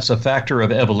 That's a factor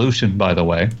of evolution, by the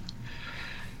way.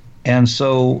 And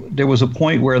so there was a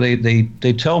point where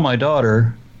they tell my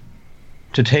daughter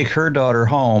to take her daughter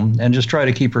home and just try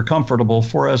to keep her comfortable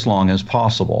for as long as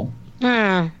possible.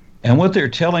 And what they're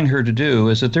telling her to do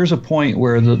is that there's a point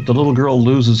where the little girl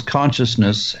loses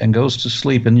consciousness and goes to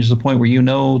sleep, and there's a point where you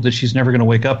know that she's never going to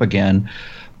wake up again,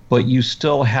 but you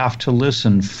still have to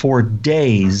listen for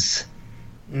days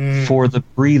for the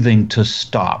breathing to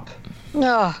stop.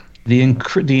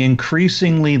 The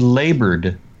increasingly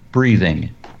labored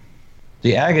breathing,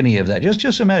 the agony of that.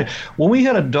 Just imagine, when we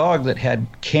had a dog that had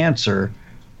cancer,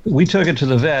 we took it to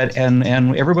the vet, and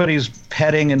everybody's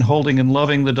petting and holding and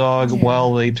loving the dog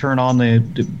while they turn on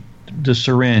the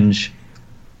syringe,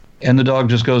 and the dog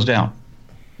just goes down.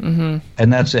 Mm-hmm.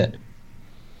 And that's it.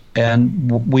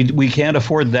 And we can't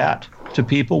afford that to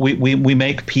people. We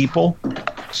make people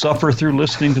suffer through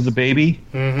listening to the baby.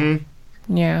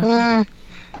 Mm-hmm. Yeah.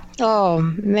 Oh,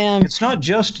 man. It's not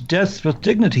just death with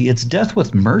dignity, it's death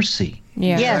with mercy.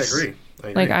 Yeah. Yes. I agree.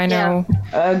 Like, I know.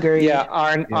 Agree. Yeah,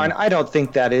 Arn, I don't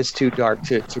think that is too dark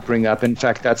to bring up. In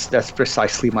fact, that's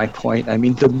precisely my point. I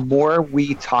mean, the more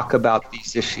we talk about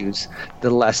these issues, the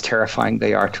less terrifying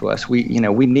they are to us. We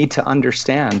need to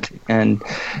understand and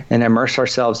immerse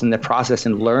ourselves in the process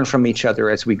and learn from each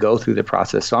other as we go through the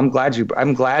process. So I'm glad you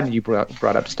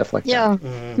brought up stuff like that.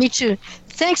 Yeah, me too.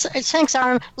 Thanks,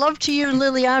 Aaron. Love to you,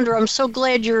 Liliandra. I'm so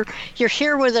glad you're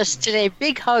here with us today.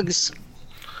 Big hugs.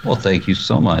 Well, thank you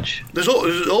so much. There's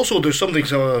something,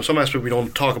 some aspect we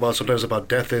don't talk about sometimes about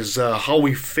death is how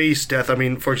we face death. I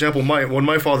mean, for example, when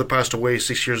my father passed away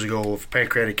 6 years ago of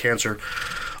pancreatic cancer,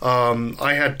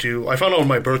 I found out on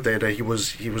my birthday that he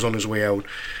was on his way out,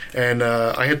 and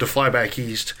I had to fly back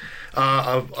east.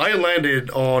 I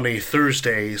landed on a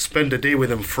Thursday, spent the day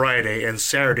with him Friday, and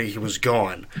Saturday he was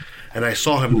gone. And I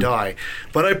saw him die.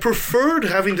 But I preferred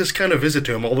having this kind of visit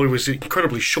to him, although it was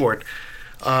incredibly short,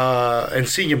 and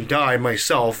seeing him die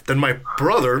myself, than my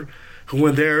brother, who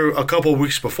went there a couple of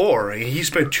weeks before. He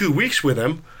spent 2 weeks with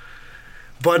him.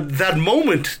 But that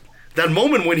moment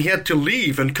when he had to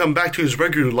leave and come back to his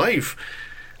regular life,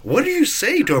 what do you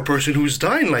say to a person who's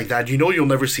dying like that? You know you'll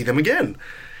never see them again.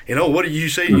 You know, what do you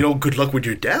say? You know, good luck with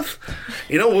your death.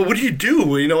 You know, what do you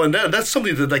do? You know, and that's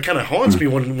something that kind of haunts me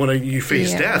when you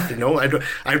face death. You know,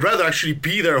 I'd rather actually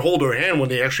be there, hold their hand when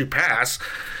they actually pass,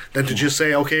 than to just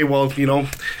say, okay, well, you know,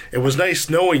 it was nice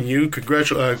knowing you.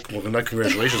 Well, not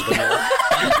congratulations, but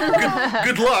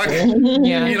good luck.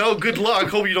 Yeah. You know, good luck.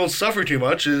 Hope you don't suffer too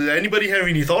much. Anybody have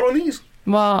any thought on these?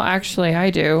 Well, actually,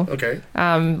 I do. Okay.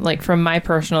 Like, from my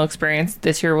personal experience,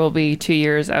 this year will be 2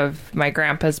 years of my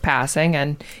grandpa's passing,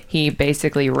 and he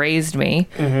basically raised me.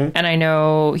 Mm-hmm. And I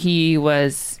know he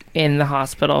was in the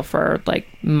hospital for like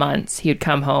months. He would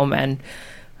come home and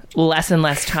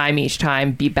less time each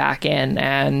time be back in.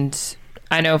 And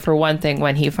I know for one thing,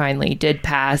 when he finally did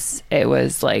pass, it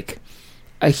was like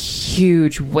a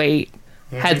huge weight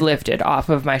had lifted off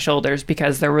of my shoulders,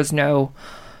 because there was no,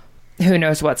 who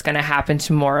knows what's going to happen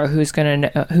tomorrow,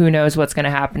 who knows what's going to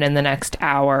happen in the next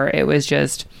hour. It was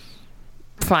just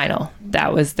final.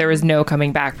 There was no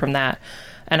coming back from that.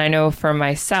 And I know for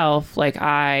myself, like,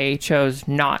 I chose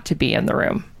not to be in the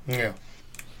room. Yeah.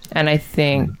 And I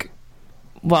think,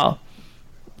 well,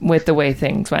 with the way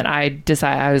things went, I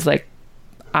was like,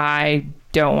 I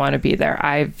don't want to be there.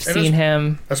 I've seen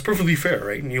him. That's perfectly fair,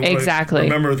 right? And you exactly.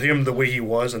 Remember him the way he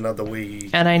was and not the way he...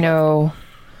 And I know,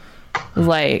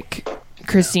 like,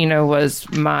 Christina was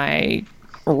my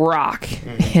rock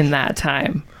in that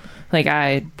time. Like,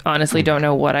 I honestly don't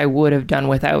know what I would have done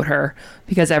without her,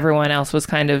 because everyone else was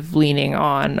kind of leaning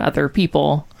on other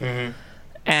people. Mm-hmm.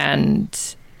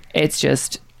 And it's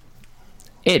just,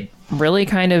 it really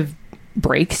kind of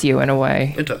breaks you in a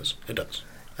way. It does. Absolutely.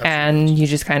 And you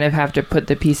just kind of have to put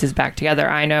the pieces back together.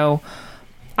 I know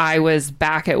I was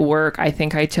back at work. I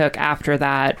think I took, after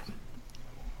that,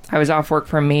 I was off work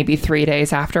for maybe 3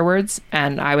 days afterwards,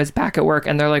 and I was back at work,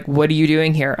 and they're like, "What are you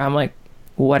doing here?" I'm like,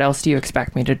 what else do you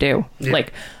expect me to do? Yeah.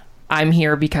 Like, I'm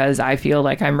here because I feel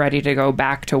like I'm ready to go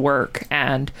back to work.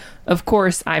 And of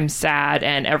course I'm sad.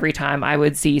 And every time I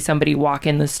would see somebody walk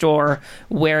in the store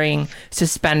wearing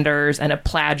suspenders and a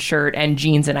plaid shirt and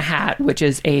jeans and a hat, which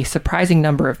is a surprising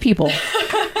number of people,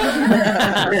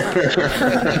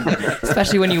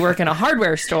 especially when you work in a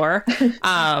hardware store.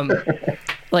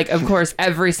 Like, of course,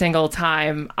 every single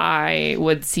time I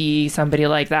would see somebody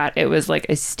like that, it was like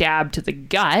a stab to the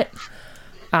gut.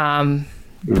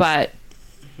 But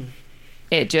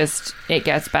it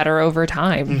gets better over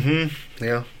time. Mm-hmm.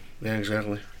 Yeah,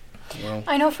 exactly. Well,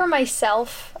 I know for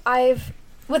myself,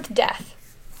 with death,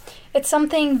 it's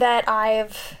something that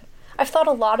I've thought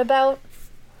a lot about,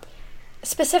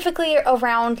 specifically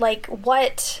around, like,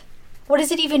 what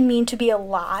does it even mean to be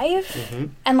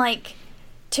alive, and, like,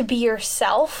 to be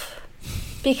yourself,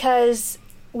 because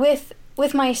with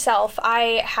myself,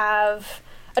 I have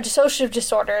a dissociative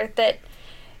disorder that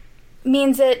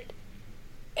means that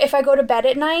if I go to bed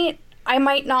at night, I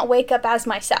might not wake up as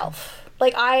myself.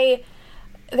 Like,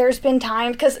 there's been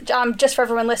times, because just for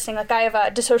everyone listening, like, I have a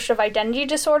dissociative identity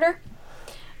disorder.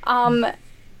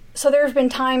 So there's been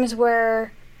times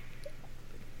where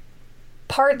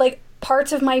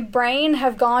parts of my brain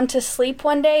have gone to sleep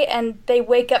one day and they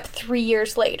wake up 3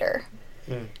 years later.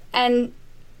 And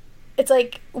it's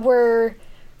like, for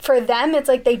them, it's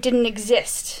like they didn't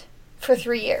exist for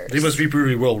 3 years. They must be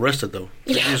pretty well rested, though.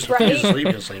 Yeah, right?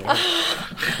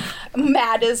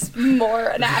 Mad is more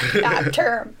an apt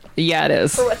term. Yeah, it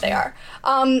is. For what they are.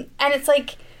 And it's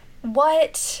like,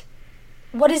 what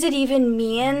does it even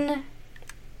mean?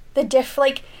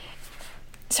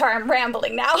 Sorry, I'm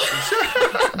rambling now.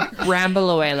 Ramble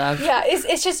away, love. Yeah,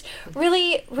 it's just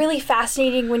really, really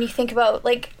fascinating when you think about,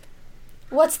 like,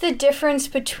 what's the difference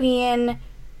between,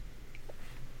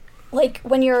 like,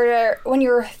 when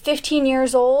you're 15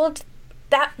 years old,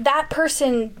 that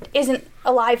person isn't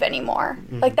alive anymore.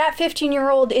 Like, that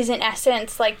 15-year-old is, in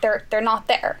essence, like, they're not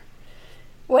there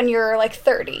when you're, like,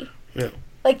 30. Yeah.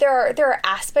 Like, there are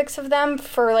aspects of them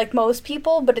for, like, most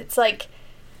people, but it's like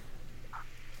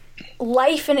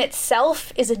life in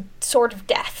itself is a sort of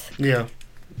death. Yeah.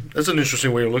 That's an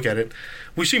interesting way to look at it.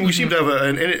 We seem to have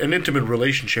an intimate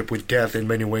relationship with death in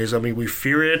many ways. I mean, we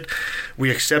fear it, we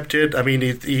accept it. I mean,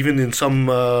 even in some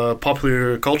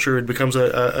popular culture, it becomes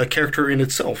a character in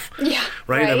itself. Yeah,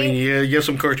 right. I mean, you have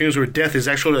some cartoons where death is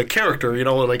actually a character. You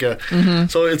know, like a.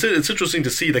 So it's interesting to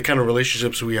see the kind of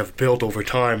relationships we have built over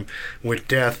time with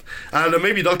death. And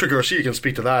maybe Dr. Garcia can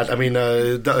speak to that. I mean,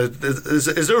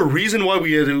 is there a reason why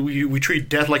we treat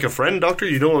death like a friend, Doctor?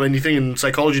 You know anything in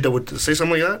psychology that would say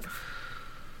something like that?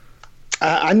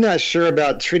 I'm not sure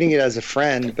about treating it as a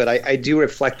friend, but I do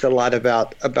reflect a lot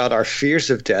about our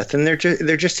fears of death, and they're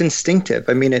just instinctive.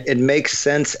 I mean, it makes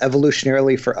sense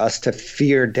evolutionarily for us to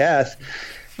fear death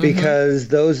because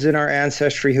those in our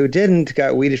ancestry who didn't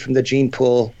got weeded from the gene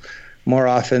pool more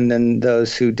often than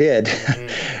those who did.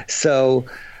 So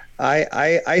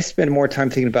I spend more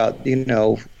time thinking about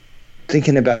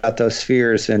those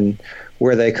fears and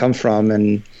where they come from,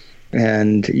 and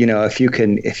you know, if you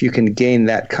can gain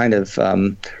that kind of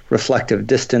reflective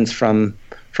distance from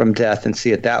death and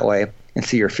see it that way and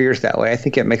see your fears that way, I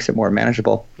think it makes it more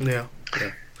manageable. Yeah.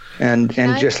 And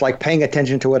just like paying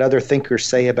attention to what other thinkers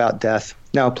say about death.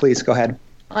 No, please go ahead.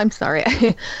 I'm sorry.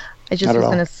 I just was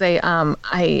going to say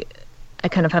I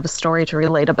kind of have a story to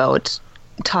relate about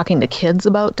talking to kids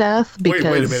about death because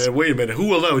Wait a minute.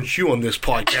 Who allowed you on this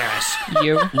podcast?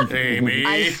 You, Amy.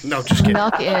 No, just kidding.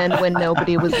 Snuck in when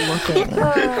nobody was looking.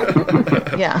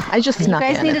 Yeah, I just snuck in.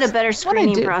 You guys needed a better I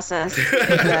screening do. process.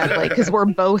 Exactly, because we're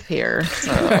both here.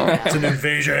 So. It's an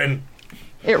invasion.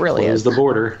 It really Close is. the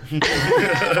border.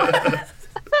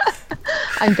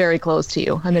 I'm very close to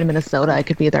you. I'm in Minnesota. I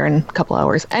could be there in a couple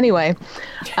hours. Anyway,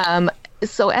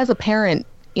 so as a parent,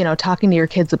 you know, talking to your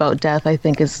kids about death, I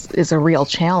think is a real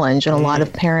challenge, and a lot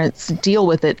of parents deal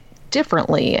with it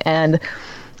differently. And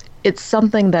it's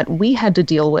something that we had to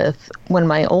deal with when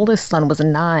my oldest son was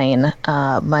 9.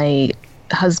 My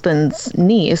husband's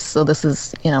niece, so this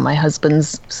is, you know, my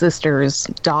husband's sister's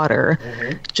daughter,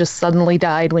 just suddenly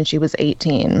died when she was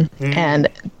 18. And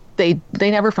they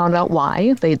never found out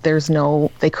why. They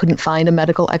couldn't find a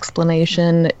medical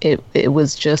explanation. It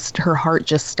was just her heart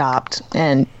just stopped.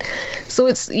 And so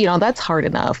it's, you know, that's hard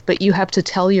enough, but you have to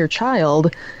tell your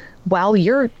child while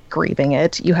you're grieving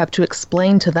it, you have to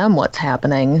explain to them what's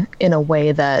happening in a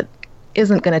way that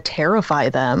isn't going to terrify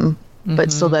them,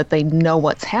 but so that they know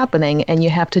what's happening. And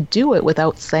you have to do it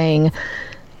without saying,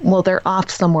 well, they're off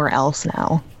somewhere else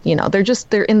now. You know,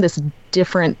 they're in this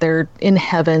different, they're in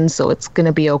heaven, so it's going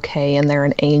to be okay, and they're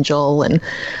an angel. And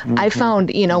I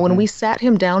found, you know, when we sat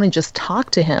him down and just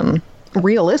talked to him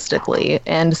realistically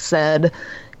and said,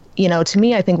 you know, to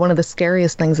me, I think one of the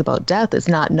scariest things about death is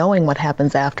not knowing what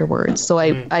happens afterwards. So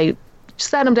I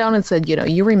sat him down and said, you know,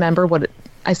 do you remember what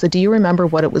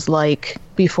it was like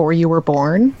before you were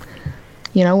born?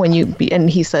 You know, and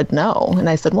he said no. And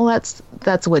I said, well,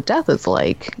 that's what death is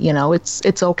like. You know,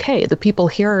 it's okay. The people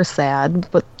here are sad,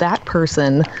 but that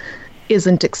person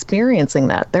isn't experiencing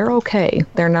that. They're okay.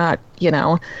 They're not, you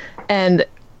know. And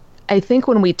I think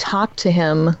when we talk to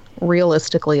him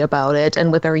realistically about it,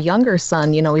 and with our younger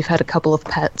son, you know, we've had a couple of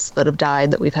pets that have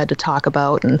died that we've had to talk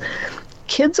about, and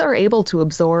kids are able to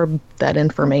absorb that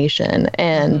information.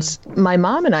 And my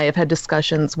mom and I have had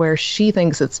discussions where she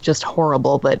thinks it's just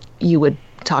horrible that you would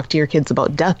talk to your kids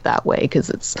about death that way,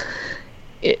 because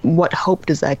what hope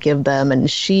does that give them? And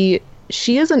she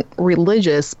isn't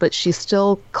religious, but she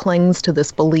still clings to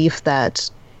this belief that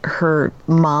her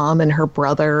mom and her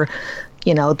brother,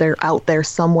 you know, they're out there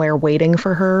somewhere waiting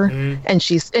for her. And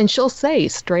she'll say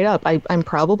straight up, I'm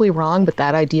probably wrong, but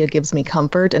that idea gives me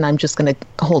comfort, and I'm just going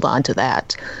to hold on to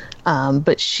that.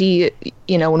 But she,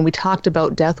 you know, when we talked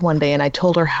about death one day and I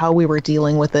told her how we were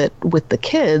dealing with it with the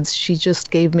kids, she just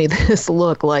gave me this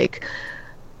look like,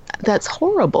 that's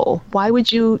horrible. Why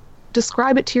would you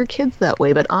describe it to your kids that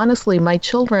way? But honestly, my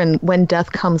children, when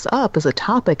death comes up as a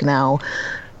topic now,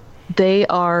 they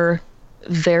are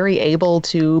very able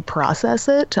to process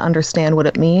it, to understand what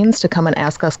it means, to come and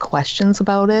ask us questions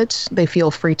about it. They feel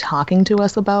free talking to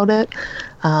us about it.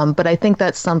 But I think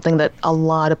that's something that a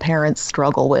lot of parents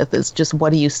struggle with, is just,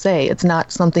 what do you say? It's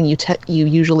not something you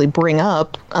usually bring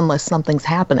up unless something's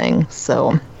happening.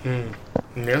 So, And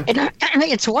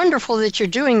it's wonderful that you're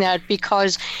doing that,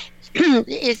 because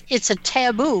it's a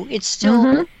taboo. It's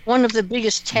still one of the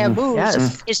biggest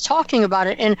taboos is talking about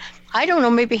it. And I don't know,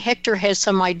 maybe Hector has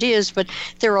some ideas, but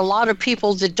there are a lot of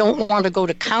people that don't want to go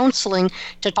to counseling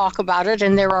to talk about it.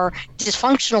 And there are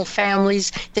dysfunctional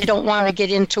families that don't want to get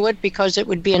into it because it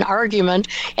would be an argument.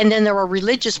 And then there are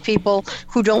religious people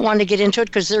who don't want to get into it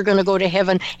because they're going to go to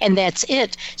heaven, and that's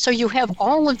it. So you have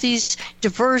all of these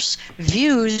diverse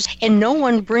views, and no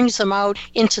one brings them out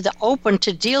into the open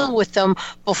to deal with them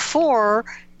before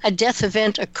a death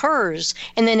event occurs.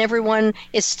 And then everyone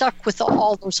is stuck with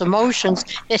all those emotions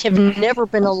that have never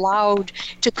been allowed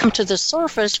to come to the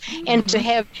surface and to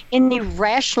have any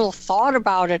rational thought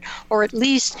about it, or at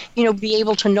least, you know, be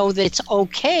able to know that it's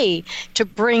okay to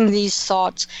bring these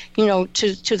thoughts, you know,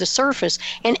 to the surface.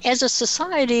 And as a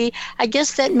society, I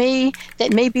guess that may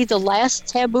be the last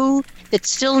taboo that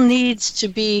still needs to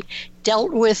be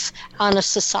dealt with on a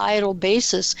societal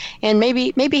basis. And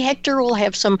maybe Hector will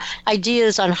have some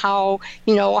ideas on how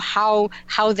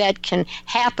that can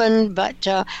happen, but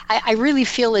I really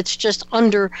feel it's just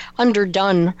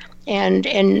underdone.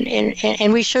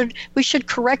 And we should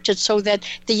correct it so that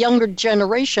the younger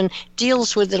generation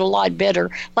deals with it a lot better.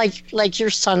 Like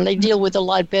your son, they deal with it a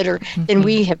lot better than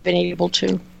we have been able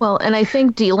to. Well, and I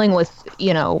think dealing with,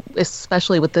 you know,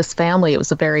 especially with this family, it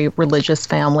was a very religious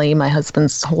family. My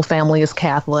husband's whole family is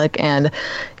Catholic, and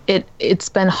it's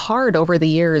been hard over the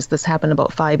years. This happened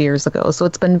about 5 years ago, so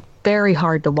it's been very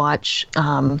hard to watch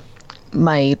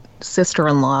my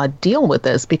sister-in-law deal with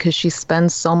this, because she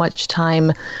spends so much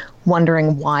time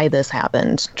wondering why this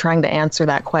happened, trying to answer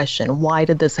that question. Why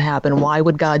did this happen? Why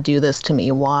would God do this to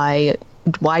me? Why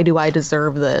do I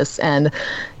deserve this? And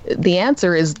the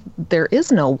answer is, there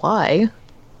is no why.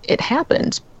 it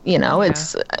happened.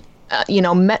 It's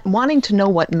wanting to know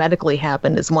what medically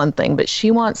happened is one thing, but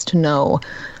she wants to know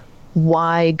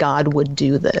why God would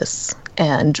do this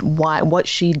and what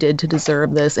she did to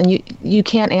deserve this. And you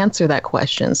can't answer that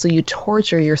question, so you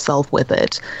torture yourself with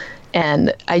it.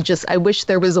 And I wish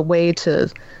there was a way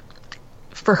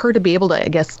for her to be able to, I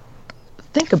guess,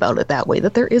 think about it that way,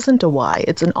 that there isn't a why.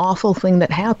 It's an awful thing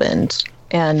that happened,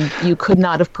 and you could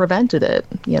not have prevented it,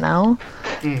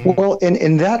 Mm-hmm. Well,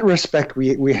 in that respect,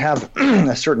 we have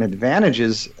a certain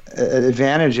advantages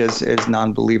as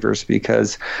non-believers,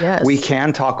 because we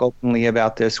can talk openly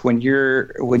about this when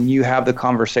you have the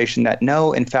conversation that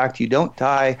no, in fact, you don't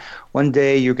die. One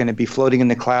day you're going to be floating in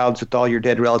the clouds with all your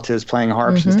dead relatives playing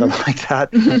harps and stuff like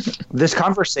that. This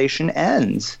conversation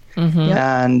ends,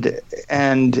 and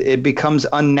it becomes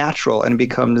unnatural and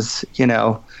becomes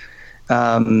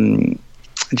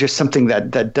just something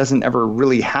that doesn't ever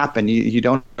really happen. You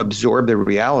don't absorb the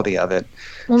reality of it.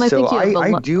 Well,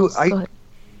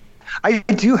 I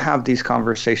do have these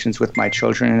conversations with my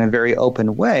children in a very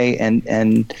open way,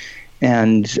 and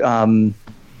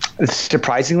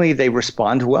surprisingly, they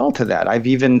respond well to that. I've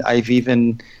even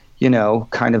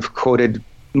kind of quoted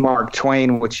Mark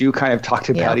Twain, which you kind of talked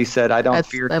about. Yeah. He said, "I don't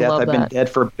fear death. I've been dead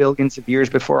for billions of years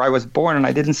before I was born, and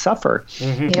I didn't suffer."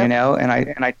 And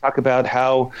I talk about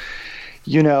how,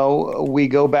 we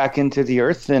go back into the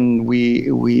earth and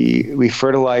we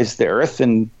fertilize the earth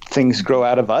and things grow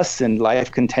out of us and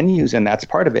life continues, and that's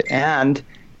part of it. And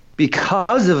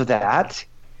because of that,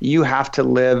 you have to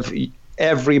live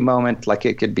every moment like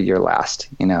it could be your last,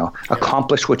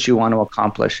 accomplish what you want to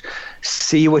accomplish,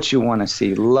 see what you want to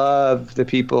see, love the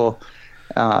people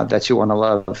that you want to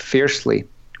love fiercely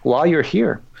while you're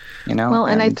here, Well,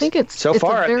 and I think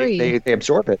they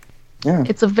absorb it. Yeah.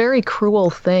 It's a very cruel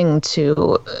thing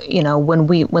to,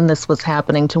 when this was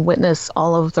happening, to witness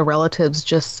all of the relatives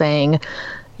just saying,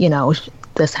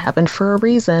 this happened for a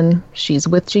reason. She's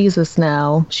with Jesus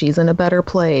now. She's in a better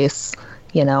place.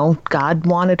 God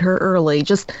wanted her early.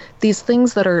 Just these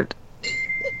things that are,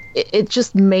 it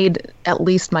just made at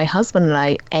least my husband and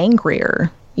I angrier,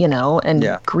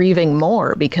 and grieving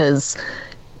more, because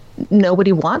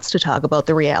nobody wants to talk about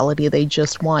the reality. They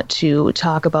just want to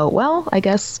talk about, well, I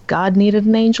guess God needed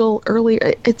an angel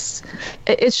earlier. It's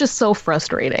just so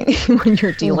frustrating when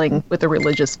you're dealing with a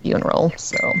religious funeral.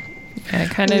 So it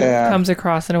kind of comes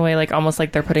across in a way almost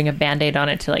like they're putting a Band-Aid on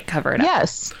it to cover it up.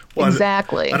 Yes,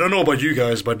 exactly. I don't know about you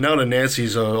guys, but now that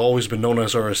Nancy's always been known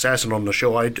as our assassin on the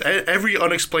show, every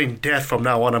unexplained death from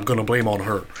now on, I'm going to blame on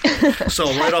her. So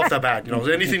right off the bat,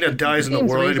 anything that dies in the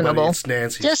world, it's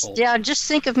Nancy's fault. Just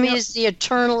think of me as the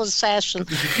eternal assassin.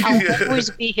 I'll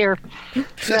always be here.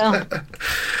 Yeah.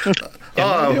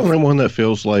 I'm the only one that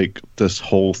feels like this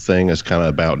whole thing is kind of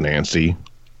about Nancy.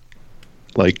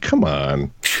 Come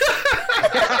on.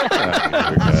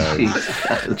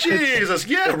 Jesus,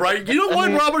 yeah, right. You know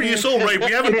what, Robert? You're so right.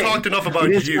 We haven't talked enough about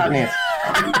you. We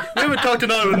haven't talked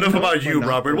enough about you,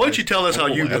 Robert. Why don't you tell us how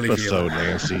you really feel?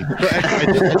 Nancy. But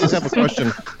I just have a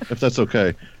question, if that's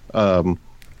okay.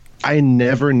 I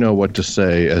never know what to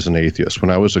say as an atheist.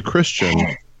 When I was a Christian,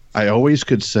 I always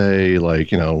could say,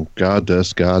 God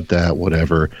this, God that,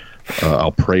 whatever.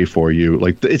 I'll pray for you.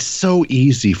 It's so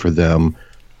easy for them.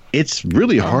 It's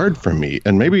really hard for me,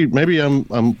 and maybe I'm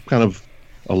kind of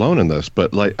alone in this, but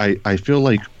I feel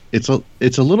like it's a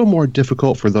little more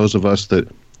difficult for those of us that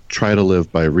try to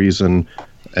live by reason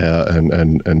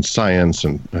and science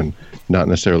and not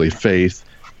necessarily faith.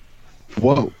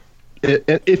 Well,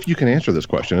 if you can answer this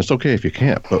question, it's okay if you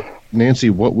can't. But Nancy,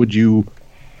 what would you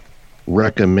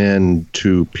recommend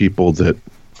to people that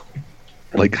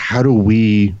how do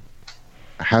we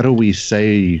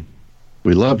say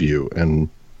we love you and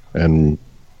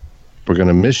we're going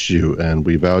to miss you, and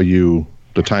we value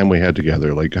the time we had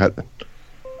together? You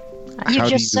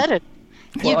just said it.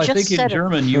 Well, I think in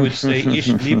German you would say "Ich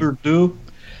liebe du,"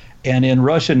 and in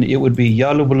Russian it would be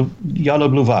 "Я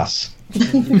люблю вас."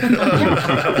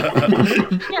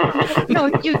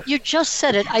 No, you just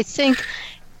said it. I think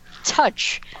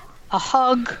touch, a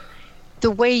hug, the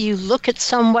way you look at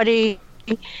somebody.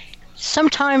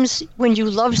 Sometimes when you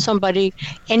love somebody,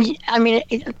 and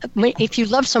if you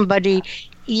love somebody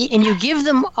and you give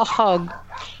them a hug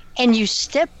and you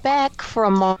step back for a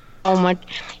moment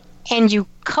and you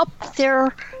cup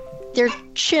their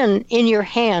chin in your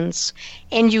hands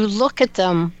and you look at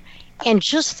them, and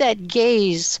just that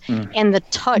gaze and the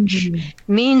touch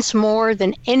means more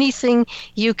than anything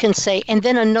you can say. And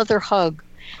then another hug,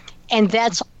 and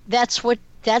that's what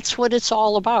it's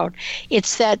all about.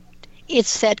 It's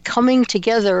that coming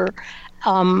together,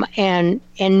 and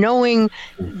knowing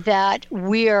that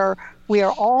we're we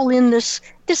are all in this.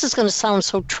 This is going to sound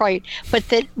so trite, but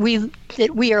that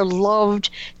we are loved,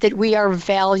 that we are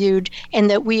valued, and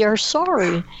that we are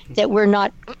sorry that we're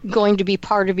not going to be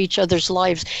part of each other's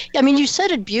lives. I mean, you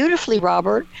said it beautifully,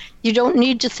 Robert. You don't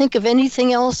need to think of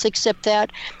anything else except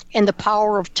that and the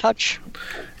power of touch.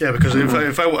 Yeah, because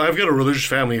if I've got a religious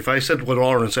family, if I said what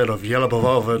Lauren said of Yella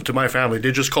Bavava to my family,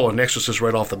 they just call an exorcist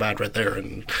right off the bat right there.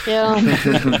 And yeah.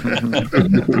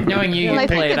 Knowing you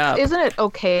play it up. Isn't it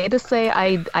okay to say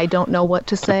I don't know what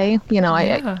to say? You know,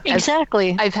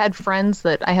 exactly. I've had friends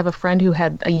I have a friend who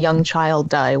had a young child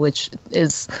die, which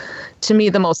is to me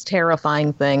the most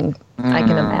terrifying thing I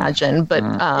can imagine. But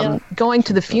going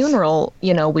to the funeral,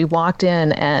 you know, we walked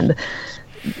in and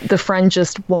the friend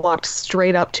just walked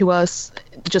straight up to us,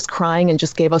 just crying, and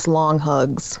just gave us long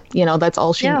hugs. You know, that's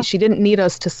all she didn't need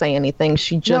us to say anything.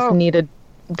 She just needed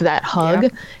that hug. Yeah.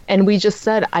 And we just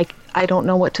said, I don't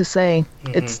know what to say.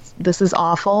 This is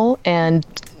awful, and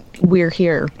we're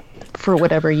here for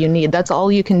whatever you need. That's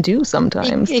all you can do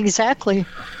sometimes. Exactly.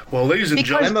 Well, ladies and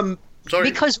gentlemen,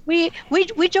 because we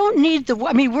don't need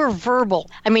we're verbal.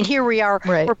 I mean, here we are,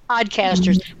 we're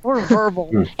podcasters, we're verbal.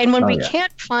 And when we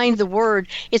can't find the word,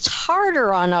 it's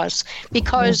harder on us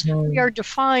because we are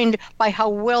defined by how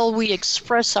well we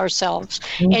express ourselves.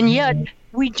 And yet,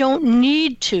 we don't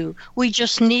need to. We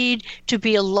just need to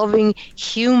be a loving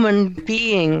human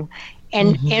being.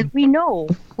 And we know,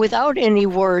 without any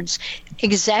words,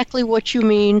 exactly what you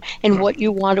mean and what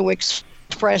you want to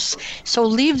express. So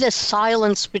leave this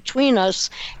silence between us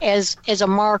as a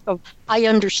mark of I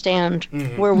understand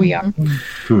where we are.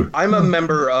 I'm a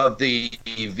member of the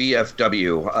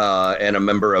VFW and a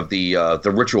member of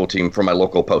the ritual team for my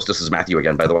local post. This is Matthew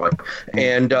again, by the way.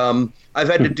 And I've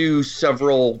had to do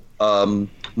several,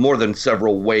 more than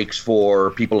several wakes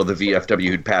for people of the VFW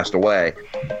who'd passed away.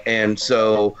 And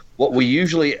so what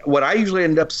I usually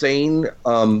end up saying,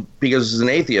 because as an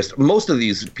atheist, most of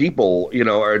these people, you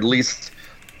know, are at least,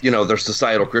 you know, they're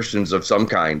societal Christians of some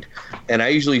kind. And I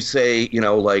usually say, you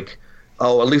know, like,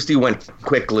 oh, at least he went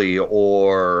quickly,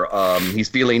 or he's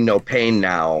feeling no pain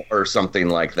now, or something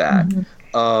like that.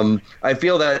 I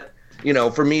feel that, you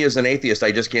know, for me as an atheist,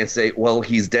 I just can't say, well,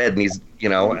 he's dead and he's, you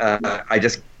know, I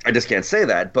just can't say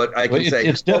that. But I can say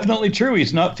it's definitely true.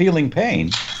 He's not feeling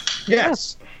pain.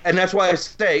 Yes. And that's why I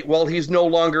say, well, he's no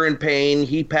longer in pain.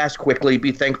 He passed quickly.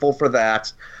 Be thankful for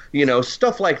that. You know,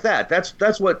 stuff like that.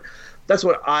 That's what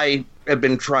I have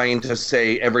been trying to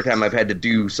say every time I've had to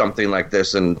do something like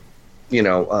this, and, you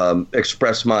know,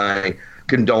 express my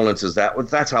condolences.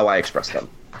 That's how I express them.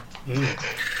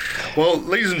 Well,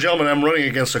 ladies and gentlemen, I'm running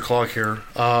against the clock here.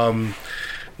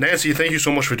 Nancy, thank you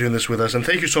so much for doing this with us, and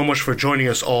thank you so much for joining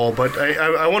us all. But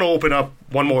I want to open up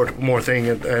one more thing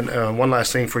and one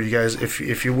last thing for you guys.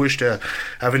 If you wish to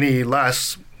have any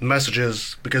last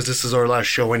messages, because this is our last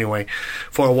show anyway,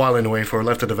 for a while anyway, for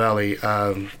Left of the Valley.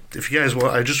 If you guys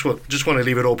want, I just want to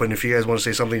leave it open. If you guys want to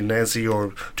say something to Nancy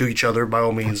or to each other, by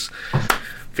all means,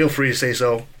 feel free to say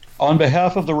so. On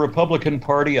behalf of the Republican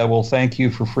Party, I will thank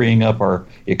you for freeing up our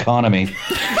economy.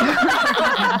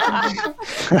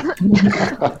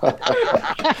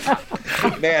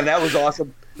 Man, that was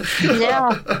awesome.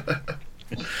 Yeah.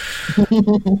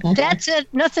 That's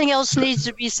it. Nothing else needs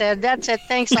to be said. That's it.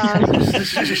 Thanks, Hon.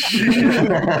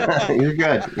 You're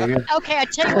good. Okay, I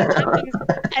tell you what.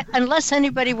 Unless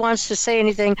anybody wants to say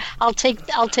anything, I'll take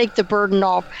the burden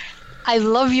off. I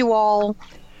love you all.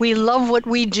 We love what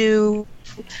we do.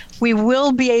 We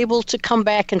will be able to come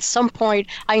back at some point,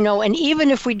 I know, and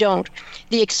even if we don't,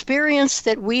 the experience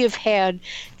that we have had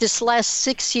this last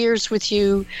 6 years with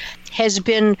you has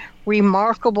been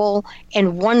remarkable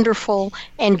and wonderful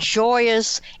and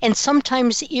joyous and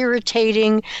sometimes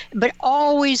irritating, but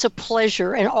always a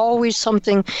pleasure and always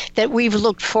something that we've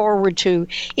looked forward to.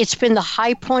 It's been the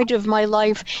high point of my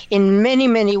life in many,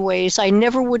 many ways. I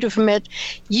never would have met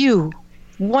you,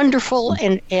 wonderful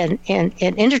and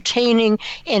entertaining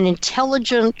and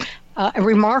intelligent,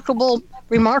 remarkable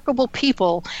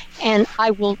people, and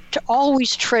I will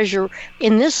always treasure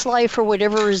in this life or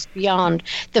whatever is beyond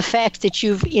the fact that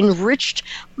you've enriched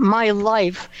my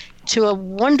life to a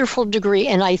wonderful degree,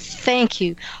 and I thank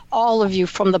you, all of you,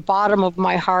 from the bottom of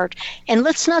my heart. And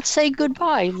let's not say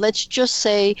goodbye. Let's just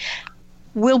say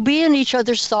we'll be in each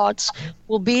other's thoughts,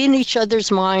 we'll be in each other's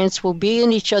minds, we'll be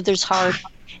in each other's heart,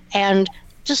 and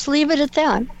just leave it at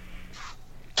that.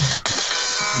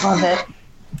 Love it.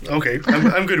 Okay,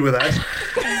 I'm good with that.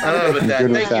 I'm good with that.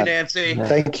 Thank you, Nancy.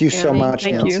 Thank you so much,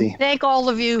 Nancy. Thank all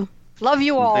of you. Love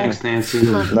you all. Thanks, Nancy.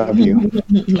 Love you.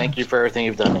 Thank you for everything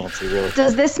you've done, Nancy. Really.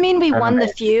 Does this mean we won the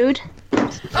feud?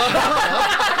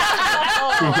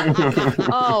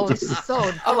 Oh,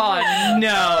 so Oh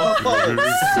no!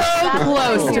 So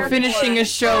close to finishing a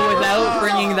show without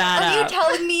bringing that Are you up.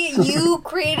 telling me you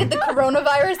created the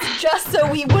coronavirus just so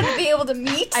we wouldn't be able to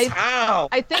meet?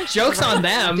 I think Joke's on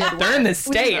them. They're in the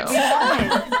States.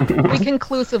 we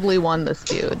conclusively won this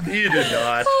feud. You did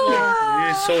not.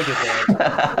 You so did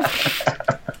not.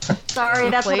 Sorry,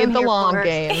 that's what Played I'm the here long for.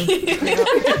 game.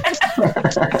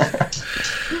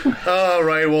 All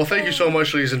right. Well, thank you so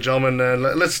much, ladies and gentlemen.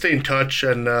 Let's stay in touch.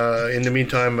 And in the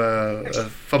meantime,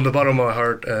 from the bottom of my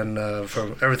heart and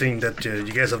from everything that you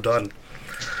guys have done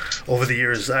over the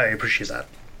years, I appreciate that.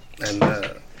 And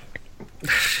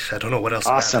I don't know what else.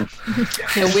 Awesome.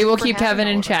 Yeah, we will keep Kevin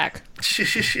in check.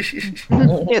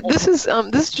 Yeah, this is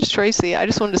just Tracy. I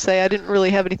just wanted to say I didn't really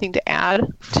have anything to add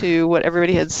to what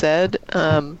everybody had said,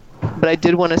 but I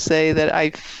did want to say that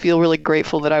I feel really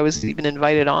grateful that I was even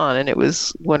invited on, and it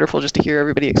was wonderful just to hear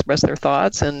everybody express their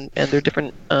thoughts and their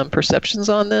different perceptions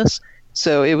on this.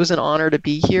 So it was an honor to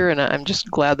be here, and I'm just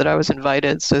glad that I was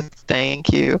invited. So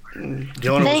thank you.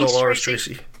 The honor was all ours,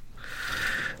 Tracy.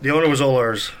 The honor was all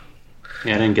ours.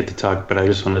 Yeah, I didn't get to talk, but I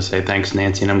just wanted to say thanks,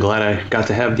 Nancy, and I'm glad I got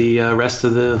to have the rest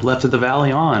of the Left of the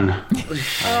Valley on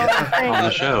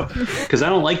the show. Because I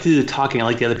don't like to do the talking, I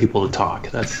like the other people to talk.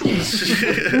 That's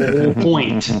the whole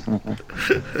point.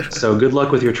 So good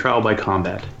luck with your trial by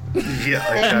combat.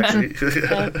 Yeah,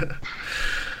 exactly.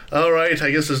 All right,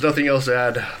 I guess there's nothing else to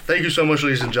add. Thank you so much,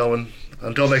 ladies and gentlemen.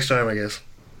 Until next time, I guess.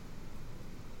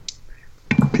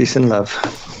 Peace and love.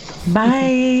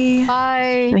 Bye.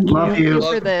 Bye. Thank you. Thank you. you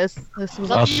for this. This was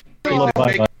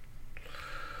Bye.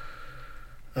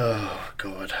 Oh,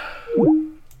 God.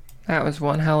 That was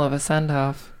one hell of a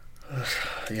send-off.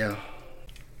 Yeah.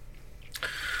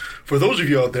 For those of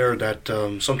you out there that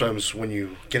sometimes when you're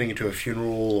getting into a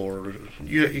funeral or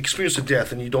you experience a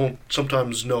death and you don't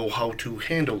sometimes know how to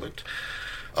handle it,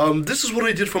 this is what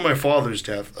I did for my father's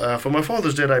death. For my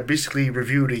father's death, I basically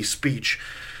reviewed a speech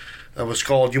that was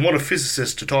called "You Want a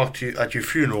Physicist to Talk to You at Your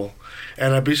Funeral,"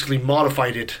 and I basically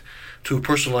modified it to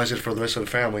personalize it for the rest of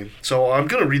the family. So I'm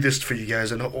going to read this for you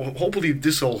guys, and hopefully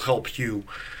this will help you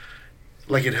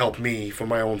like it helped me for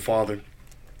my own father.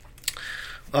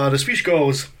 The speech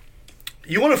goes,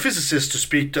 "You want a physicist to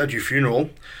speak at your funeral.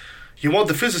 You want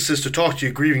the physicist to talk to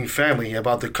your grieving family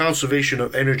about the conservation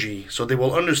of energy so they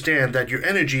will understand that your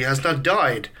energy has not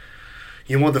died.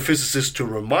 You want the physicist to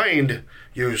remind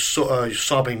your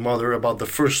sobbing mother about the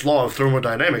first law of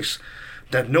thermodynamics,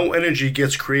 that no energy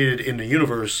gets created in the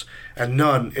universe and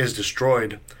none is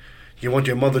destroyed. You want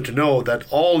your mother to know that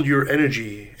all your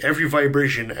energy, every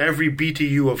vibration, every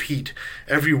BTU of heat,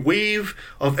 every wave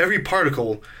of every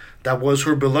particle that was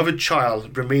her beloved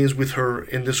child remains with her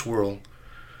in this world.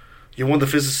 You want the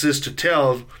physicist to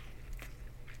tell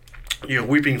your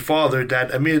weeping father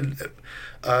that amid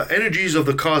energies of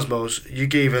the cosmos, you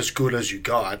gave as good as you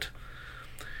got.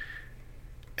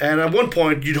 And at one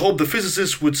point, you'd hope the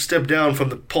physicist would step down from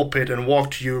the pulpit and walk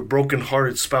to your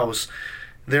broken-hearted spouse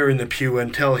there in the pew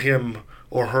and tell him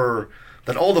or her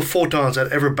that all the photons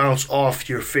that ever bounced off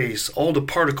your face, all the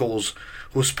particles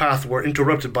whose path were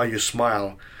interrupted by your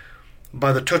smile,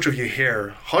 by the touch of your hair,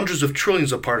 hundreds of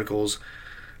trillions of particles,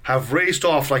 have raced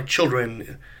off like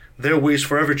children, their ways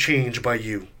forever changed by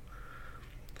you.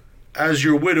 As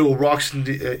your widow rocks in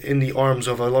the arms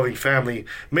of a loving family,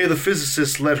 may the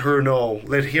physicist let him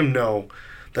know,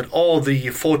 that all the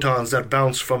photons that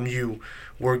bounce from you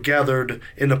were gathered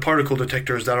in the particle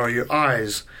detectors that are your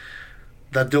eyes,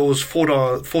 that those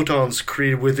photons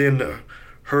created within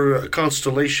her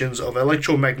constellations of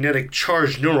electromagnetic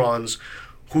charged neurons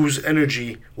whose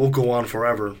energy will go on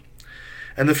forever.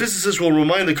 And the physicist will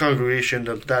remind the congregation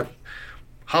that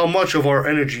how much of our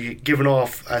energy given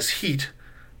off as heat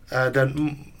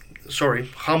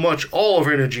how much all of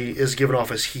our energy is given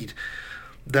off as heat,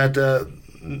 that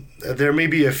there may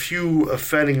be a few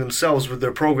offending themselves with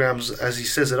their programs, as he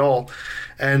says it all,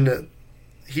 and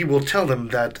he will tell them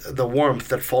that the warmth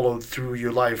that followed through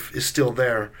your life is still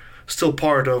there, still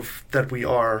part of that we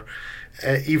are,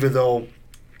 even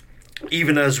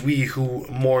as we who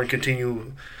mourn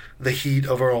continue the heat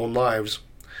of our own lives.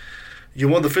 You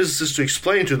want the physicist to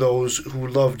explain to those who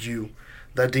loved you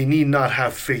that they need not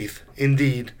have faith.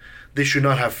 Indeed, they should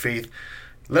not have faith.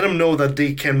 Let them know that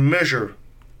they can measure,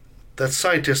 that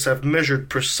scientists have measured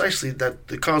precisely that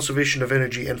the conservation of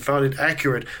energy and found it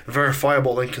accurate,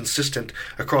 verifiable, and consistent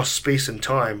across space and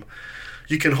time.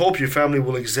 You can hope your family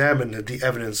will examine the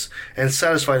evidence and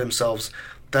satisfy themselves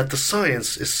that the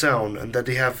science is sound and that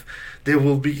they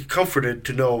will be comforted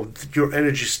to know that your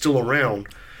energy is still around.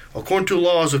 According to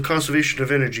laws of conservation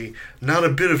of energy, not a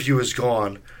bit of you is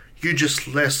gone. You're just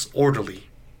less orderly.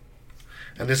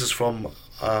 and this is from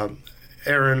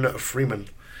Aaron Freeman.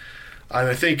 And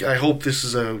I hope this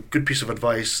is a good piece of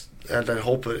advice, and I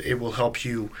hope that it will help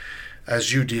you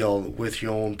as you deal with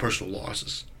your own personal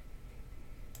losses.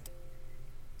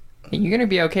 Are you gonna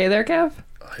be okay there, Kev?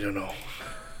 I don't know.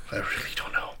 I really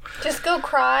don't know. Just go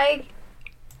cry.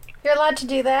 You're allowed to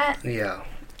do that. Yeah.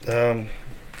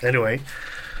 Anyway.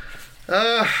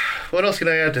 What else can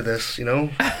I add to this, you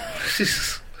know?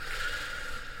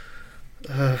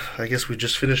 I guess we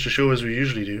just finished the show as we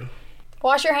usually do.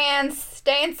 Wash your hands.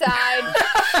 Stay inside.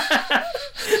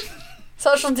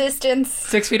 Social distance.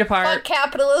 6 feet apart. Fuck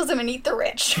capitalism and eat the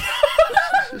rich.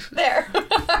 There.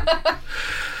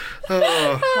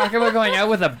 Talk about going out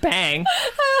with a bang.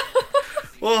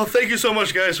 Well, thank you so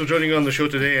much, guys, for joining on the show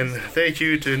today, and thank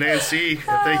you to Nancy,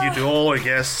 and thank you to all our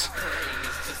guests.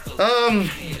 And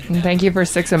thank you for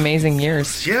 6 amazing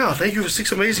years. Yeah, thank you for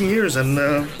 6 amazing years, and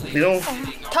you know.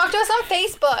 Talk to us on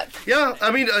Facebook. Yeah,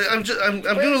 I mean, I'm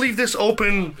going to leave this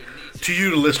open to you,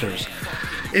 the listeners.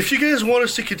 If you guys want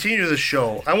us to continue this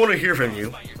show, I want to hear from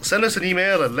you. Send us an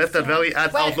email at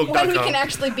letthatvalley@outlook.com. When we can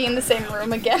actually be in the same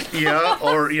room again. Yeah,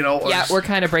 or, you know. Yeah, we're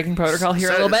kind of breaking protocol here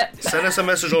a little bit. Send us a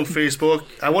message on Facebook.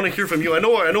 I want to hear from you. I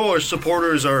know our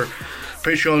supporters, our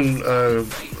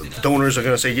Patreon donors are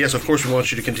going to say, yes, of course we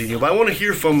want you to continue. But I want to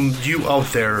hear from you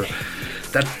out there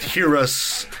that hear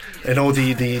us, you know,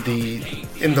 the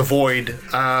in the void.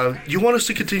 You want us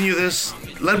to continue this?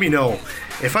 Let me know.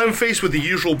 If I'm faced with the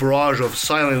usual barrage of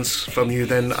silence from you,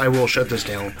 then I will shut this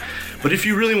down. But if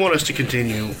you really want us to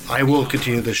continue, I will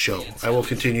continue this show. I will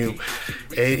continue,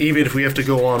 even if we have to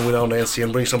go on without Nancy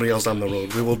and bring somebody else down the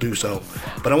road, we will do so.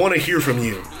 But I want to hear from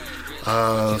you.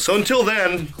 So until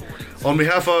then, on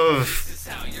behalf of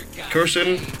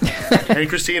Kirsten and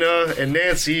Christina and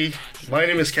Nancy, my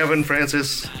name is Kevin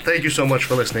Francis. Thank you so much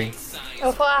for listening. Au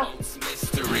revoir.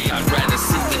 I'd rather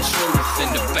see the truth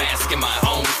than to bask in my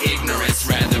own ignorance.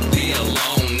 Rather be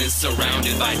alone than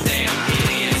surrounded by damn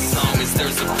idiots. As long as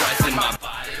there's a breath in my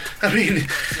body. I mean,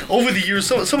 over the years,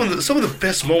 some of the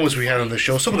best moments we had on the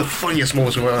show, some of the funniest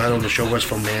moments we had on the show was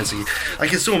from Nancy. I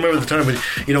can still remember the time when,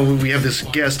 you know, we have this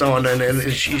guest on,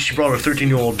 and she brought her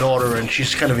 13-year-old daughter, and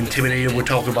she's kind of intimidated. We're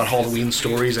talking about Halloween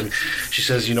stories, and she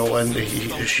says, you know, and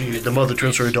the mother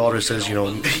turns to her daughter and says, you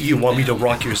know, you want me to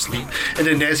rock your sleep? And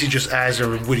then Nancy just adds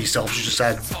her witty self. She just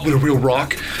adds, with a real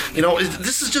rock. You know,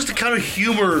 this is just the kind of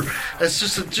humor that's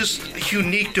just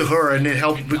unique to her, and it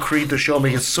helped create the show,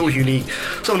 make it so unique.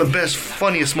 Some of the best,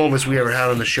 funniest moments we ever had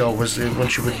on the show was when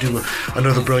she would do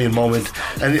another brilliant moment,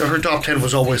 and her top 10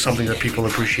 was always something that people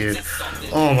appreciated.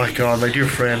 Oh my God, my dear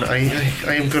friend, I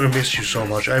am gonna miss you so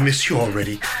much. I miss you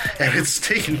already, and it's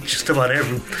taken just about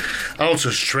every ounce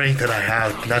of strength that I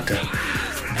have not to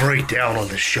break down on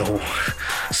the show.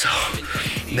 So,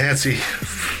 Nancy,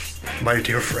 my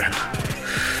dear friend,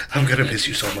 I'm gonna miss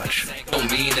you so much. Don't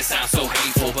mean to sound so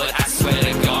hateful, but I swear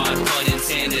to God, pun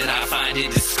intended, I find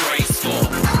it disgraceful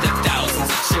that thousands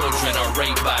of children are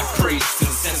raped by priests, and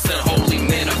since they're holy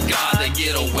men of God, they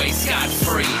get away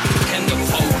scot-free. And the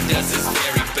Pope does his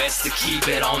very best to keep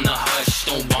it on the hush.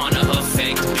 Don't wanna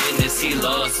affect business, he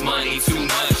loves money too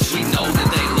much. We know that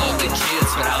they love the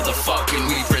kids, but how the fuck can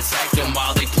we protect them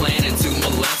while they planning to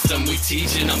molest them? We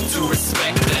teaching them to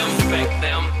respect them.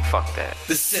 Fuck that.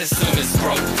 The system is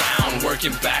broke down,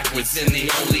 working backwards, and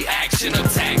the only action or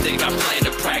tactic I plan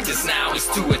to practice now is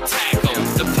to attack them.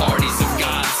 The parties of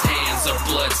God's hands are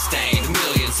bloodstained,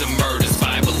 millions of murders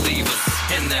by believers,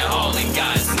 and they're all in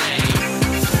God's name.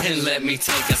 And let me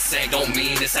take a sec, don't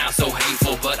mean to sound so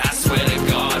hateful, but I swear to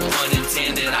God, pun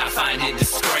intended, I find it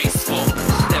disgraceful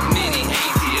that many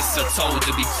atheists are told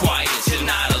to be quiet. You're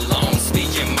not alone,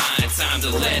 speak your mind, time to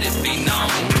let it be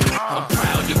known. I'm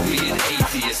proud to be an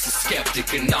atheist, a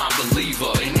skeptic, a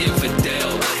non-believer, an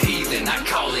infidel, a heathen, I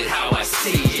call it how I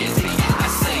see it. I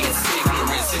say it's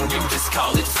ignorance and you just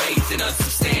call it faith, and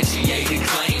unsubstantiated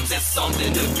claims, that's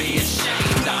something to be ashamed